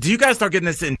do you guys start getting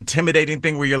this intimidating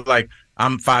thing where you're like,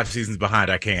 I'm 5 seasons behind.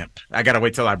 I can't. I got to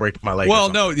wait till I break my leg. Well,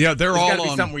 no, yeah, they're all gotta be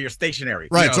on something where you're stationary.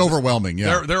 Right, it's overwhelming.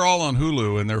 Yeah, they're all on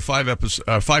Hulu, and there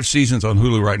are 5 seasons on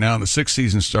Hulu right now, and the 6th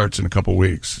season starts in a couple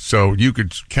weeks, so you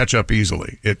could catch up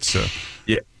easily. It's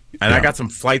I got some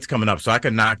flights coming up, so I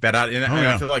can knock that out, and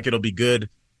I feel like it'll be good.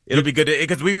 It'll be good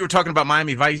because we were talking about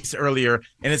Miami Vice earlier,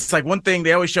 and it's like one thing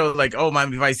they always show, like, oh,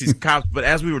 Miami Vice, these cops, but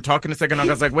as we were talking a second ago,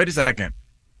 I was like, wait a second,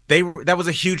 that was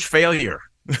a huge failure.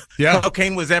 Yeah,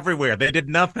 cocaine was everywhere. They did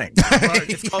nothing.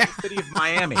 It's called the city of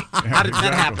Miami. How did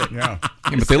that happen? Yeah,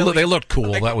 but they looked cool.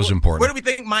 Like, that was important. Where do we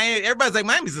think Miami? Everybody's like,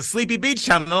 Miami's a sleepy beach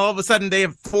town, and all of a sudden they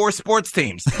have 4 sports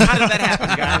teams. How did that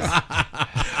happen,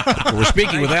 guys? We're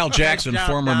speaking with Al Jackson,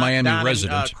 former Miami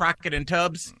resident. Crockett and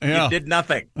Tubbs. Yeah. You did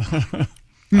nothing.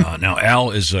 Now,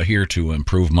 Al is here to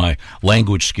improve my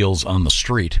language skills on the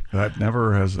street. That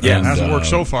never hasn't worked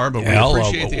so far, but we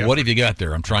appreciate the effort. What have you got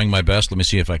there? I'm trying my best. Let me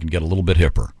see if I can get a little bit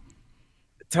hipper.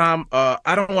 Tom,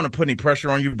 I don't want to put any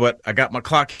pressure on you, but I got my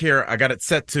clock here. I got it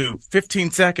set to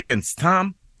 15 seconds,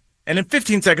 Tom. And in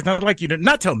 15 seconds, I'd like you to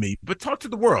not tell me, but talk to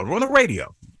the world. We're on the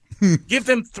radio. Give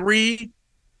them 3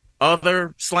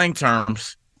 other slang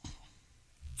terms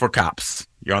for cops.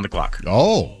 You're on the clock.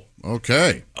 Oh.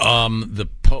 Okay. The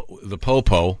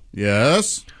popo.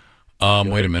 Yes.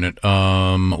 Wait a minute.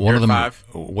 One of them. 5.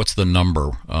 What's the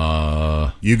number?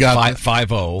 You got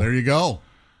 5-0. There you go.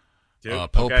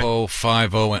 Popo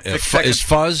 5-0. Is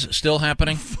fuzz still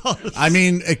happening? I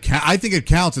mean, I think it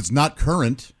counts. It's not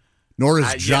current, nor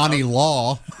is Johnny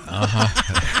Law.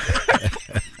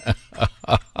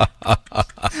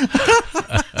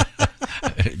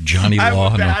 Johnny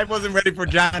Law. I wasn't ready for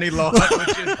Johnny Law,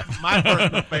 which is my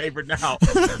personal favorite now.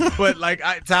 But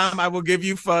Tom, I will give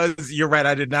you fuzz. You're right.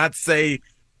 I did not say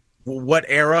what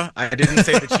era. I didn't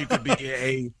say that you could be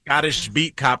a Scottish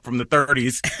beat cop from the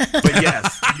 30s. But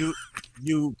yes,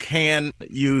 you can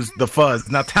use the fuzz.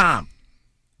 Now, Tom,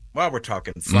 while we're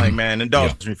talking slang, man,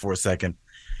 indulge me for a second.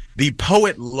 The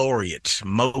poet laureate,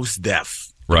 Mos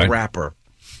Def, rapper,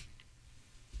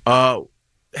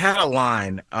 had a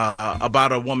line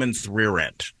about a woman's rear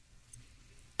end.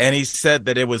 And he said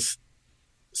that it was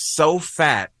so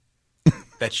fat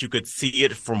that you could see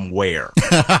it from where.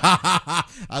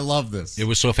 I love this. It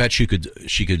was so fat she could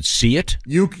see it?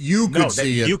 You could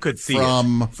see it. You could see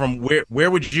from... it. From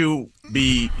where would you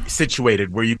be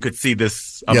situated where you could see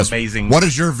this amazing... What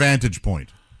is your vantage point?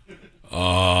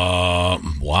 Wow.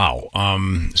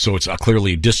 So it's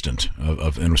clearly distant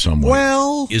of in some way.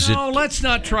 Well, let's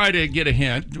not try to get a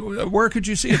hint. Where could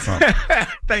you see it from?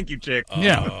 Thank you, Chick.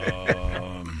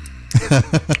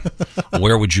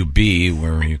 Where would you be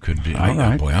where you could be?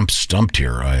 Boy, I'm stumped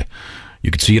here.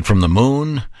 You could see it from the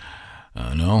moon.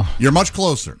 No. You're much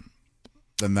closer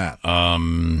than that.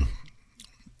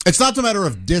 It's not a matter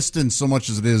of distance so much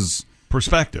as it is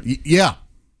perspective. Yeah.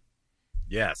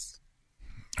 Yes.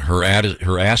 Her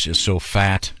ass is so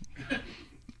fat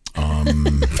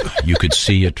You could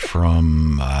see it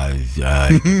from, I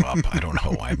don't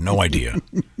know. I have no idea.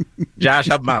 Josh,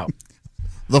 help him out.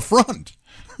 The front.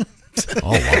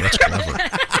 Oh, wow, that's clever.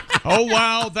 Oh,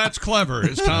 wow, that's clever,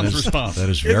 is Tom's response. That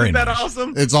is very Isn't that nice.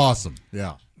 awesome? It's awesome.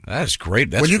 Yeah. That's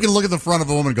great. That's when you can look at the front of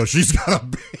a woman and go, she's got a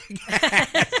big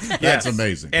That's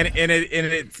amazing. And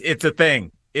it's a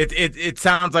thing. It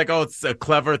sounds like, oh, it's a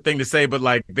clever thing to say, but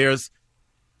like there's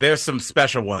some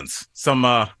special ones. Some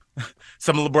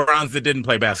LeBrons that didn't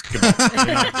play basketball. You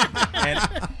know?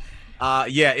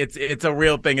 And it's a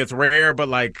real thing. It's rare, but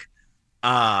like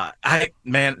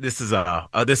this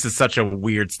is such a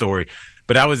weird story.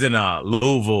 But I was in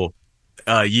Louisville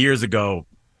years ago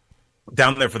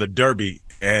down there for the Derby.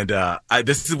 And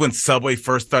this is when Subway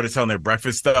first started selling their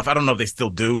breakfast stuff. I don't know if they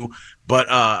still do, but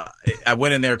I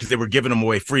went in there because they were giving them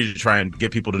away free to try and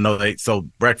get people to know they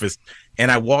sold breakfast.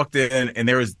 And I walked in, and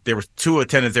there was 2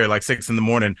 attendants there, like 6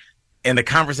 a.m, and the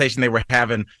conversation they were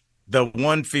having, the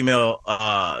one female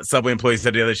Subway employee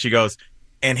said to the other, she goes,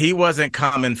 and he wasn't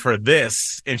coming for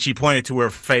this. And she pointed to her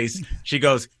face. She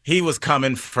goes, he was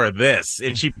coming for this.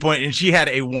 And she pointed, and she had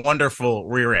a wonderful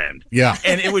rear end. Yeah.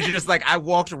 And it was just like, I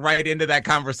walked right into that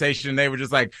conversation. And they were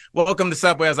just like, welcome to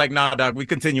Subway. I was like, nah, dog, we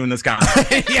continue in this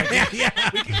conversation. We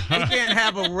can't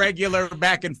have a regular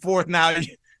back and forth now.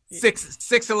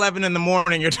 6:11 in the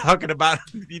morning, you're talking about,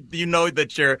 you know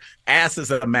that your ass is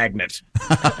a magnet.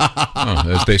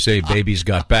 As they say, baby's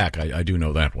got back. I do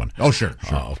know that one. Oh, sure.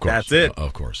 Of course. That's it.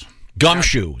 Of course.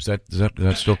 Gumshoe. Does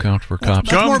that still count for cops?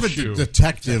 That's more of a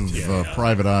detective,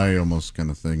 private eye almost kind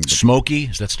of thing. Smokey.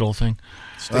 Is that still a thing?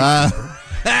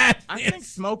 I think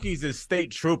Smokey's is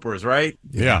state troopers, right?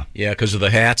 Yeah. Yeah, because of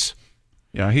the hats.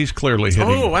 Yeah, he's clearly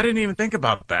hitting. Oh, I didn't even think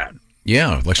about that.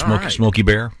 Yeah, like right. Smokey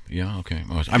Bear. Yeah, okay.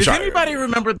 Does anybody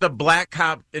remember the black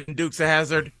cop in Dukes of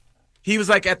Hazzard? He was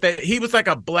like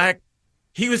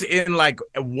he was in like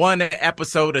one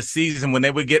episode a season when they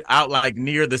would get out like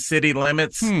near the city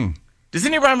limits. Does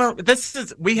anybody remember?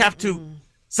 We have to,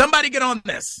 somebody get on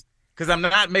this, because I'm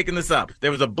not making this up. There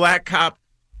was a black cop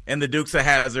in the Dukes of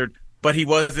Hazzard, but he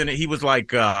was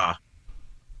like,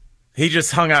 he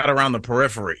just hung out around the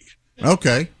periphery.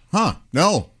 Okay. Huh.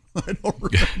 No. I don't remember.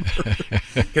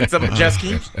 Can someone, Jess,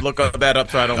 can you look that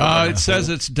up so I don't it says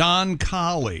it's Don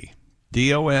Colley.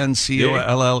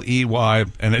 DonColley,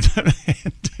 and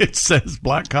it says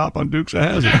black cop on Dukes of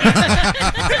Hazzard.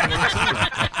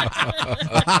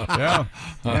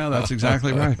 yeah, that's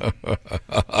exactly right.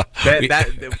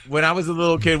 That when I was a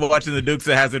little kid watching the Dukes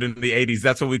of Hazzard in the 80s,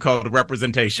 that's what we called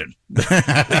representation.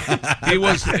 He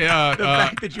was the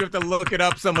fact that you have to look it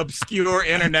up, some obscure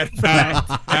internet fact.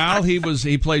 Al,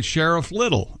 he played Sheriff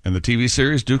Little in the TV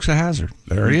series Dukes of Hazzard.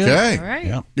 There he is. Okay. All right.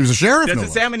 Yeah. He was a sheriff. Does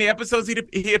it say how many episodes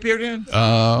he appeared in?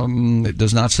 It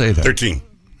does not say that. 13.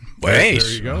 There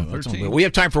you go. 13. We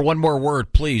have time for one more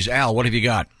word, please. Al, what have you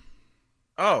got?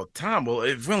 Oh, Tom, well,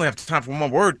 if we only have time for one more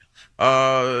word,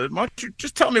 why don't you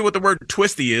just tell me what the word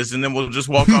twisty is, and then we'll just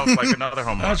walk off like another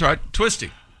home run. That's right.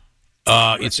 Twisty.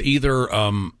 It's either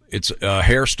it's a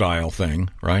hairstyle thing,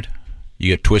 right?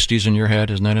 You get twisties in your head,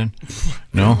 isn't that it?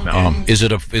 No. Is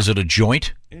it a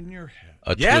joint in your head?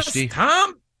 A yes, twisty?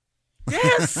 Tom.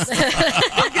 Yes.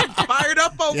 We're getting fired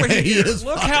up over here.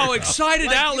 Look how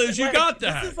excited Al is. You got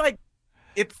that. This is like,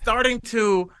 it's starting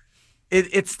to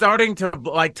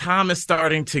like Tom is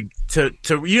starting to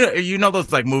you know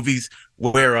those like movies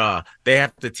where they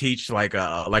have to teach like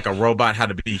a robot how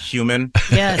to be human.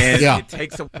 Yes. And Yeah. it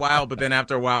takes a while, but then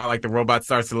after a while, like the robot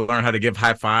starts to learn how to give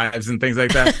high fives and things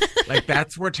like that. Like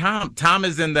that's where Tom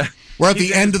is in the. We're at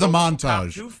the end of the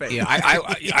montage. Yeah,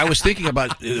 I was thinking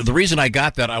about the reason I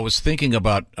got that. I was thinking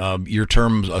about your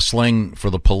term, a slang for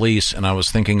the police, and I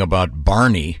was thinking about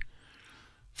Barney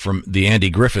from the Andy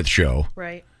Griffith Show.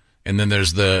 Right. And then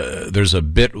there's a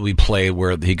bit we play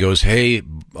where he goes, "Hey,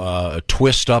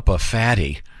 twist up a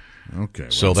fatty." Okay,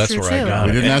 well, so that's where I got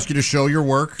we it. didn't ask you to show your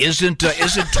work. Isn't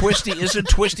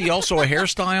Twisty also a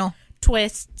hairstyle?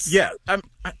 Twists. Yeah, I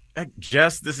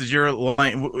Jess, this is your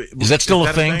line. Is that still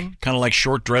a thing? Kind of like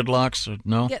short dreadlocks?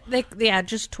 No. Yeah,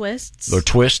 just twists. They're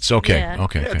twists. Okay, Yeah.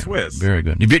 okay, Yeah, okay. twists. Very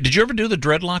good. Did you ever do the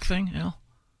dreadlock thing, Al?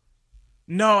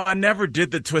 No, I never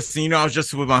did the twist. You know, I was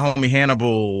just with my homie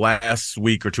Hannibal last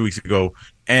week or 2 weeks ago,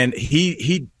 and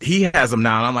he has them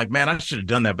now. And I'm like, man, I should have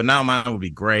done that, but now mine would be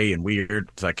gray and weird,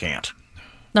 so I can't.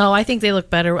 No, I think they look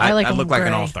better. I like I them look like an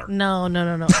gray. all-star. No.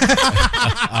 Or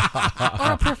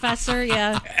a professor,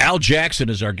 yeah. Al Jackson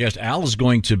is our guest. Al is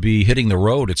going to be hitting the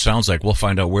road. It sounds like we'll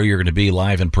find out where you're going to be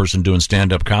live in person doing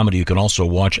stand-up comedy. You can also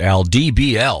watch Al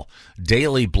DBL,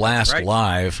 Daily Blast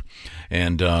Live,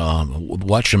 and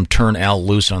watch him turn Al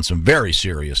loose on some very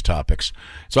serious topics.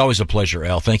 It's always a pleasure,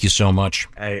 Al. Thank you so much.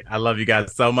 Hey, I love you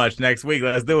guys so much. Next week,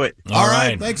 let's do it. All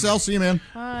right. Thanks, Al. See you, man.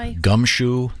 Bye.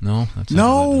 Gumshoe? No? That's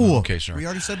No. not okay, sorry. We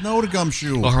already said no to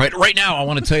Gumshoe. All right. Right now, I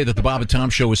want to tell you that the Bob and Tom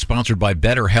Show is sponsored by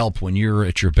BetterHelp. When you're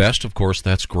at your best, of course,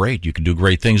 that's great. You can do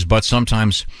great things, but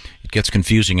sometimes it gets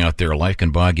confusing out there. Life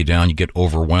can bog you down. You get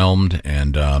overwhelmed,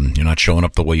 and you're not showing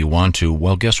up the way you want to.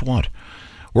 Well, guess what?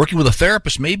 Working with a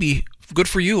therapist may be good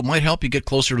for you. It might help you get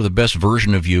closer to the best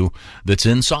version of you that's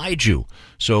inside you.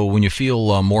 So when you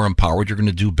feel more empowered, you're going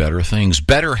to do better things.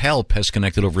 BetterHelp has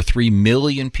connected over 3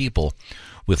 million people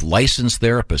with licensed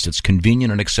therapists. It's convenient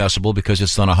and accessible because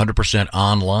it's done 100%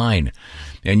 online.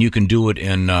 And you can do it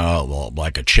in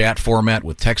like a chat format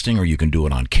with texting, or you can do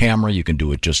it on camera. You can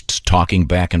do it just talking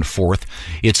back and forth.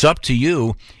 It's up to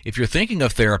you. If you're thinking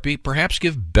of therapy, perhaps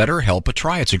give BetterHelp a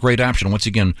try. It's a great option. Once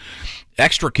again,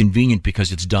 extra convenient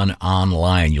because it's done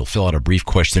online. You'll fill out a brief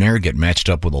questionnaire, get matched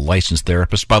up with a licensed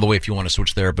therapist. By the way, if you want to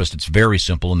switch therapists, it's very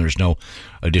simple and there's no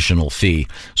additional fee.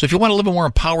 So if you want to live a more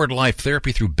empowered life,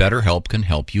 therapy through BetterHelp can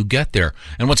help you get there.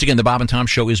 And once again, the Bob and Tom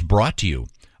Show is brought to you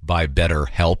by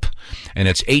BetterHelp, and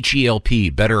it's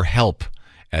HELP, BetterHelp,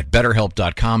 at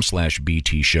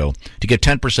BetterHelp.com/BT Show to get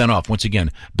 10% off. Once again,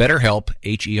 BetterHelp,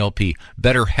 HELP,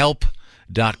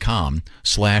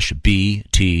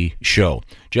 BetterHelp.com/BT Show.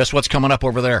 Jess, what's coming up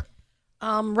over there?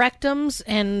 Rectums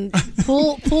and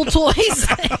pool toys.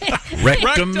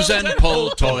 Rectums and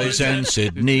pull toys in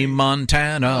Sydney,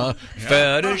 Montana.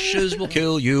 Fetishes will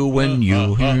kill you when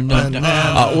you hear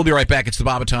that. We'll be right back. It's the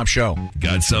Bob and Tom Show.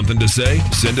 Got something to say?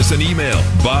 Send us an email.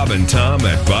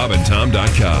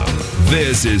 bobandtom@bobandtom.com.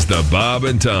 This is the Bob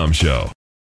and Tom Show.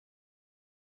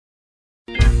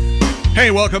 Hey,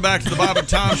 welcome back to the Bob and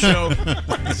Tom Show.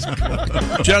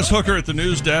 Jess Hooker at the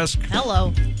news desk.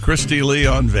 Hello. Christy Lee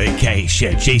on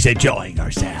vacation. She's enjoying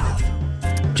herself.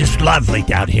 Just lovely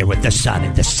down here with the sun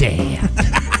and the sand.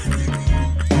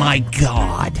 My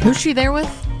God. Who's she there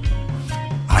with?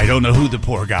 I don't know who the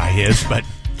poor guy is, but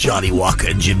Johnny Walker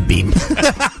and Jim Beam.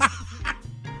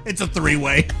 It's a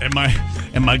three-way. And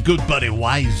my good buddy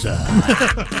Wiser.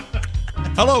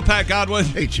 Hello, Pat Godwin.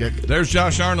 Hey, chick. There's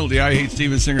Josh Arnold, the I Hate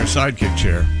Steven Singer sidekick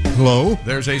chair. Hello.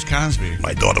 There's Ace Cosby.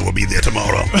 My daughter will be there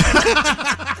tomorrow.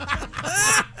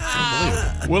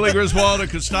 Willie Griswold and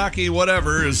Kostaki,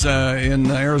 whatever, is in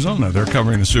Arizona. They're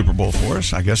covering the Super Bowl for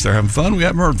us. I guess they're having fun. We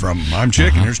haven't heard from them. I'm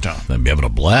Chick, and here's Tom. They'll be having a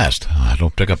blast.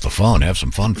 Don't pick up the phone. Have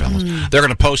some fun, fellas. They're going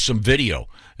to post some video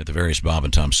at the various Bob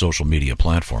and Tom social media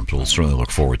platforms. We'll certainly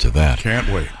look forward to that. Can't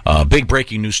wait. Big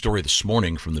breaking news story this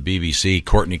morning from the BBC.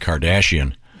 Kourtney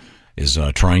Kardashian is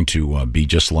trying to be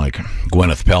just like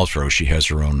Gwyneth Paltrow. She has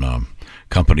her own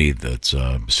company that's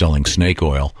selling snake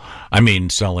oil.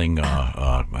 Selling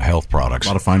health products. A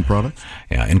lot of fine products.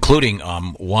 Yeah, including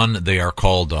one, they are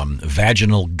called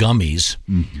vaginal gummies.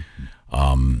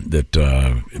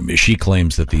 That she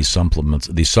claims that these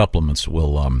supplements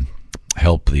will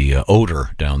help the odor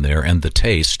down there and the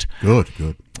taste. Good.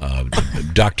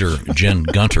 Dr. Jen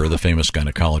Gunter, the famous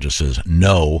gynecologist, says,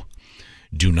 no,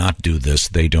 do not do this.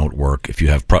 They don't work. If you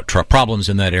have problems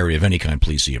in that area of any kind,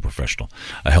 please see a professional,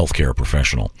 a healthcare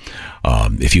professional.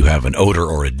 If you have an odor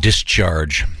or a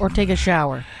discharge. Or take a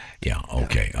shower. Yeah,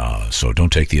 okay. So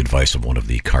don't take the advice of one of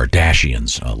the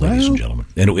Kardashians, ladies and gentlemen.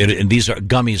 And these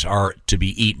gummies are to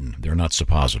be eaten. They're not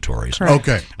suppositories. Correct.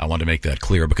 Okay. I want to make that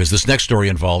clear because this next story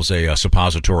involves a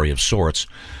suppository of sorts.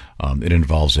 It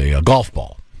involves a golf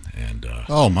ball. And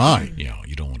oh, my.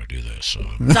 You don't want to do this.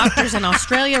 Doctors in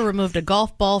Australia removed a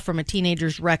golf ball from a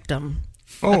teenager's rectum.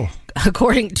 Oh.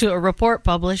 According to a report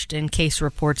published in Case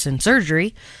Reports in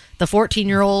Surgery, the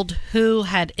 14-year-old who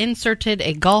had inserted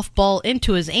a golf ball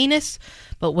into his anus,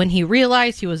 but when he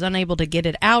realized he was unable to get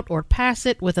it out or pass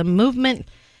it with a movement,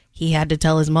 he had to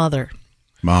tell his mother.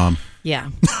 Mom. Yeah.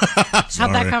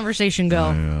 How'd that conversation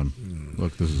go?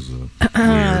 Look, this is weird.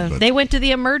 They went to the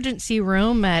emergency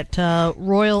room at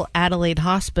Royal Adelaide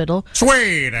Hospital.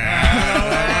 Sweet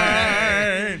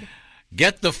Adelaide.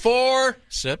 Get the 4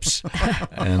 sips,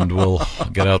 and we'll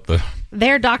get out the...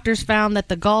 Their doctors found that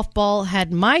the golf ball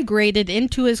had migrated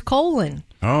into his colon.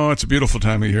 Oh, it's a beautiful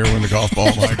time of year when the golf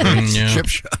ball migrates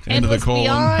into the colon.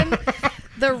 Beyond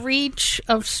the reach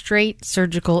of straight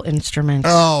surgical instruments.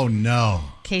 Oh, no.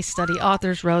 Case study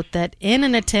authors wrote that in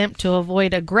an attempt to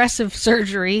avoid aggressive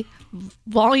surgery,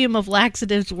 volume of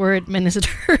laxatives were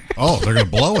administered. Oh, they're going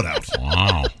to blow it out.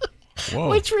 Wow.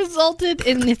 which resulted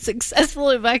in the successful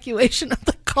evacuation of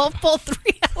the golf ball 3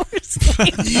 hours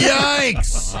later.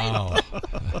 Yikes! Wow.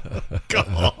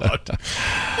 God.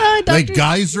 They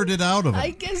geysered it out of him.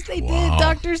 I guess they did.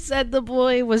 Doctors said the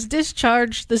boy was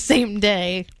discharged the same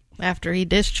day after he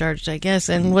discharged, I guess,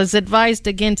 and was advised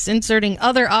against inserting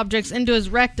other objects into his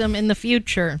rectum in the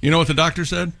future. You know what the doctor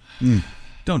said?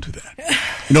 Don't do that.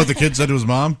 You know what the kid said to his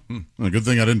mom? Well, good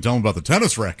thing I didn't tell him about the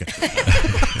tennis racket.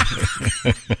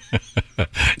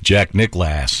 Jack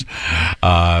Nicklaus.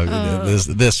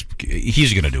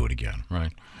 He's going to do it again,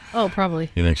 right? Oh, probably.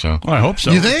 You think so? I hope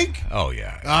so. You think? Oh,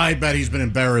 yeah. I bet he's been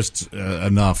embarrassed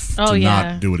enough Oh, to yeah.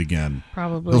 not do it again.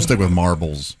 Probably. He'll stick with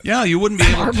marbles. Yeah, you wouldn't be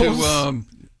able to.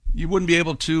 You wouldn't be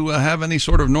able to have any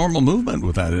sort of normal movement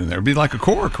with that in there. It'd be like a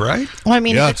cork, right? Well, I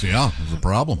mean, it's a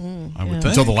problem. I would think.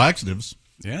 Until the laxatives.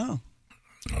 Yeah.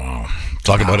 Oh,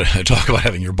 talk about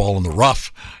having your ball in the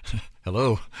rough.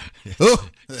 Hello. Oh,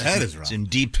 that is right. It's in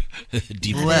deep.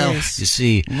 Well, you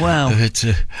see. Wow. It's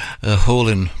a hole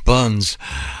in buns.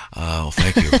 Oh,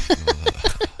 thank you.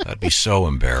 That'd be so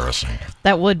embarrassing.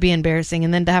 that would be embarrassing,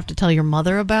 and then to have to tell your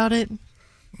mother about it.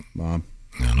 Mom.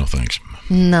 Yeah, no thanks.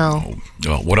 No.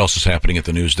 What else is happening at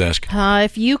the news desk?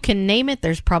 If you can name it,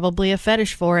 there's probably a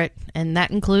fetish for it, and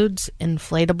that includes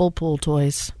inflatable pool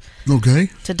toys. Okay.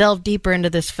 To delve deeper into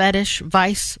this fetish,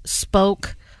 Vice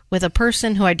spoke with a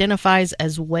person who identifies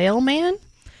as Whale Man.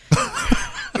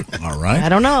 All right. I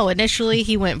don't know. Initially,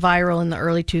 he went viral in the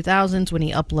early 2000s when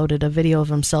he uploaded a video of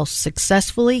himself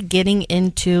successfully getting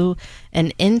into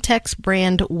an Intex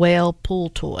brand whale pool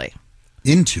toy.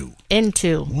 Into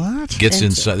what? Gets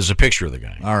inside. There's a picture of the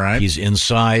guy. All right. He's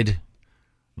inside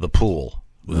the pool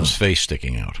with his face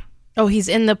sticking out. Oh, he's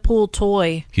in the pool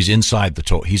toy. He's inside the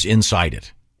toy. He's inside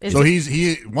it. So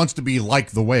he wants to be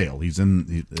like the whale. He's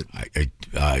in.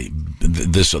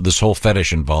 This whole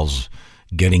fetish involves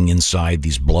getting inside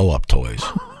these blow up toys,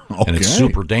 and it's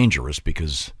super dangerous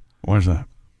because why is that?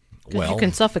 Well, you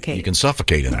can suffocate. You can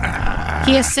suffocate in there.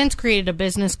 He has since created a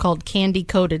business called Candy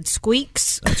Coated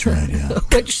Squeaks. That's right, yeah.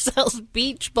 Which sells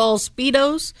beach ball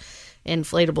Speedos,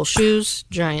 inflatable shoes,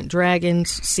 giant dragons,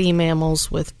 sea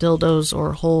mammals with dildos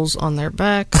or holes on their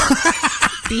backs,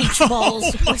 beach balls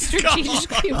with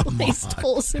strategically placed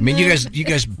holes in I mean, them. you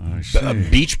guys,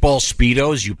 beach ball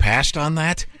Speedos. You passed on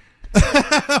that.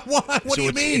 What do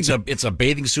you mean? It's a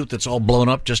bathing suit that's all blown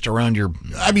up just around your.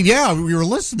 I mean, yeah, we were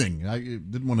listening. I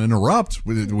didn't want to interrupt.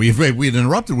 If we had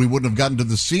interrupted, we wouldn't have gotten to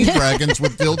the sea dragons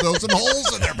with dildos and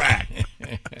holes in their back.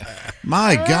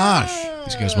 My gosh.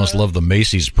 These guys must love the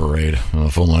Macy's parade.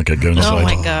 If only I could get inside. Oh,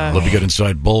 my gosh. Love to get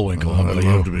inside Bullwinkle. I'd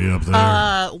love to be up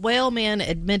there. Whale Man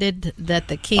admitted that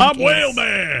the kink I'm is Whale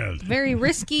Man. very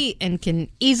risky and can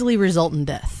easily result in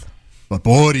death. But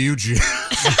boy, do you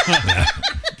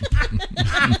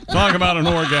Talk about an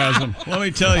orgasm. Let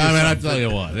me tell you. I tell you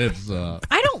what, it's.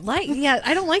 I don't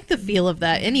like the feel of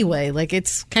that anyway. Like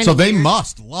it's kind So of. they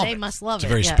must love it. They must love It's it. a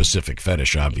very yeah. specific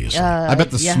fetish, obviously. I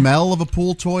bet the yeah. smell of a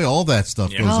pool toy, all that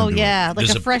stuff goes Oh into yeah, it. like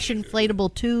There's a fresh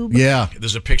inflatable tube. Yeah.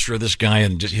 There's a picture of this guy,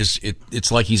 and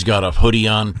it's like he's got a hoodie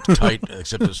on tight,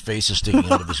 except his face is sticking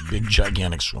out of this big,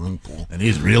 gigantic swimming pool. And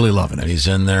he's really loving it. And he's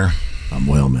in there. I'm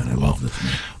Whale Man. I love this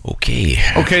man.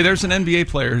 Okay, there's an NBA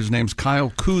player. His name's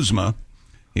Kyle Kuzma.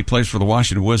 He plays for the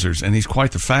Washington Wizards, and he's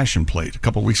quite the fashion plate. A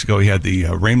couple of weeks ago, he had the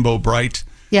Rainbow Bright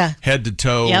head to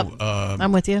toe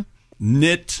I'm with you.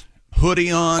 knit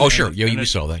hoodie on. Oh, sure. Yeah, we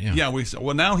saw that. Yeah.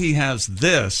 Well, now he has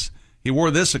this. He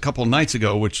wore this a couple of nights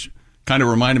ago, which kind of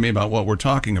reminded me about what we're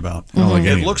talking about.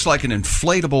 It looks like an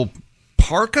inflatable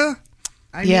parka.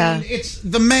 I mean, it's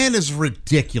the man is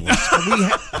ridiculous.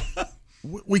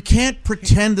 We can't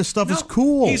pretend this stuff is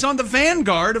cool. He's on the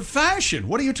vanguard of fashion.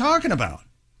 What are you talking about?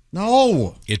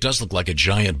 No. It does look like a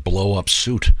giant blow-up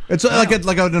suit. It's like an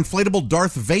inflatable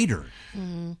Darth Vader.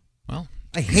 Well,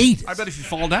 I hate it. I bet if you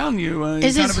fall down, you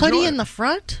Is kind his of hoodie enjoy in it. the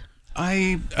front?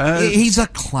 He's a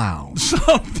clown.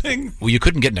 Something. Well, you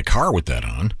couldn't get in a car with that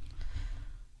on.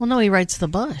 Well, no, he rides the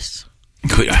bus.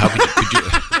 How could you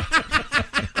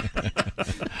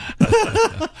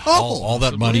all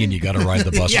that money and you got to ride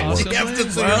the bus to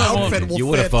work. You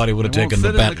would have thought he would have taken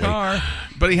the Bentley. Car,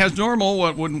 but he has normal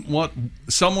what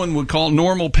someone would call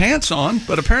normal pants on.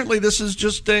 But apparently, this is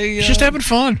just He's just having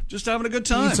fun, just having a good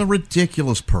time. He's a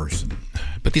ridiculous person.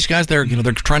 But these guys, they're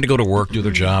trying to go to work, do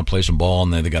their job, play some ball,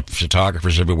 and they got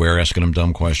photographers everywhere asking him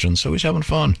dumb questions. So he's having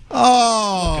fun.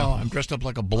 Oh, I'm dressed up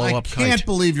like a blow-up kite. I can't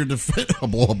believe you're a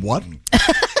blow-up what?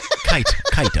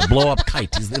 Kite, a blow-up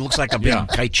kite. It looks like a big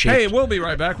kite shape. Hey, we'll be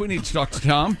right back. We need to talk to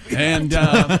Tom. And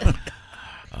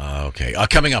Okay.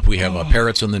 Coming up, we have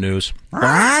parrots in the news.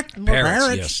 What?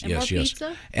 Parrots. Yes.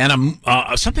 And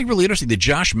something really interesting that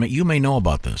Josh, you may know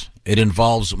about this. It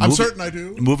involves I'm certain I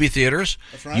do. Movie theaters.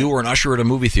 That's right. You were an usher at a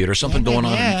movie theater. Something going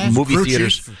on in movie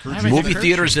theaters. Movie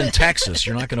theaters in Texas.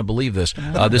 You're not going to believe this.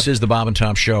 This is the Bob and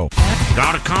Tom Show.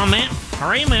 Got a comment?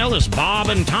 Our email is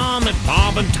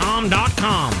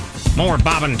bobandtom@bobandtom.com. More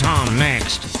Bob and Tom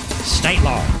next. State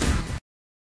law.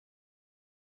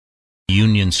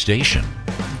 Union Station.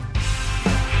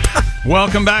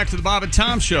 Welcome back to the Bob and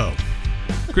Tom Show.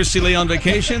 Christy Lee on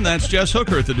vacation. That's Jess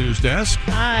Hooker at the news desk.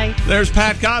 Hi. There's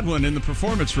Pat Godwin in the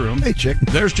performance room. Hey, chick.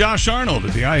 There's Josh Arnold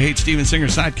at the I Hate Steven Singer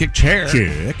sidekick chair.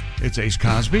 Chick. It's Ace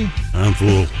Cosby. I'm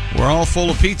full. We're all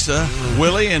full of pizza.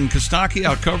 Willie and Kostaki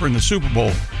out covering the Super Bowl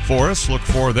for us. Look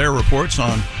for their reports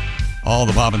on all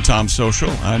the Bob and Tom social.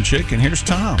 I'm Chick, and here's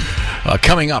Tom.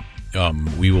 Coming up,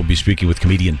 we will be speaking with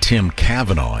comedian Tim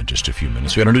Cavanaugh in just a few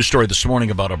minutes. We had a news story this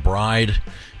morning about a bride.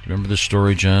 Do you remember this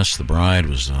story, Jess? The bride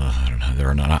was, they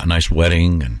were a nice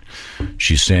wedding, and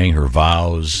she's saying her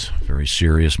vows. Very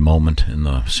serious moment in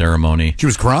the ceremony. She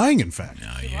was crying, in fact.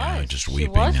 Yeah, just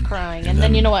weeping. She was crying. And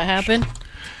then you know what happened?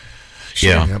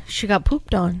 She got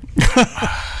pooped on.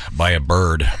 By a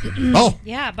bird. Oh.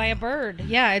 Yeah, by a bird.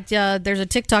 Yeah, there's a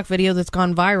TikTok video that's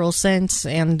gone viral since,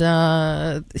 and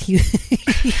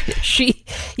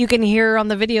you can hear her on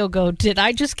the video go, "Did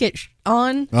I just get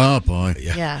on?" Oh, boy.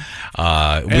 Yeah.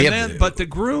 But the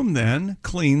groom then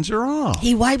cleans her off.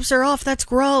 He wipes her off. That's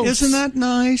gross. Isn't that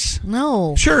nice?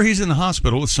 No. Sure, he's in the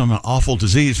hospital with some awful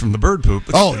disease from the bird poop.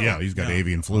 But he's got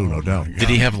avian flu, no doubt. Did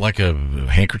he have like a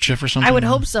handkerchief or something? I would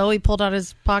hope so. He pulled out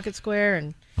his pocket square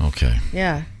and... Okay.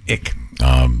 Yeah. Ick.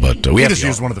 But we just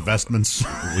use one of the vestments.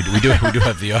 we do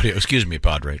have the audio. Excuse me,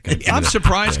 Padre. I'm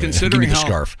surprised considering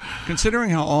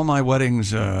how all my weddings,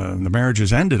 the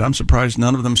marriages ended. I'm surprised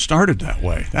none of them started that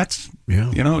way. That's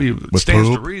it stands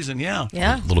to reason. Yeah.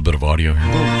 Yeah. A little bit of audio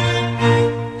here.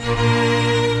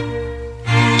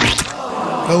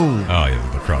 Oh,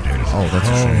 yeah, the crowd hated it. Oh, that's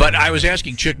a shame. But I was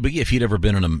asking Chick B if he'd ever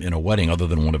been in a wedding other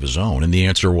than one of his own, and the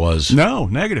answer was no,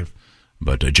 negative.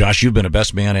 But Josh, you've been a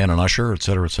best man and an usher, et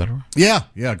cetera, et cetera. Yeah,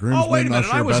 groomsman. Oh, wait a minute,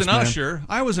 usher, I was an man. usher.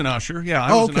 I was an usher. Yeah,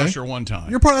 I was an usher one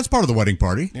time. That's part of the wedding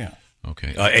party. Yeah.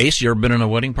 Okay. Ace, you ever been in a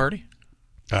wedding party?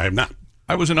 I have not.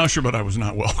 I was an usher, but I was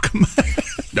not welcome.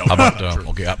 No. How about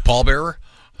pallbearer?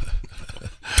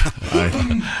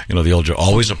 The old joke,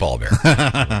 always a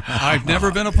pallbearer. I've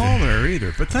never been a pallbearer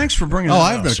either, but thanks for bringing that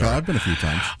up. I've been a few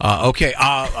times. Okay,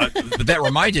 but that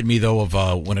reminded me, though, of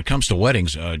when it comes to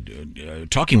weddings,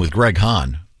 talking with Greg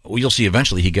Hahn. Well, you'll see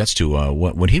eventually he gets to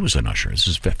when he was an usher. This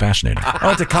is fascinating. I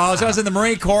went to college. I was in the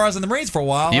Marine Corps. I was in the Marines for a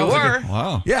while. You were?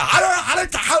 Wow. Yeah.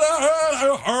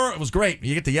 It was great.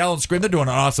 You get to yell and scream. They're doing an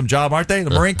awesome job, aren't they? The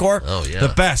Marine Corps? Oh, yeah. The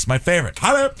best. My favorite.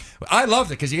 I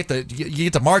loved it because you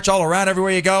get to march all around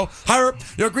everywhere you go.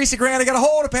 You're a greasy granny. I got a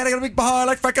hole in a pan. I got a big behind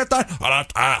like Frankenstein.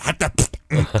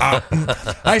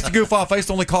 I used to goof off. I used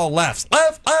to only call lefts.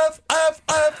 Left.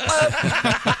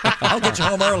 I'll get you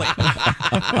home early.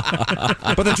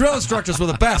 But the drill instructors were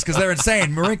the best because they're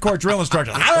insane. Marine Corps drill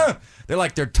instructors.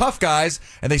 They're tough guys,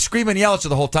 and they scream and yell at you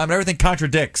the whole time, and everything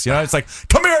contradicts. It's like,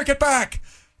 come here, get back.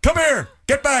 Come here,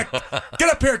 get back. Get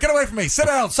up here, get away from me. Sit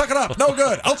down, suck it up. No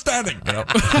good. Outstanding.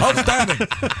 Outstanding.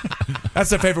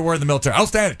 That's their favorite word in the military.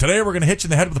 Outstanding. Today we're going to hit you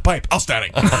in the head with a pipe.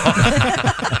 Outstanding.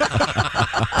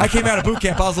 I came out of boot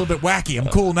camp. I was a little bit wacky. I'm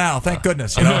cool now, thank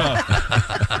goodness.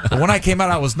 But when I came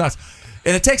out, I was nuts.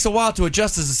 And it takes a while to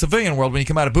adjust as a civilian world when you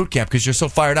come out of boot camp because you're so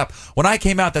fired up. When I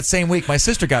came out that same week, my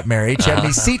sister got married. She had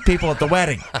me seat people at the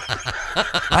wedding.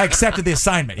 I accepted the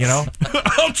assignment,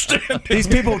 Outstanding. These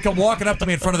people would come walking up to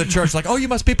me in front of the church like, "Oh, you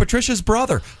must be Patricia's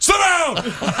brother." Sit down!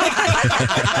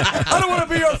 I don't want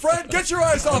to be your friend. Get your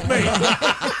eyes off me.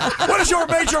 What is your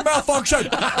major malfunction?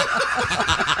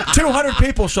 200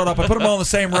 people showed up. I put them all in the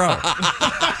same row.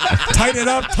 Tighten it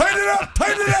up. Tighten it up.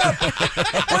 Tighten it up.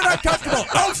 We're not comfortable.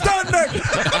 Outstanding. It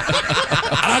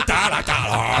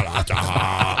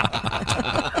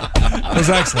was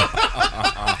excellent.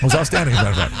 It was outstanding, as a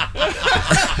matter of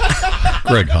fact.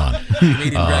 Greg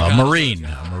Hahn, Marine,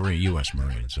 U.S.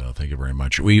 Marines. Thank you very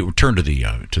much. We return to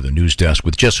the news desk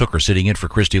with Jess Hooker sitting in for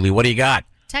Christy Lee. What do you got?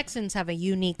 Texans have a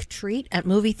unique treat at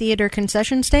movie theater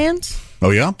concession stands. Oh,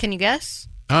 yeah? Can you guess?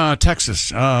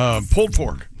 Texas. Pulled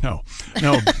pork. No.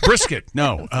 Brisket.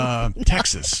 No.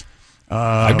 Texas.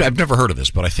 I've never heard of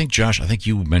this, but I think, Josh,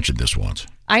 you mentioned this once.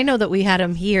 I know that we had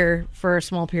them here for a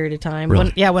small period of time.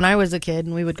 Really? When I was a kid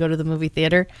and we would go to the movie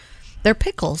theater. They're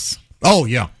pickles. Oh,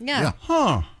 yeah. Yeah.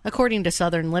 Huh. According to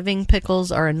Southern Living,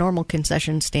 pickles are a normal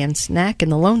concession stand snack in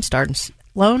the Lone Star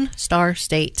Star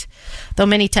State. Though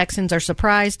many Texans are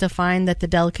surprised to find that the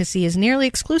delicacy is nearly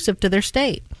exclusive to their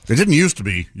state. It didn't used to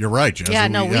be. You're right, Jess. We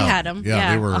had them.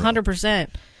 Yeah, they were 100%.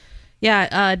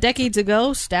 Yeah, decades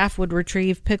ago, staff would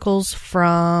retrieve pickles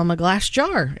from a glass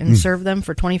jar and serve them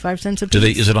for 25 cents a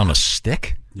piece. Is it on a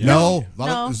stick? No,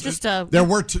 just a. There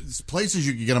were places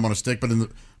you could get them on a stick, but in the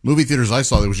movie theaters I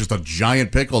saw, there was just a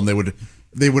giant pickle, and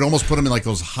they would almost put them in like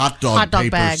those hot dog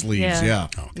paper bag. sleeves. Yeah.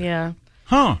 Yeah.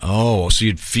 Huh. Oh, so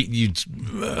you'd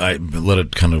let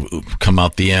it kind of come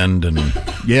out the end and.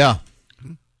 Yeah.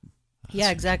 Yeah,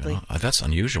 exactly. That's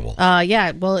unusual.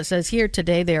 Yeah, well, it says here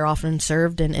today they are often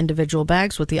served in individual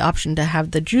bags with the option to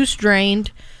have the juice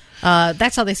drained.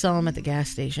 That's how they sell them at the gas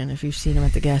station, if you've seen them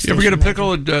at the gas You station. ever get a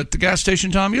pickle at the gas station,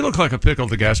 Tom? You look like a pickle at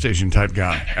the gas station type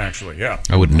guy, actually, yeah.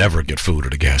 I would never get food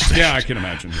at a gas station. Yeah, I can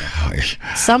imagine.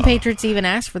 Yeah. Some patriots even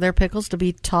ask for their pickles to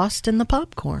be tossed in the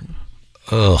popcorn.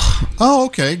 Ugh. Oh,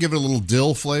 okay. Give it a little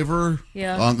dill flavor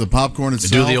on the popcorn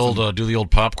itself. Do the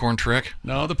old popcorn trick.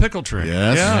 No, the pickle trick.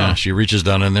 Yes. Yeah. She reaches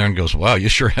down in there and goes, "Wow, you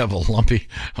sure have a lumpy."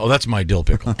 Oh, that's my dill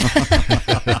pickle.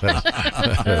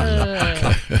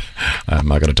 I'm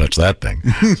not going to touch that thing.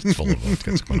 It's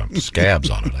full of scabs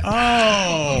on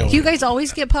it. Do you guys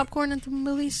always get popcorn at the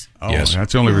movies? Oh, yes.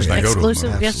 That's the only reason I go to them.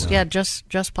 Exclusive? Yes, yeah,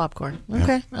 just popcorn.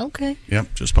 Okay, okay.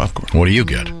 Yep, just popcorn. What do you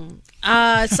get?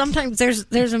 Sometimes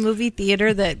there's a movie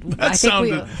theater that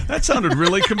that sounded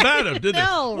really combative, didn't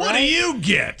No, it? What do you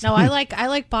get? No, I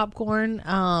like popcorn.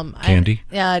 Candy?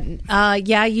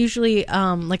 Yeah, usually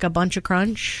like a Bunch of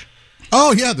Crunch.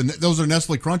 Oh yeah, those are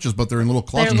Nestle Crunches, but they're in little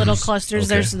clusters. They're little clusters.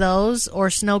 Okay. There's those or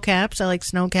Snow Caps. I like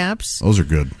Snow Caps. Those are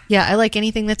good. Yeah, I like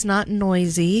anything that's not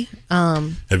noisy.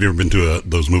 Have you ever been to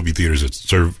those movie theaters that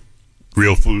serve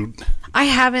real food? I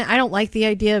haven't. I don't like the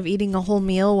idea of eating a whole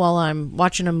meal while I'm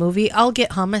watching a movie. I'll get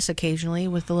hummus occasionally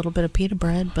with a little bit of pita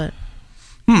bread, but.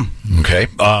 Okay.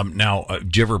 Now,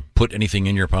 do you ever put anything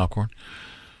in your popcorn?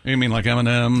 You mean like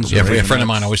M&Ms? Yeah, a friend of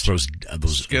mine always throws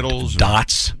those Skittles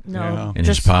dots in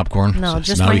his popcorn. No,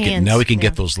 just now my he hands. Now we can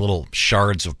get those little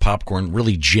shards of popcorn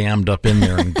really jammed up in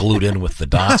there and glued in with the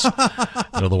dots.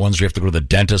 The ones where you have to go to the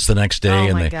dentist the next day. Oh,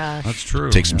 and my they gosh. That's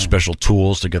true. Take some special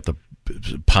tools to get the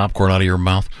popcorn out of your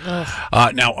mouth.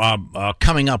 Now,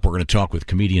 coming up, we're going to talk with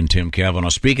comedian Tim Cavanaugh.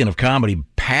 Speaking of comedy,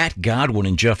 Pat Godwin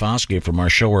and Jeff Oskey from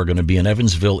our show are going to be in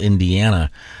Evansville,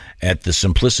 Indiana, at the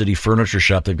Simplicity Furniture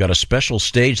Shop. They've got a special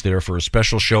stage there for a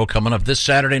special show coming up this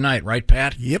Saturday night, right,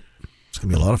 Pat? Yep. It's going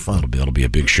to be a lot of fun. That'll be a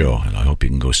big show, and I hope you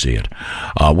can go see it.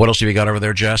 What else have you got over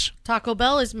there, Jess? Taco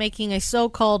Bell is making a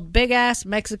so-called big-ass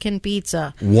Mexican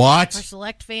pizza. What? For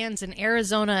select fans in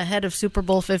Arizona ahead of Super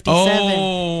Bowl 57.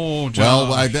 Oh, Josh.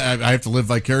 Well, I have to live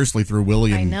vicariously through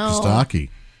Willie and Kostaki.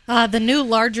 The new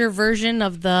larger version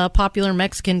of the popular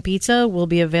Mexican pizza will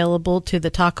be available to the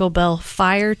Taco Bell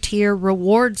Fire Tier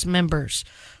Rewards members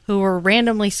who were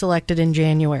randomly selected in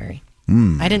January.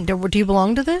 I didn't. Do you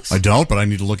belong to this? I don't, but I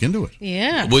need to look into it.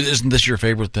 Yeah. Well, isn't this your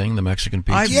favorite thing, the Mexican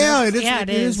pizza? It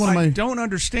is one of my. I don't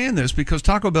understand this because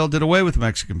Taco Bell did away with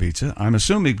Mexican pizza. I'm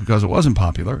assuming because it wasn't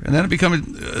popular, and then it became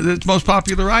its most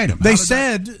popular item. They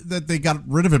said that they got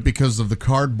rid of it because of the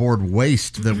cardboard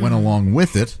waste that went along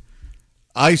with it.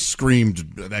 I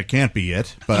screamed, "That can't be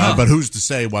it!" But who's to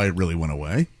say why it really went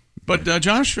away? But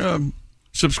Josh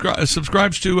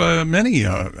subscribes to many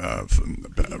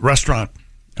restaurant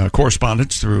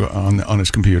correspondence through on his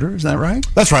computer. Is that right?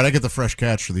 That's right. I get the fresh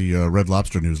catch for the Red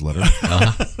Lobster newsletter.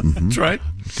 That's right.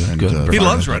 Good. He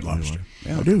loves Red Lobster.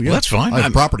 Yeah, I do. Yeah, Well, that's fine. I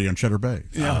have property on Cheddar Bay.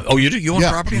 Oh, you do? You own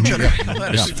property in Cheddar Bay?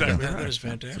 That is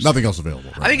fantastic. Nothing else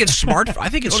available. Right? I think it's smart. I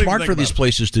think it's smart for these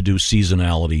places to do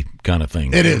seasonality kind of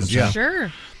thing. It is. Yeah.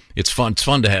 Sure. It's fun. It's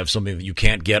fun to have something that you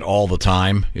can't get all the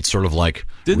time. It's sort of like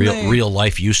real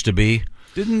life used to be.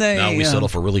 Didn't they? Now we settle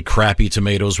for really crappy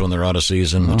tomatoes when they're out of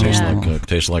season. That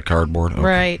taste like cardboard. Okay.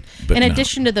 Right. But in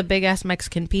addition to the big ass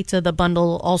Mexican pizza, the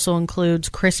bundle also includes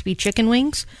crispy chicken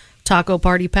wings, taco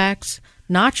party packs,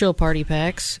 nacho party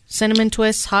packs, cinnamon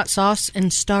twists, hot sauce,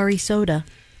 and Starry soda.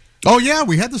 Oh yeah,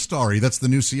 we had the Starry. That's the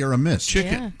new Sierra Mist.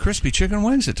 Crispy chicken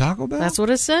wings at Taco Bell. That's what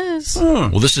it says.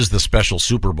 Well, this is the special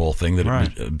Super Bowl thing that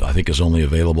I think is only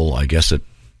available, I guess, in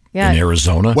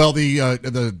Arizona. Well,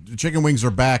 the chicken wings are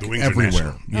back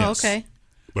everywhere. Oh, okay.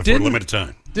 But for a limited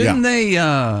time. Didn't they?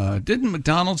 Didn't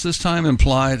McDonald's this time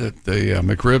imply that the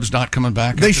McRib's not coming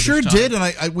back? They sure did,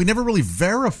 and we never really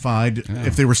verified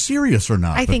if they were serious or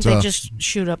not. I think they just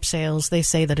shoot up sales. They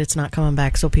say that it's not coming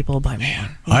back, so people will buy more.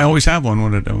 I always have one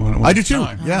when it I do too.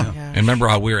 time. Yeah. And remember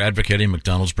how we were advocating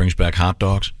McDonald's brings back hot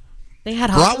dogs? They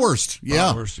had hot bratwurst.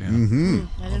 Yeah. Bratwurst, yeah. Mm-hmm.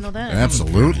 I didn't know that.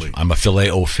 Absolutely. I'm a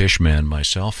filet-o-fish man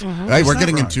myself. Hey, we're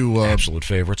getting into absolute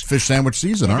favorites. Fish sandwich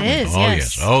season, aren't we? is, Oh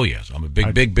yes. yes, oh yes. I'm a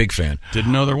big fan.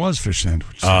 Didn't know there was fish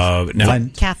sandwich. Now,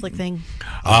 Catholic thing.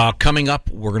 coming up,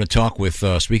 we're going to talk with,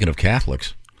 speaking of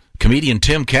Catholics, comedian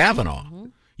Tim Cavanaugh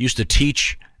used to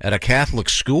teach at a Catholic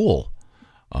school.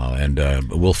 And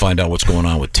we'll find out what's going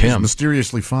on with Tim. He was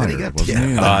mysteriously fired, wasn't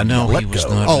he? No, he was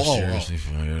not mysteriously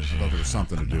fired. I thought there was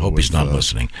something to do I hope with he's not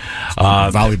listening.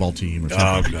 Volleyball team or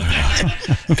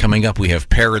something. Coming up, we have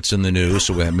parrots in the news,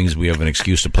 so that means we have an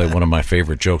excuse to play one of my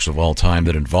favorite jokes of all time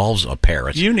that involves a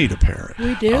parrot. You need a parrot.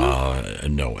 We do?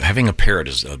 No, having a parrot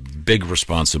is a big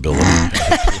responsibility.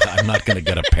 I'm not going to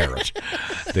get a parrot.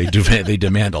 They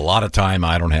demand a lot of time.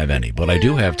 I don't have any, but I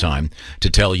do have time to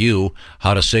tell you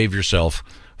how to save yourself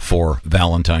for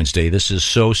Valentine's Day. This is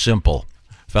so simple.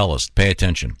 Fellas, pay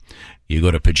attention. You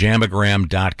go to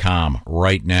pajamagram.com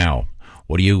right now.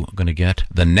 What are you going to get?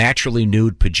 The Naturally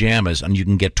Nude Pajamas, and you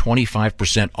can get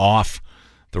 25% off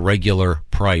the regular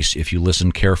price if you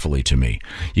listen carefully to me.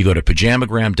 You go to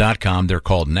pajamagram.com. They're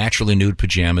called Naturally Nude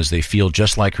Pajamas. They feel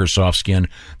just like her soft skin.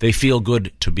 They feel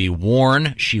good to be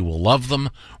worn. She will love them.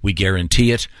 We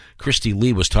guarantee it. Christy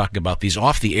Lee was talking about these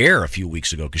off the air a few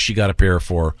weeks ago because she got a pair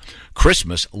for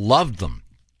Christmas. Loved them.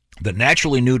 The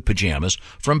Naturally Nude Pajamas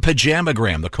from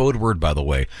Pajamagram. The code word, by the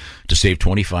way, to save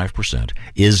 25%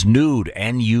 is nude,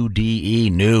 N-U-D-E,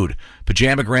 nude.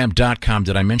 Pajamagram.com.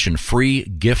 Did I mention free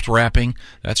gift wrapping?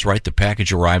 That's right. The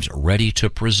package arrives ready to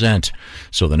present.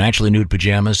 So the Naturally Nude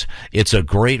Pajamas, it's a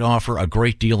great offer, a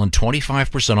great deal, and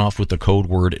 25% off with the code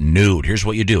word nude. Here's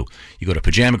what you do. You go to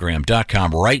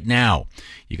pajamagram.com right now.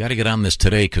 You got to get on this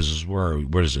today because where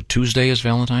is it? Tuesday is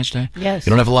Valentine's Day? Yes.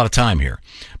 You don't have a lot of time here.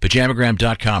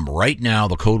 Pajamagram.com right now.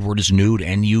 The code word is nude,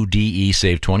 N-U-D-E.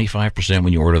 Save 25%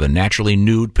 when you order the Naturally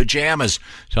Nude Pajamas.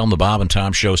 Tell them the Bob and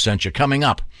Tom Show sent you. Coming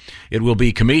up, it will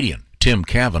be comedian Tim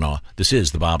Cavanaugh. This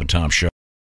is the Bob and Tom Show.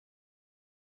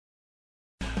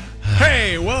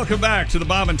 Hey, welcome back to the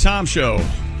Bob and Tom Show.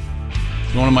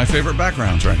 One of my favorite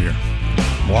backgrounds right here.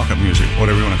 Walk-up music,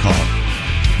 whatever you want to call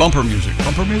it. Bumper music.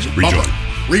 Bumper music? Rejoin.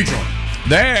 Rejoin.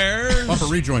 There's Bumper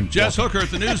rejoin. Jess Hooker at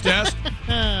the news desk.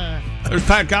 There's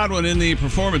Pat Godwin in the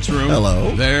performance room.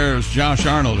 Hello. There's Josh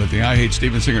Arnold at the I Hate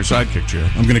Steven Singer sidekick chair.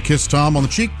 I'm going to kiss Tom on the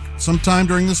cheek sometime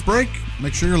during this break.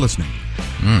 Make sure you're listening.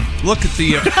 Look at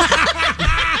the...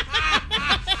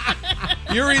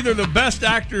 You're either the best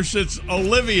actor since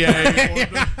Olivier or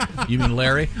You mean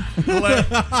Larry?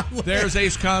 There's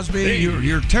Ace Cosby.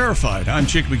 You're terrified. I'm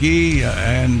Chick McGee,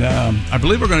 and I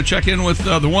believe we're going to check in with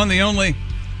the one, the only,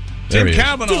 There Tim he is.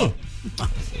 Cavanaugh.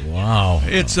 Wow.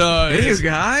 It's Hey, you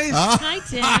guys. Hi,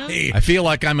 Tim. I feel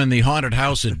like I'm in the haunted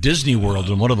house at Disney World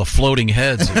and one of the floating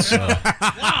heads. It's,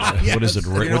 what is it?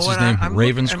 You know What's his what? name? I'm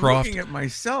Ravenscroft? looking at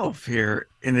myself here,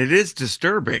 and it is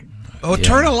disturbing. Oh,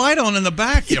 turn a light on in the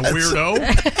back, you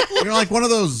weirdo. You're like one of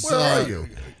those. Where are you?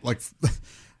 Like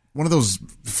one of those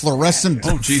fluorescent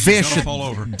Jesus, fish, don't fall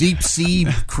over. deep sea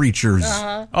creatures.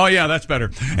 Oh, yeah, that's better.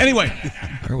 Anyway,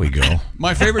 There we go.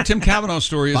 my favorite Tim Cavanaugh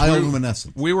story is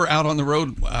Bioluminescent. we were out on the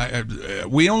road. I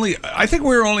think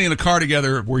we were only in a car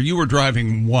together where you were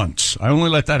driving once. I only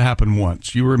let that happen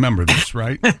once. You remember this,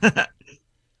 right?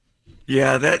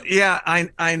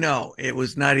 I know. It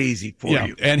was not easy for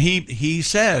you. And he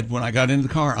said when I got into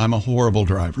the car, I'm a horrible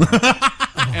driver.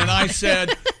 And I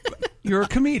said, you're a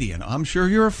comedian. I'm sure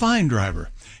you're a fine driver.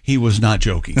 He was not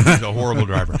joking. He's a horrible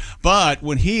driver. But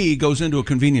when he goes into a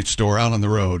convenience store out on the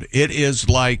road, it is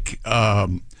like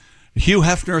Hugh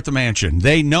Hefner at the mansion.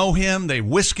 They know him. They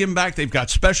whisk him back. They've got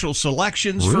special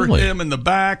selections for him in the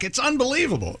back. It's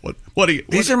unbelievable.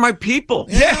 These are my people.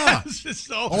 Yes.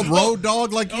 So, Old road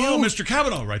dog like you. Oh, Mr.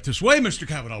 Cavanaugh, right this way, Mr.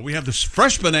 Cavanaugh. We have the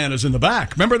fresh bananas in the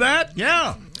back. Remember that?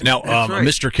 Yeah. Now, right.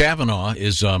 Mr. Cavanaugh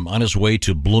is on his way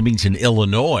to Bloomington,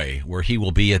 Illinois, where he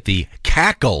will be at the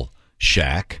Cackle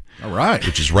Shack. All right.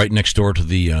 Which is right next door to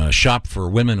the shop for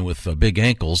women with big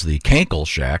ankles, the Cankle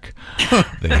Shack.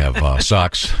 They have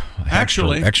socks,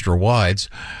 Actually, extra wides.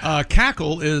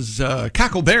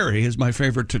 Cackleberry is my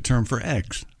favorite term for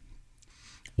eggs.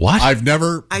 What? I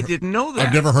didn't know that.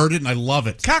 I've never heard it, and I love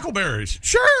it. Cackleberries.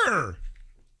 Sure.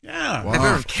 Yeah. I've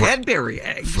heard of Cadbury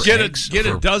eggs. Get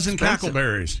a dozen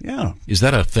cackleberries. Yeah. Is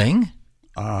that a thing?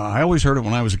 I always heard it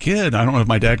when I was a kid. I don't know if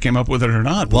my dad came up with it or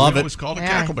not. But Love we it. always called it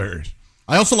cackleberries.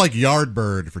 I also like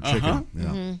Yardbird for chicken.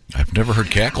 Yeah. I've never heard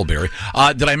Cackleberry.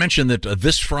 Did I mention that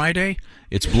this Friday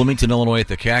it's Bloomington, Illinois at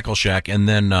the Cackle Shack, and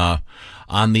then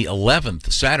on the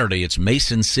 11th, Saturday, it's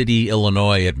Mason City,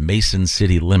 Illinois at Mason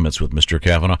City Limits with Mr.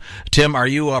 Cavanaugh. Tim, are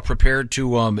you prepared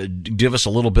to give us a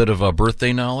little bit of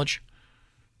birthday knowledge?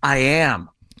 I am.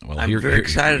 Well, I'm very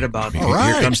excited about Here, this.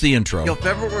 here comes the intro. You know,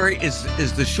 February is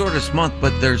the shortest month,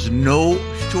 but there's no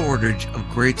shortage of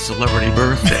great celebrity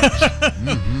birthdays.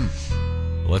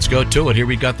 Let's go to it. Here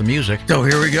we got the music. So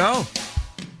here we go.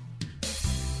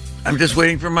 I'm just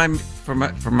waiting for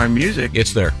my music.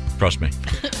 It's there. Trust me.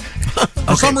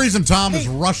 For some reason, Tom is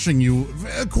rushing you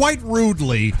quite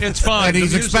rudely. It's fine. And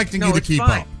he's expecting you to keep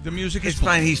up. The music is It's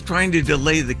fine. He's trying to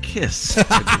delay the kiss, I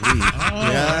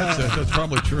believe. That's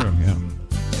probably true. Yeah.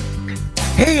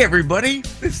 Hey, everybody.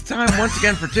 It's time once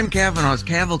again for Tim Cavanaugh's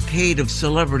Cavalcade of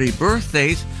Celebrity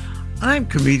Birthdays. I'm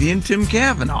comedian Tim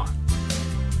Cavanaugh.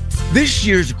 This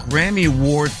year's Grammy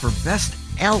Award for Best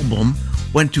Album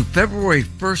went to February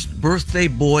 1st birthday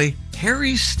boy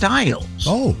Harry Styles.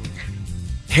 Oh.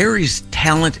 Harry's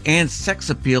talent and sex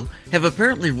appeal have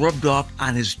apparently rubbed off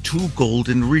on his two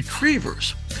golden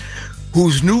retrievers,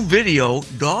 whose new video,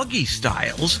 Doggy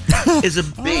Styles, is a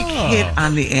big hit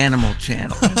on the Animal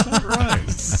Channel.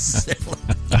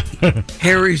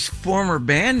 Harry's former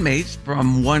bandmates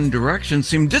from One Direction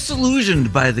seemed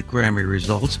disillusioned by the Grammy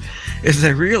results as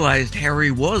they realized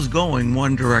Harry was going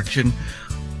One Direction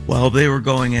while they were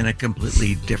going in a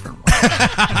completely different way.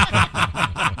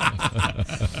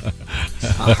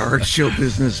 A hard show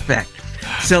business fact.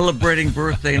 Celebrating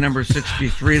birthday number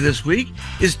 63 this week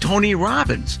is Tony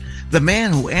Robbins, the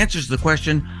man who answers the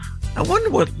question, I wonder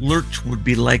what Lurch would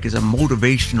be like as a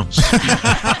motivational speaker.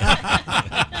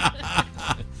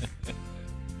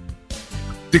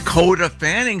 Dakota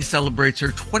Fanning celebrates her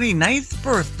 29th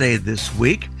birthday this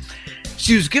week.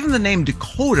 She was given the name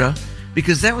Dakota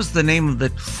because that was the name of the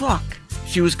truck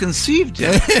she was conceived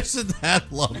in. Isn't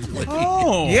that lovely?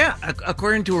 Oh. Yeah,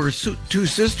 according to her two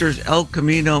sisters, El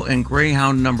Camino and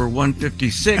Greyhound number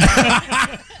 156,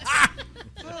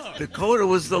 Dakota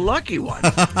was the lucky one.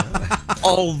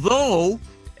 Although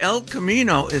El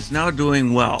Camino is now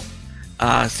doing well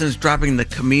since dropping the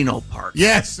Camino part.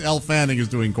 Yes, Elle Fanning is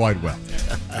doing quite well.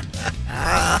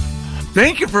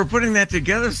 Thank you for putting that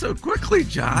together so quickly,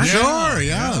 Josh. Sure,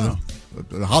 yeah.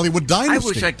 The Hollywood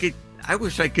Dynasty. I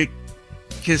wish I could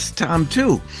kiss Tom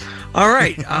too. All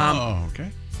right. Okay.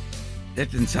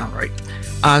 That didn't sound right.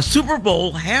 Super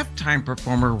Bowl halftime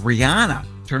performer Rihanna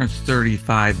turns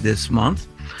 35 this month.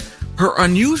 Her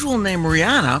unusual name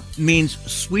Rihanna means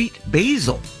sweet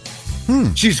basil.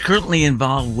 She's currently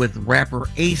involved with rapper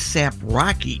A$AP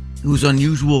Rocky, whose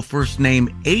unusual first name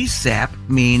ASAP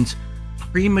means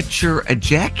premature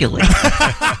ejaculate.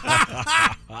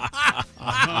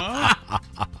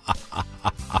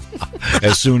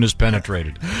 As soon as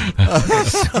penetrated.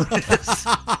 As soon as.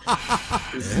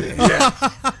 Yeah,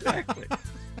 exactly.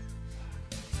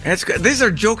 That's good. These are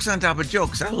jokes on top of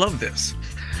jokes. I love this.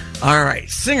 All right.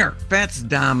 Singer Fats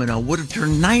Domino would have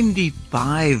turned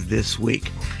 95 this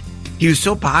week. He was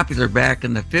so popular back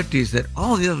in the 50s that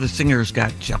all the other singers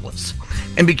got jealous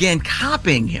and began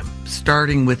copying him,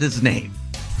 starting with his name.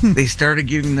 They started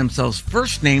giving themselves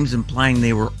first names implying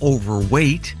they were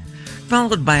overweight,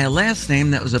 followed by a last name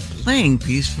that was a playing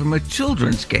piece from a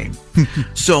children's game.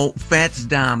 So Fats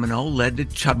Domino led to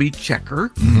Chubby Checker,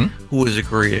 who was a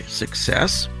great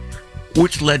success,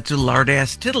 which led to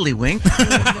Lardass Tiddlywink, who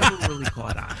never really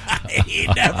caught on. He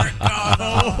never caught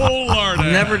on. Oh,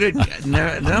 Lardass. Never did.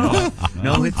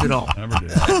 No hits at all. Never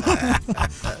did.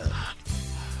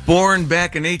 Born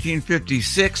back in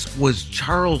 1856 was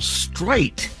Charles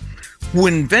Straight, who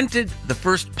invented the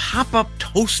first pop-up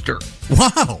toaster.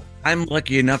 Wow. I'm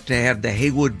lucky enough to have the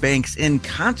Haywood Banks in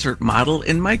concert model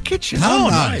in my kitchen. How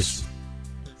nice.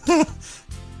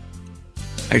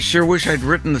 I sure wish I'd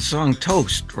written the song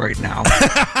Toast right now.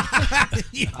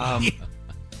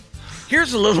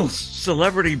 Here's a little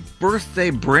celebrity birthday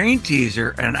brain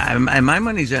teaser, and my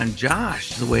money's on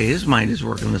Josh, the way his mind is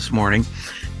working this morning.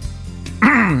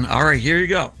 All right, here you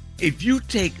go. If you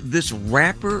take this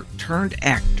rapper turned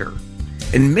actor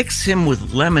and mix him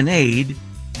with lemonade,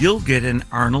 you'll get an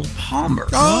Arnold Palmer.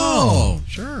 Oh,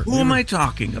 sure. Who am I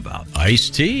talking about?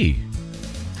 Ice-T.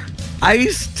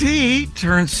 Ice-T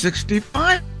turned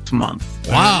 65 this month.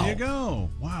 Wow. There you go.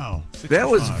 Wow. 65. That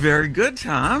was very good,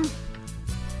 Tom.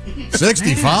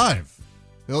 65.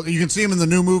 You can see him in the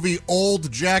new movie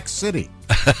Old Jack City.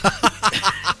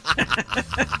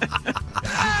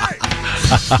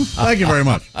 Thank you very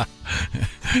much.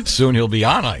 Soon he'll be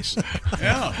on ice.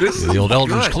 Yeah. The old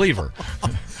Eldridge good. Cleaver.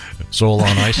 Soul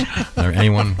on ice.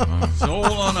 Anyone? Soul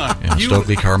on ice. Yeah,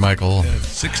 Stokely Carmichael.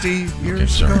 60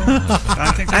 years Okay, ago.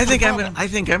 sorry. I think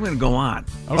I'm going to go on.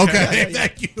 Okay,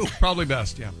 thank you. Probably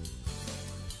best, yeah.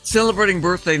 Celebrating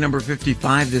birthday number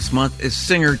 55 this month is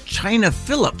singer China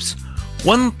Phillips,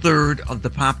 1/3 of the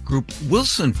pop group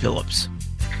Wilson Phillips.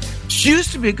 She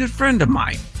used to be a good friend of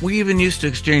mine. We even used to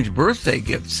exchange birthday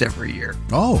gifts every year.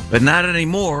 Oh. But not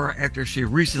anymore after she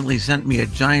recently sent me a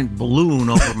giant balloon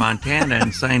over Montana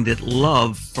and signed it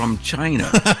Love from China.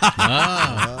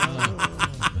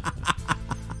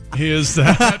 Is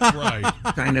that right?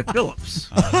 China Phillips.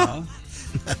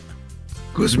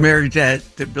 Who's married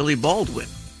to Billy Baldwin.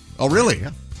 Oh, really?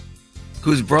 Yeah.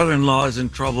 Whose brother-in-law is in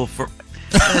trouble for...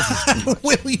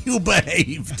 Will you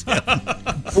behave?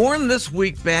 Born this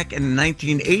week back in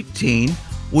 1918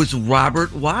 was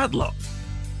Robert Wadlow.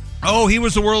 Oh, he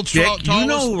was the world's Dick, tallest. you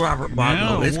know who Robert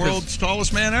Wadlow is. World's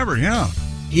tallest man ever. Yeah.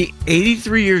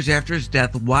 83 years after his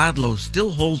death, Wadlow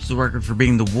still holds the record for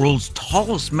being the world's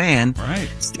tallest man,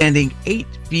 standing 8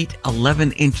 feet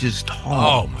 11 inches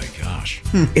tall. Oh my gosh!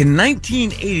 In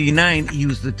 1989, he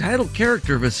was the title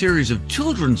character of a series of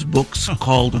children's books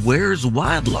called "Where's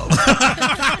Wadlow?"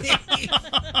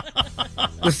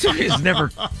 The series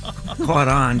never caught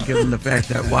on, given the fact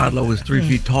that Wadlow was 3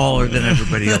 feet taller than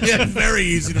everybody else. Yeah, very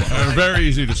easy to find. Very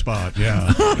easy to spot. Yeah,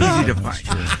 easy to find.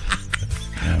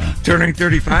 Turning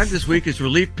 35 this week is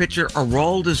relief pitcher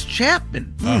Aroldis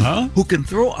Chapman, who can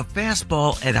throw a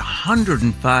fastball at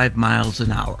 105 miles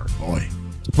an hour. Boy.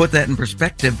 To put that in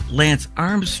perspective, Lance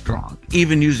Armstrong,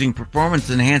 even using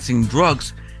performance-enhancing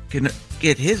drugs, can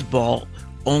get his ball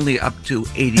only up to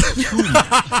 82 miles.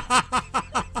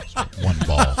 One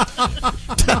ball.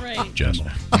 Right. Just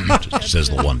says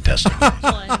the one testing.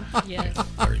 Yes.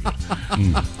 Very good.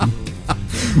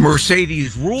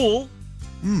 Mercedes rule.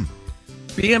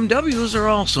 BMWs are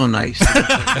also nice.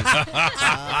 That's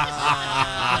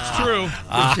true.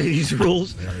 Mercedes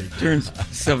rules turns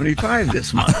 75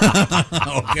 this month.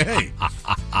 Okay.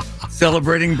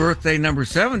 Celebrating birthday number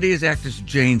 70 is actress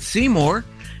Jane Seymour.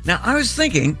 Now, I was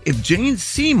thinking if Jane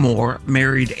Seymour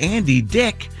married Andy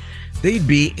Dick, they'd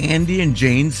be Andy and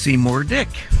Jane Seymour Dick.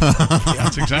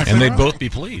 That's exactly And they'd right. both be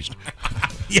pleased.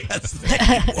 Yes.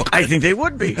 I think they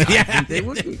would be. I think they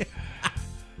would be.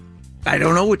 I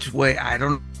don't know which way.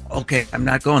 Okay, I'm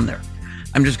not going there.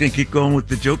 I'm just going to keep going with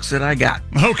the jokes that I got.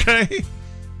 Okay.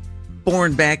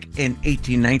 Born back in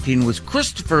 1819 was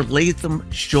Christopher Latham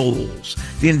Scholes,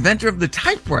 the inventor of the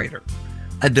typewriter,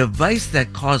 a device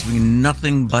that caused me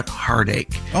nothing but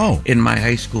heartache in my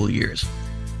high school years.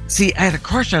 See, I had a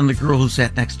crush on the girl who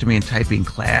sat next to me in typing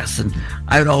class, and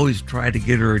I would always try to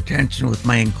get her attention with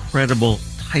my incredible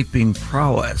typing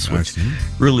prowess, which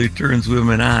really turns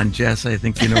women on. Jess, I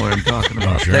think you know what I'm talking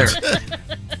about there.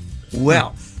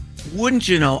 Well, wouldn't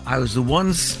you know, I was the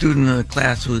one student in the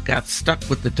class who got stuck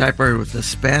with the typewriter with the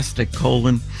spastic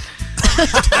colon.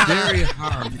 Very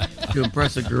hard to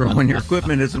impress a girl when your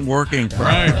equipment isn't working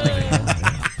properly.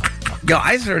 Yeah,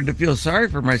 I started to feel sorry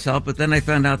for myself, but then I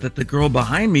found out that the girl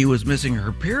behind me was missing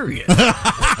her period.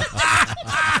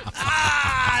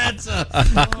 That's a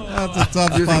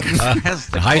tough spot.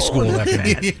 High school, that can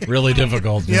be really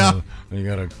difficult. Yeah. You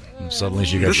gotta suddenly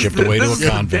she got shipped away to a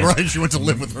convent. Right, she went to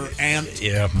live with her aunt.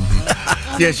 Yeah.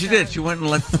 Yeah, she did. She went and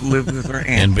lived with her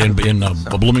aunt. In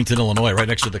Bloomington, Illinois, right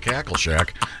next to the Cackle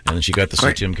Shack. And then she got to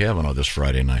see Tim Cavanaugh this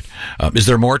Friday night. Is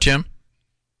there more, Tim?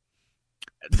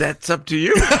 That's up to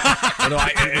you. I've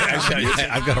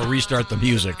got to restart the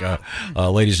music.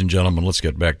 Ladies and gentlemen, let's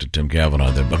get back to Tim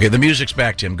Cavanaugh then. Okay, the music's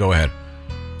back, Tim. Go ahead.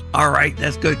 All right,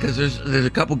 that's good because there's a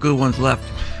couple good ones left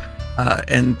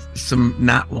and some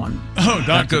not one. Oh,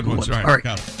 not good ones. Right. All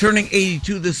right. Turning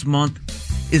 82 this month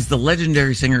is the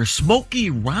legendary singer Smokey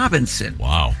Robinson.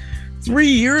 Wow. 3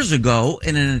 years ago,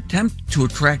 in an attempt to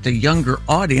attract a younger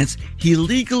audience, he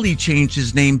legally changed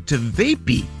his name to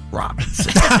Vapey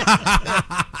Robinson.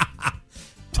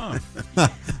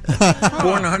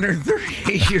 Born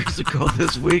 138 years ago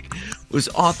this week was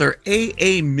author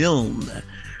A.A. Milne,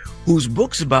 whose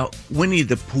books about Winnie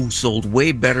the Pooh sold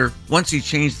way better once he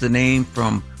changed the name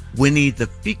from Winnie the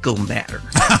Fecal Matter.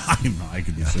 I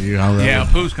can see how that Yeah,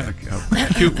 Pooh's kind of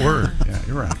a cute word. Yeah,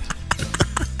 you're right.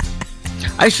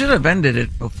 I should have ended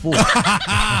it before.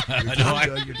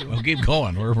 We'll keep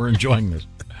going. We're enjoying this.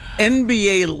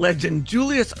 NBA legend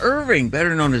Julius Erving,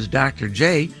 better known as Dr.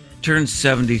 J, turned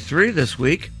 73 this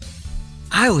week.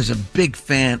 I was a big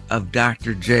fan of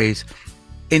Dr. J's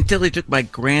until he took my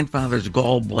grandfather's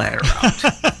gallbladder out.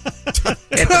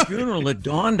 At the funeral, it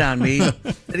dawned on me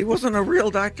that he wasn't a real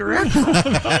doctor after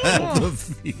all.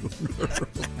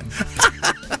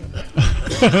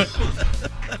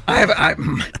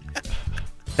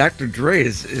 Dr. Dre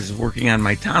is working on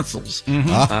my tonsils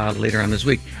later on this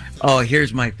week. Oh,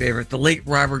 here's my favorite. The late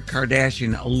Robert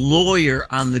Kardashian, a lawyer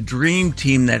on the dream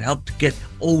team that helped get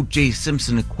O.J.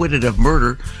 Simpson acquitted of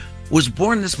murder, was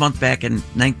born this month back in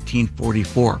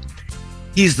 1944.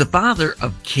 He's the father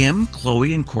of Kim,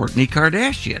 Khloe, and Kourtney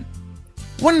Kardashian.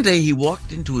 One day he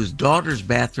walked into his daughter's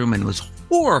bathroom and was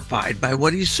horrified by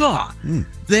what he saw.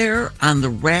 There, on the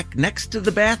rack next to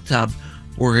the bathtub,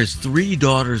 were his 3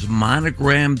 daughters'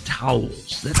 monogrammed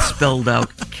towels that spelled out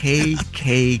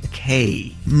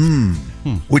KKK,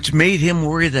 which made him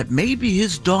worry that maybe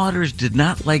his daughters did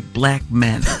not like black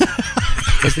men.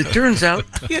 As it turns out,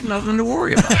 he had nothing to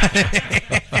worry about.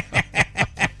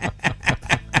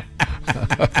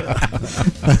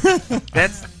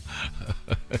 That's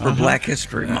for Black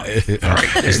History Month. All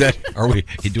right. Is that? Are we?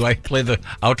 Do I play the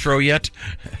outro yet?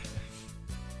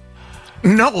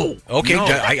 No. Okay. No.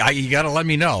 You got to let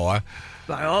me know.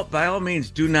 By all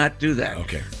means, do not do that.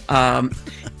 Okay.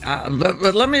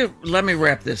 Let me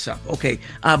wrap this up. Okay.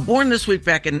 Born this week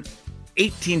back in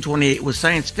 1828 was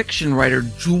science fiction writer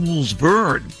Jules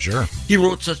Verne. Sure. He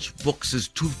wrote such books as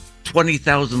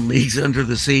 20,000 Leagues Under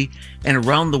the Sea and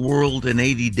Around the World in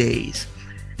 80 Days.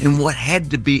 In what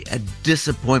had to be a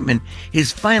disappointment,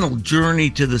 his final journey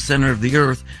to the center of the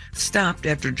earth stopped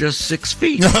after just 6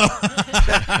 feet.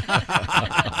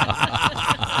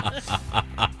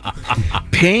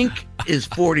 Pink is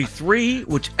 43,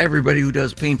 which everybody who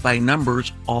does paint by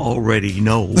numbers already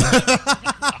knows.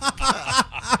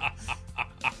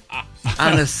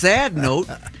 On a sad note,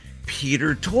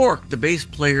 Peter Tork, the bass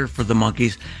player for the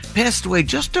Monkees, passed away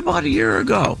just about a year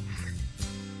ago.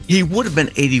 He would have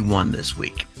been 81 this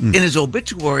week. In his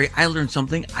obituary, I learned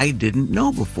something I didn't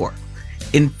know before.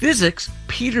 In physics,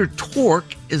 Peter Tork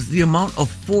is the amount of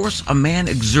force a man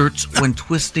exerts when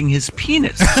twisting his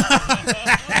penis.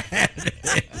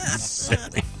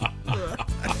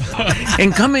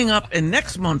 And coming up in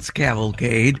next month's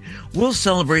Cavalcade, we'll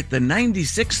celebrate the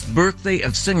 96th birthday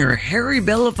of singer Harry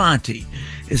Belafonte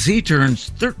as he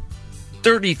turns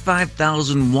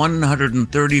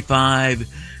 35,135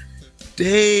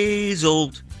 days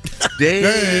old.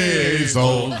 Days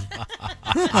old.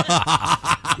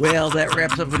 Well, that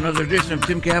wraps up another edition of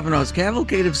Tim Cavanaugh's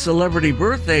Cavalcade of Celebrity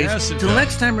Birthdays. Yes, Till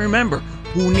next time, remember,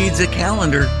 who needs a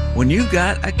calendar when you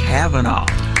got a Kavanaugh?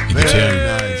 Tim,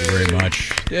 thank you very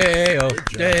much.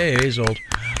 Days old.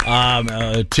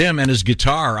 Tim and his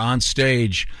guitar on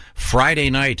stage Friday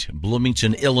night,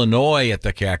 Bloomington, Illinois at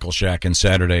the Cackle Shack, and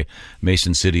Saturday,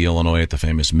 Mason City, Illinois at the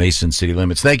famous Mason City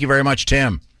Limits. Thank you very much,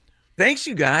 Tim. Thanks,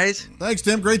 you guys. Thanks,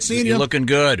 Tim. Great seeing you. You're looking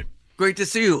good. Great to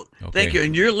see you. Okay. Thank you,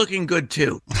 and you're looking good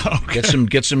too. Get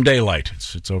some daylight.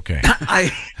 It's okay.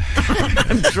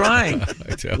 I'm trying.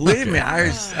 Believe me, I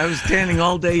was tanning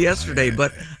all day yesterday,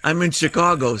 but I'm in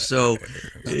Chicago, so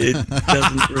it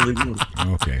doesn't really move.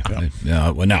 Okay.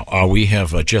 Now we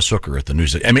have Jess Hooker at the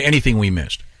news. I mean, anything we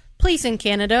missed? Police in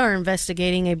Canada are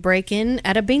investigating a break-in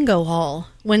at a bingo hall.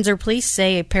 Windsor police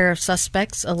say a pair of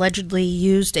suspects allegedly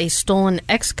used a stolen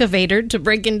excavator to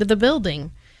break into the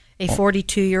building. A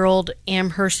 42-year-old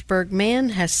Amherstburg man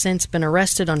has since been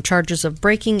arrested on charges of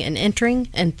breaking and entering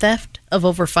and theft of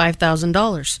over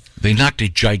 $5,000. They knocked a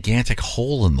gigantic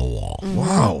hole in the wall.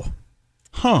 Wow.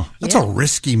 Huh. That's a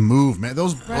risky move, man.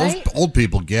 Those old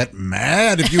people get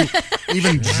mad if you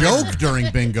even joke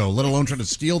during bingo, let alone try to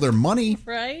steal their money.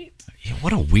 Right? Yeah,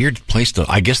 what a weird place to...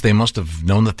 I guess they must have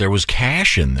known that there was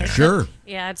cash in there. Sure.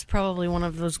 Yeah, it's probably one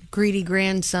of those greedy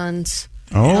grandsons.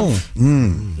 Oh.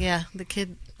 Yeah, the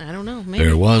kid... I don't know. Maybe.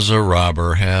 There was a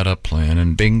robber, had a plan,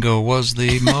 and bingo was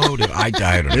the motive. I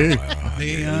don't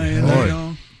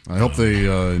know. I hope they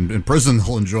in prison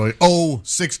they'll enjoy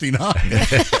 69.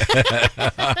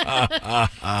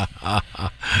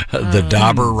 The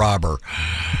Dauber robber.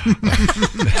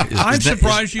 I'm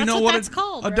surprised you know what it's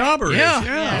called. A dauber is.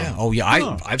 Yeah. Oh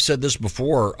yeah. I've said this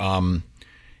before.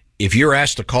 If you're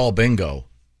asked to call bingo,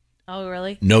 oh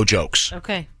really? No jokes.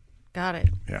 Okay, got it.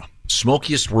 Yeah.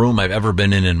 Smokiest room I've ever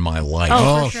been in my life.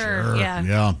 Oh, for sure.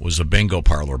 Yeah. Was a bingo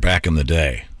parlor back in the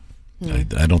day.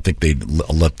 I don't think they'd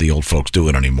let the old folks do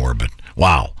it anymore, but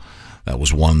wow. That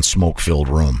was one smoke-filled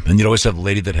room. And you'd always have the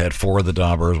lady that had 4 of the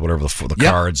daubers, whatever, the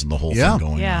cards and the whole thing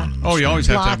going on. Oh, you always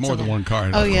have to have more than one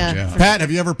card. Oh, yeah. Pat,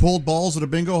 have you ever pulled balls at a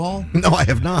bingo hall? No, I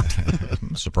have not.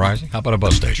 Surprising. How about a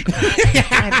bus station?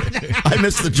 I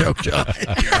missed the joke, John.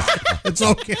 It's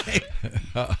okay.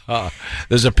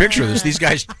 There's a picture of this. These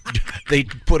guys,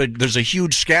 there's a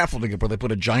huge scaffolding where they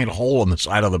put a giant hole in the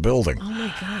side of the building. Oh,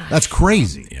 my God. That's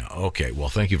crazy. Yeah, okay. Well,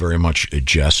 thank you very much,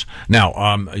 Jess.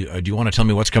 Now, do you want to tell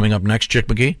me what's coming up next, Chick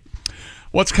McGee?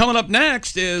 What's coming up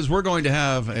next is we're going to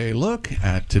have a look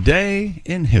at today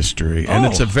in history. And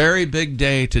it's a very big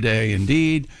day today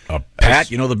indeed.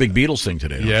 Pat, you know the big Beatles thing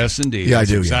today. Yes, indeed. Yeah,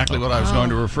 That's I do. Exactly what I was going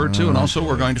to refer to. And also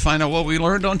we're going to find out what we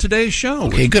learned on today's show.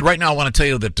 Okay, good. Right now I want to tell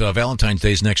you that Valentine's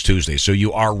Day is next Tuesday. So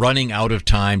you are running out of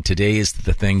time. Today is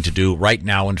the thing to do. Right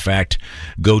now, in fact,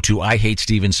 go to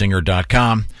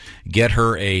IHateStevensinger.com Get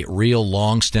her a real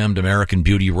long-stemmed American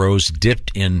Beauty rose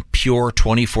dipped in pure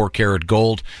 24-karat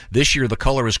gold. This year, the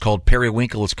color is called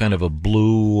periwinkle. It's kind of a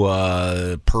blue,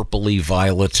 purpley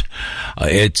violet.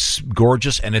 It's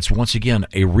gorgeous, and it's, once again,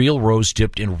 a real rose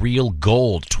dipped in real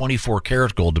gold,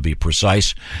 24-karat gold to be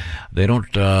precise. They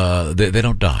don't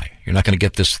die. You're not going to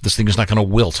get this. This thing is not going to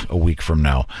wilt a week from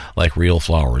now like real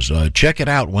flowers. Check it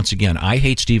out. Once again,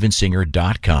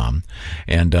 IHateStevensinger.com.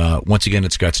 And once again,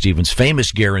 it's got Steven's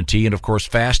famous guarantee and, of course,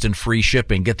 fast and free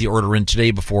shipping. Get the order in today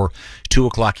before 2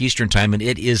 o'clock Eastern time, and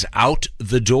it is out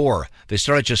the door. They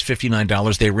start at just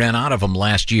 $59. They ran out of them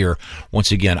last year.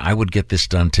 Once again, I would get this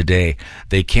done today.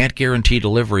 They can't guarantee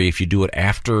delivery if you do it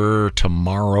after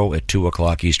tomorrow at 2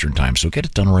 o'clock Eastern time. So get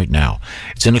it done right now.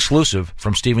 It's an exclusive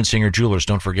from Steven Singer Jewelers.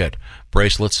 Don't forget.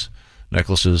 Bracelets,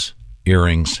 necklaces,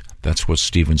 earrings. That's what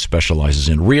Steven specializes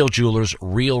in. Real jewelers,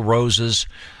 real roses.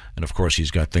 And, of course,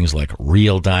 he's got things like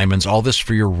real diamonds. All this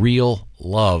for your real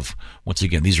love. Once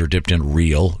again, these are dipped in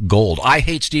real gold.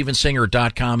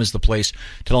 IHateStevensinger.com is the place.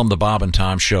 Tell them the Bob and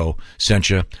Tom Show sent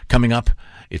you. Coming up,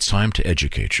 it's time to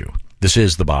educate you. This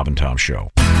is the Bob and Tom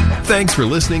Show. Thanks for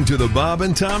listening to the Bob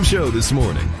and Tom Show this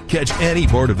morning. Catch any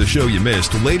part of the show you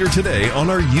missed later today on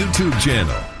our YouTube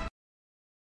channel.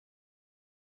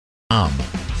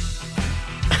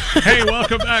 Hey,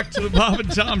 welcome back to the Bob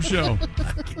and Tom Show.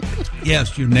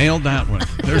 Yes, you nailed that one.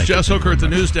 There's Jess Hooker at the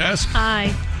news desk.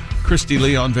 Hi. Christy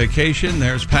Lee on vacation.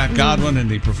 There's Pat Godwin in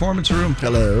the performance room.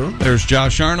 Hello. There's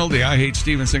Josh Arnold, the I Hate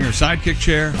Steven Singer sidekick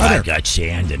chair. I got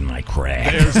sand in my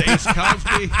crack. There's Ace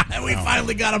Cosby. And we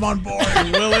finally got him on board.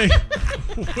 And Willie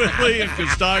and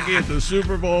Kostaki at the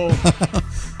Super Bowl.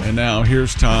 And now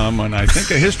here's Tom, and I think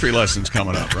a history lesson's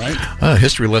coming up, right? A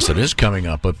history lesson is coming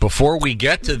up, but before we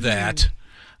get to that,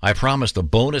 I promised a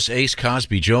bonus Ace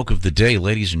Cosby joke of the day.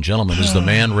 Ladies and gentlemen, is the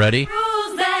man ready?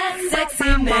 Who's that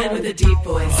sexy man with a deep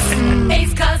voice?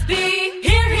 Ace Cosby,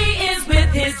 here he is with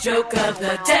his joke of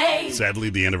the day.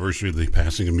 Sadly, the anniversary of the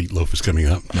passing of Meatloaf is coming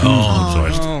up. So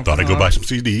I thought I'd go buy some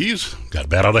CDs. Got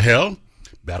Bat Out of Hell,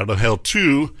 Bat Out of Hell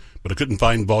 2, but I couldn't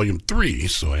find Volume 3,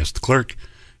 so I asked the clerk,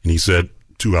 and he said,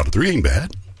 2 out of 3 ain't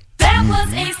bad. That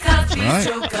was Ace Cosby's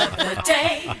joke of the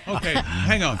day. Okay,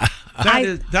 hang on.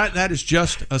 That is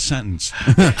just a sentence.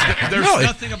 There's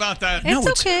nothing about that.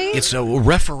 It's okay. It's a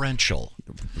referential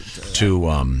to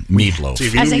Meatloaf.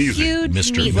 As a huge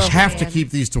Mr. Meatloaf have to fan.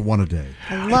 keep these to one a day.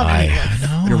 I love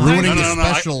Meatloaf. You're ruining No,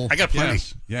 the special. I got plenty.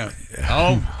 Yes.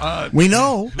 Yeah. We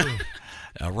know.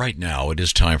 Right now, it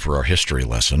is time for our history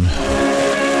lesson.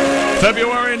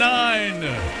 February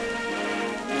 9.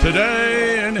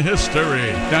 Today in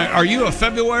history. Now, are you a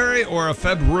February or a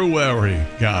February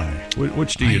guy?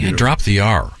 Which do you do? You drop the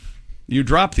R. You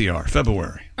drop the R.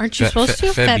 February. Aren't you supposed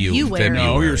to? February.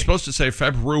 No, you're supposed to say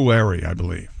February, I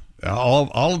believe.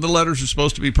 All of the letters are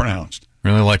supposed to be pronounced.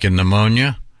 Really, like in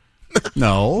pneumonia?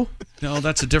 No,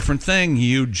 that's a different thing,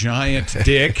 you giant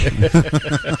dick.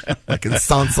 Like in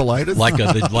tonsillitis? Like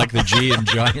the G in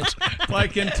giant?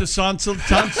 Like in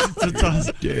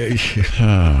tonsillitis.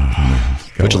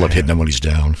 Don't you love hitting him when he's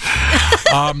down?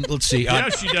 Let's see.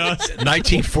 Yes, she does.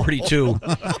 1942.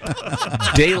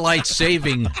 Daylight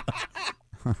saving.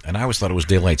 And I always thought it was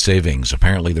daylight savings.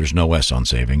 Apparently, there's no S on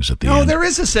savings at the end. No, there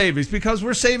is a savings because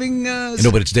we're saving. No,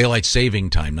 but it's daylight saving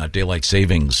time, not daylight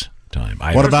savings time.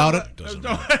 What about it? Wait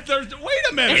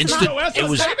a minute.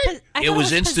 It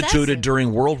was instituted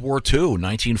during World War II,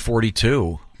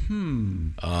 1942.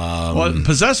 Well,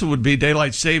 possessive would be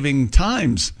daylight saving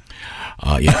times.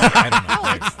 Yeah, I don't know.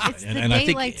 It's the and I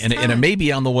think, and it may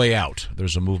be on the way out.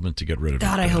 There's a movement to get rid of it.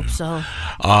 God, I hope so.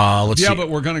 Let's see. But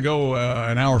we're going to go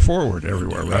an hour forward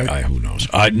everywhere, right? Who knows?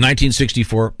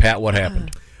 1964. Pat, what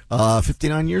happened?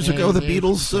 59 years ago, the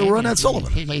Beatles were on Ed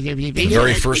Sullivan. The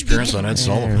very first appearance on Ed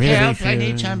Sullivan. Help, I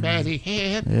need somebody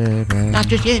help. Not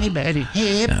just anybody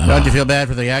help. Don't you feel bad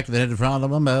for the actor that hit in front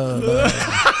of them?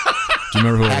 Do you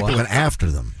remember who it was? Went after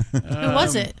them. Who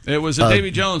was it? It was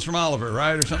Davy Jones from Oliver,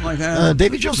 right, or something like that.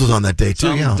 Davy Jones was on that day too.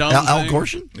 Some Yeah, Al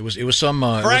Gorshin. It was some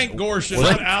Frank Gorshin,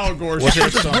 not Al Gorshin. Was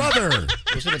it his brother?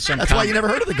 Wasn't it some? That's why you never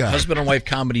heard of the guy. Husband and wife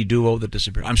comedy duo that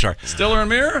disappeared. I'm sorry. Stiller and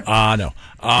Mirror? No.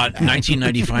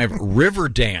 1995,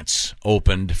 Riverdance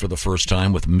opened for the first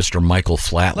time with Mr. Michael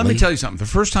Flatley. Let me tell you something. The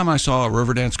first time I saw a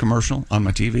Riverdance commercial on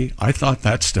my TV, I thought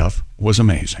that stuff was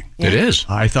amazing. Yeah. It is.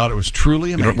 I thought it was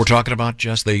truly amazing. You know what we're talking about,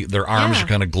 Jess? Their arms are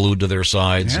kind of glued to their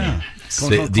sides. Yeah.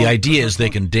 The idea is they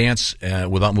can dance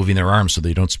without moving their arms so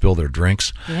they don't spill their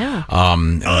drinks. Yeah.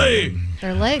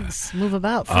 Their legs move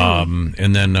about.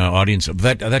 And then audience,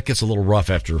 that gets a little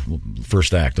rough after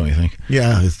first act, don't you think?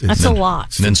 Yeah. That's a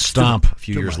lot. And then Stomp a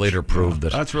few years later proved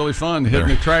that. That's really fun. Hitting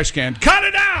the trash can. Cut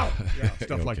it out! Yeah,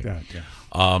 stuff like that. Yeah.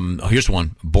 Here's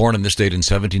one. Born in this date in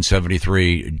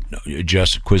 1773.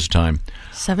 Jess, quiz time.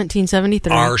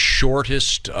 1773. Our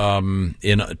shortest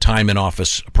in time in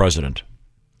office president.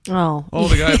 Oh,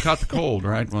 the guy who caught the cold,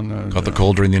 right? Caught the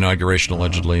cold during the inauguration,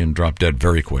 allegedly, and dropped dead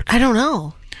very quick. I don't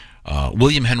know.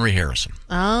 William Henry Harrison.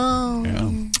 Oh.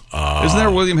 Yeah. Isn't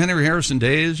there William Henry Harrison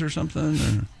days or something?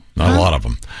 Or? Not a lot of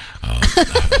them.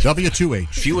 W2H.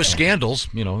 Fewest scandals.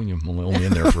 You're only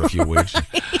in there for a few weeks.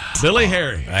 Billy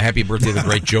Harry. Happy birthday to the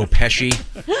great Joe Pesci,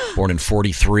 born in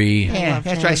 43. Yeah,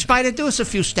 that's right. Spider, do us a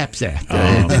few steps there.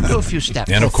 Do a few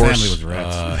steps. And, of course,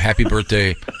 happy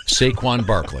birthday, Saquon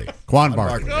Barkley.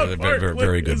 Very,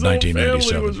 very good.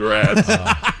 1997. Was rad.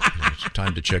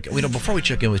 Time to check. Before we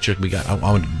check in with Chick, we got.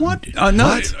 What?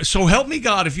 No. So help me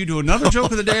God, if you do another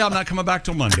joke of the day, I'm not coming back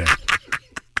till Monday.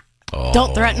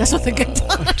 Don't threaten us with a good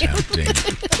time.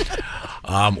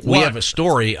 We have a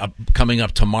story coming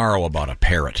up tomorrow about a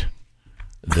parrot.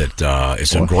 That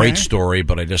is a great story,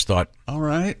 but I just thought. All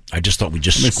right. I just thought we'd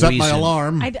just squeeze set my in.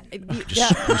 alarm.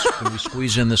 Can we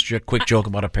squeeze in this quick joke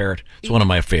about a parrot? It's one of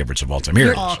my favorites of all time. Here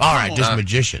it is. All right, this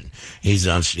magician. He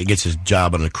gets his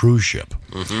job on a cruise ship.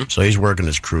 Mm-hmm. So he's working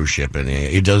his cruise ship, and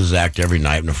he does his act every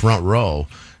night. In the front row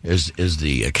is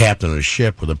the captain of the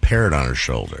ship with a parrot on her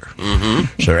shoulder.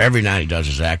 Mm-hmm. So every night he does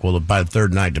his act. Well, by the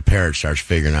third night, the parrot starts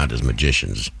figuring out his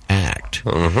magician's act.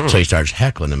 Mm-hmm. So he starts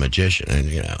heckling the magician, and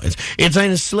it's in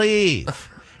his sleeve.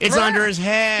 It's under his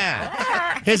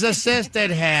hat. His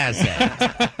assistant has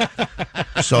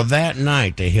it. So that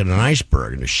night, they hit an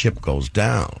iceberg, and the ship goes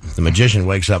down. The magician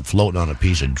wakes up floating on a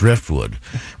piece of driftwood,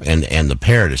 and the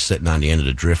parrot is sitting on the end of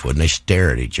the driftwood, and they stare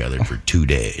at each other for 2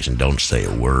 days and don't say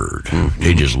a word. Mm-hmm.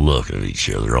 They just look at each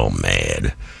other all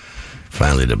mad.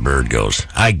 Finally, the bird goes,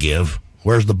 "I give.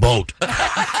 Where's the boat?" Ladies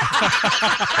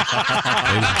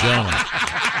and gentlemen.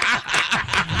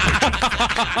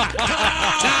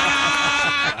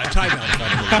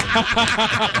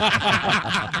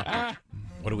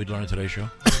 What did we learn in today's show?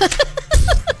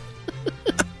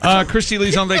 Christy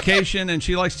Lee's on vacation, and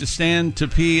she likes to stand to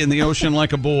pee in the ocean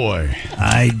like a boy.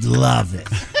 I love it.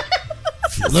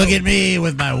 Look at me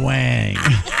with my wang.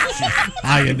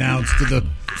 I announced to the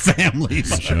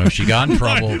families. She got in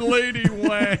trouble. My lady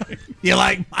wang. You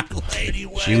like my lady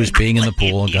wang? She was peeing in the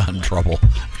pool and got in trouble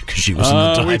because she was in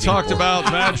the diving We talked pool. about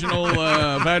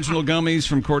vaginal gummies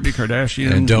from Kourtney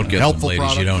Kardashian. And don't get Helpful them,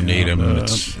 ladies. product. You don't need them.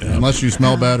 Unless you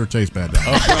smell bad or taste bad.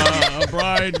 A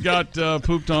bride got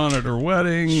pooped on at her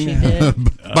wedding.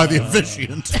 By the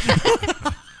officiant.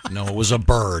 No, it was a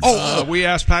bird. We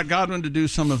asked Pat Godwin to do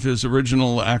some of his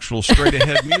original, actual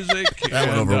straight-ahead music. That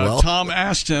went and over well. Tom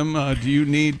asked him, do you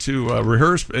need to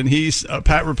rehearse? And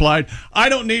Pat replied, "I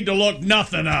don't need to look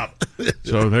nothing up."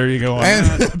 So there you go on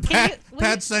that.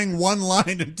 Pat sang one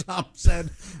line, and Tom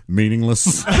said,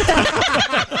 "Meaningless."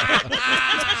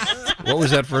 What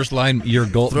was that first line? You're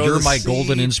my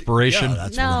golden inspiration.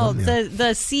 No,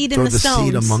 the seed in Throw the the stones.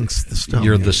 seed amongst the stones.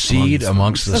 You're the seed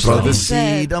amongst the Throw the stones.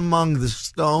 seed among the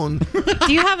stone.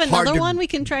 Do you have Hard another to- one we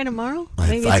can try tomorrow? I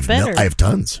Maybe have it's better. I have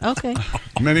tons. Okay.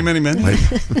 Many, many, many. I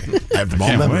have them all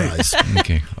Can't wait. memorized.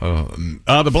 Okay.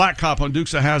 The black cop on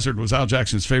Dukes of Hazzard was Al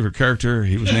Jackson's favorite character.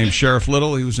 He was named Sheriff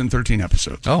Little. He was in 13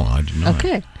 episodes. Oh, I didn't know.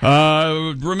 Okay.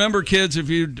 Remember, kids, if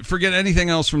you forget anything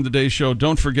else from today's show,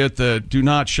 don't forget that do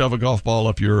not shove a golf ball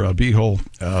up your beehole.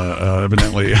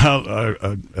 Evidently,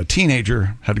 a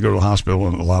teenager had to go to the hospital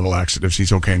with a lot of laxatives.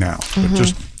 He's okay now. But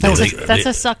just That's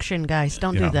a suction, guys.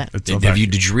 Don't do that.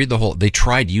 Did you read the whole? They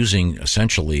tried using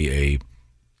essentially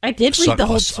I did read the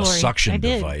whole story. a suction I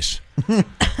did. device, and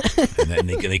then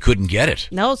they couldn't get it.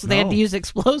 No, so they had to use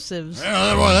explosives.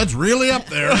 Well, that's really up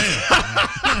there.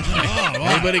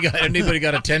 Anybody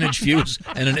got a 10-inch fuse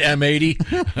and an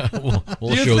M80?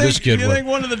 We'll show this kid. Do you what- think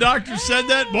one of the doctors said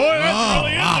that? Boy, that's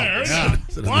really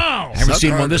in there. Wow. I haven't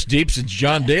seen one this deep since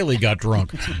John Daly got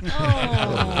drunk.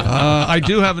 I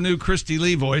do have a new Christy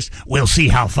Lee voice. We'll see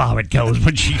how far it goes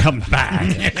when she comes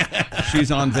back.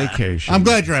 She's on vacation. I'm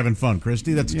glad you're having fun,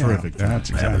 Christy. That's terrific. That's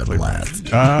exactly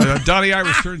right. Donnie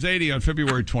Irish turns 80 on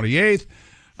February 28th.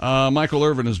 Michael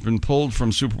Irvin has been pulled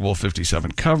from Super Bowl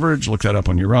 57 coverage. Look that up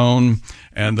on your own.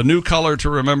 And the new color to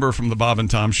remember from the Bob and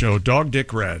Tom Show, Dog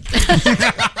Dick Red.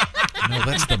 No,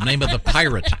 that's the name of the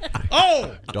pirate.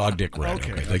 Oh! Dog Dick Red.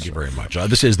 Okay, thank you very much.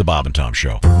 This is the Bob and Tom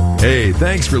Show. Hey,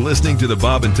 thanks for listening to the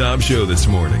Bob and Tom Show this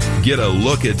morning. Get a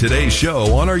look at today's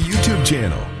show on our YouTube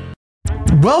channel.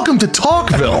 welcome to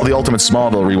Talkville, the ultimate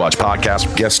Smallville rewatch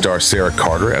podcast. Guest star Sarah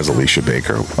Carter as Alicia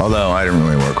Baker, although I didn't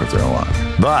really work with her a lot.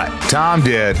 But Tom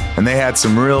did, and they had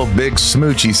some real big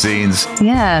smoochy scenes.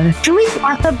 Yeah. Can we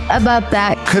talk about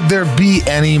that? Could there be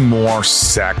any more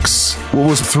sex? What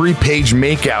was a 3-page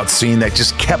makeout scene that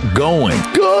just kept going?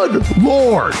 Good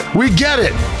Lord, we get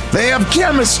it. They have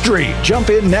chemistry. Jump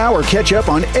in now or catch up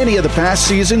on any of the past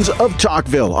seasons of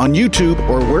Talkville on YouTube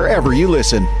or wherever you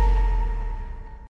listen.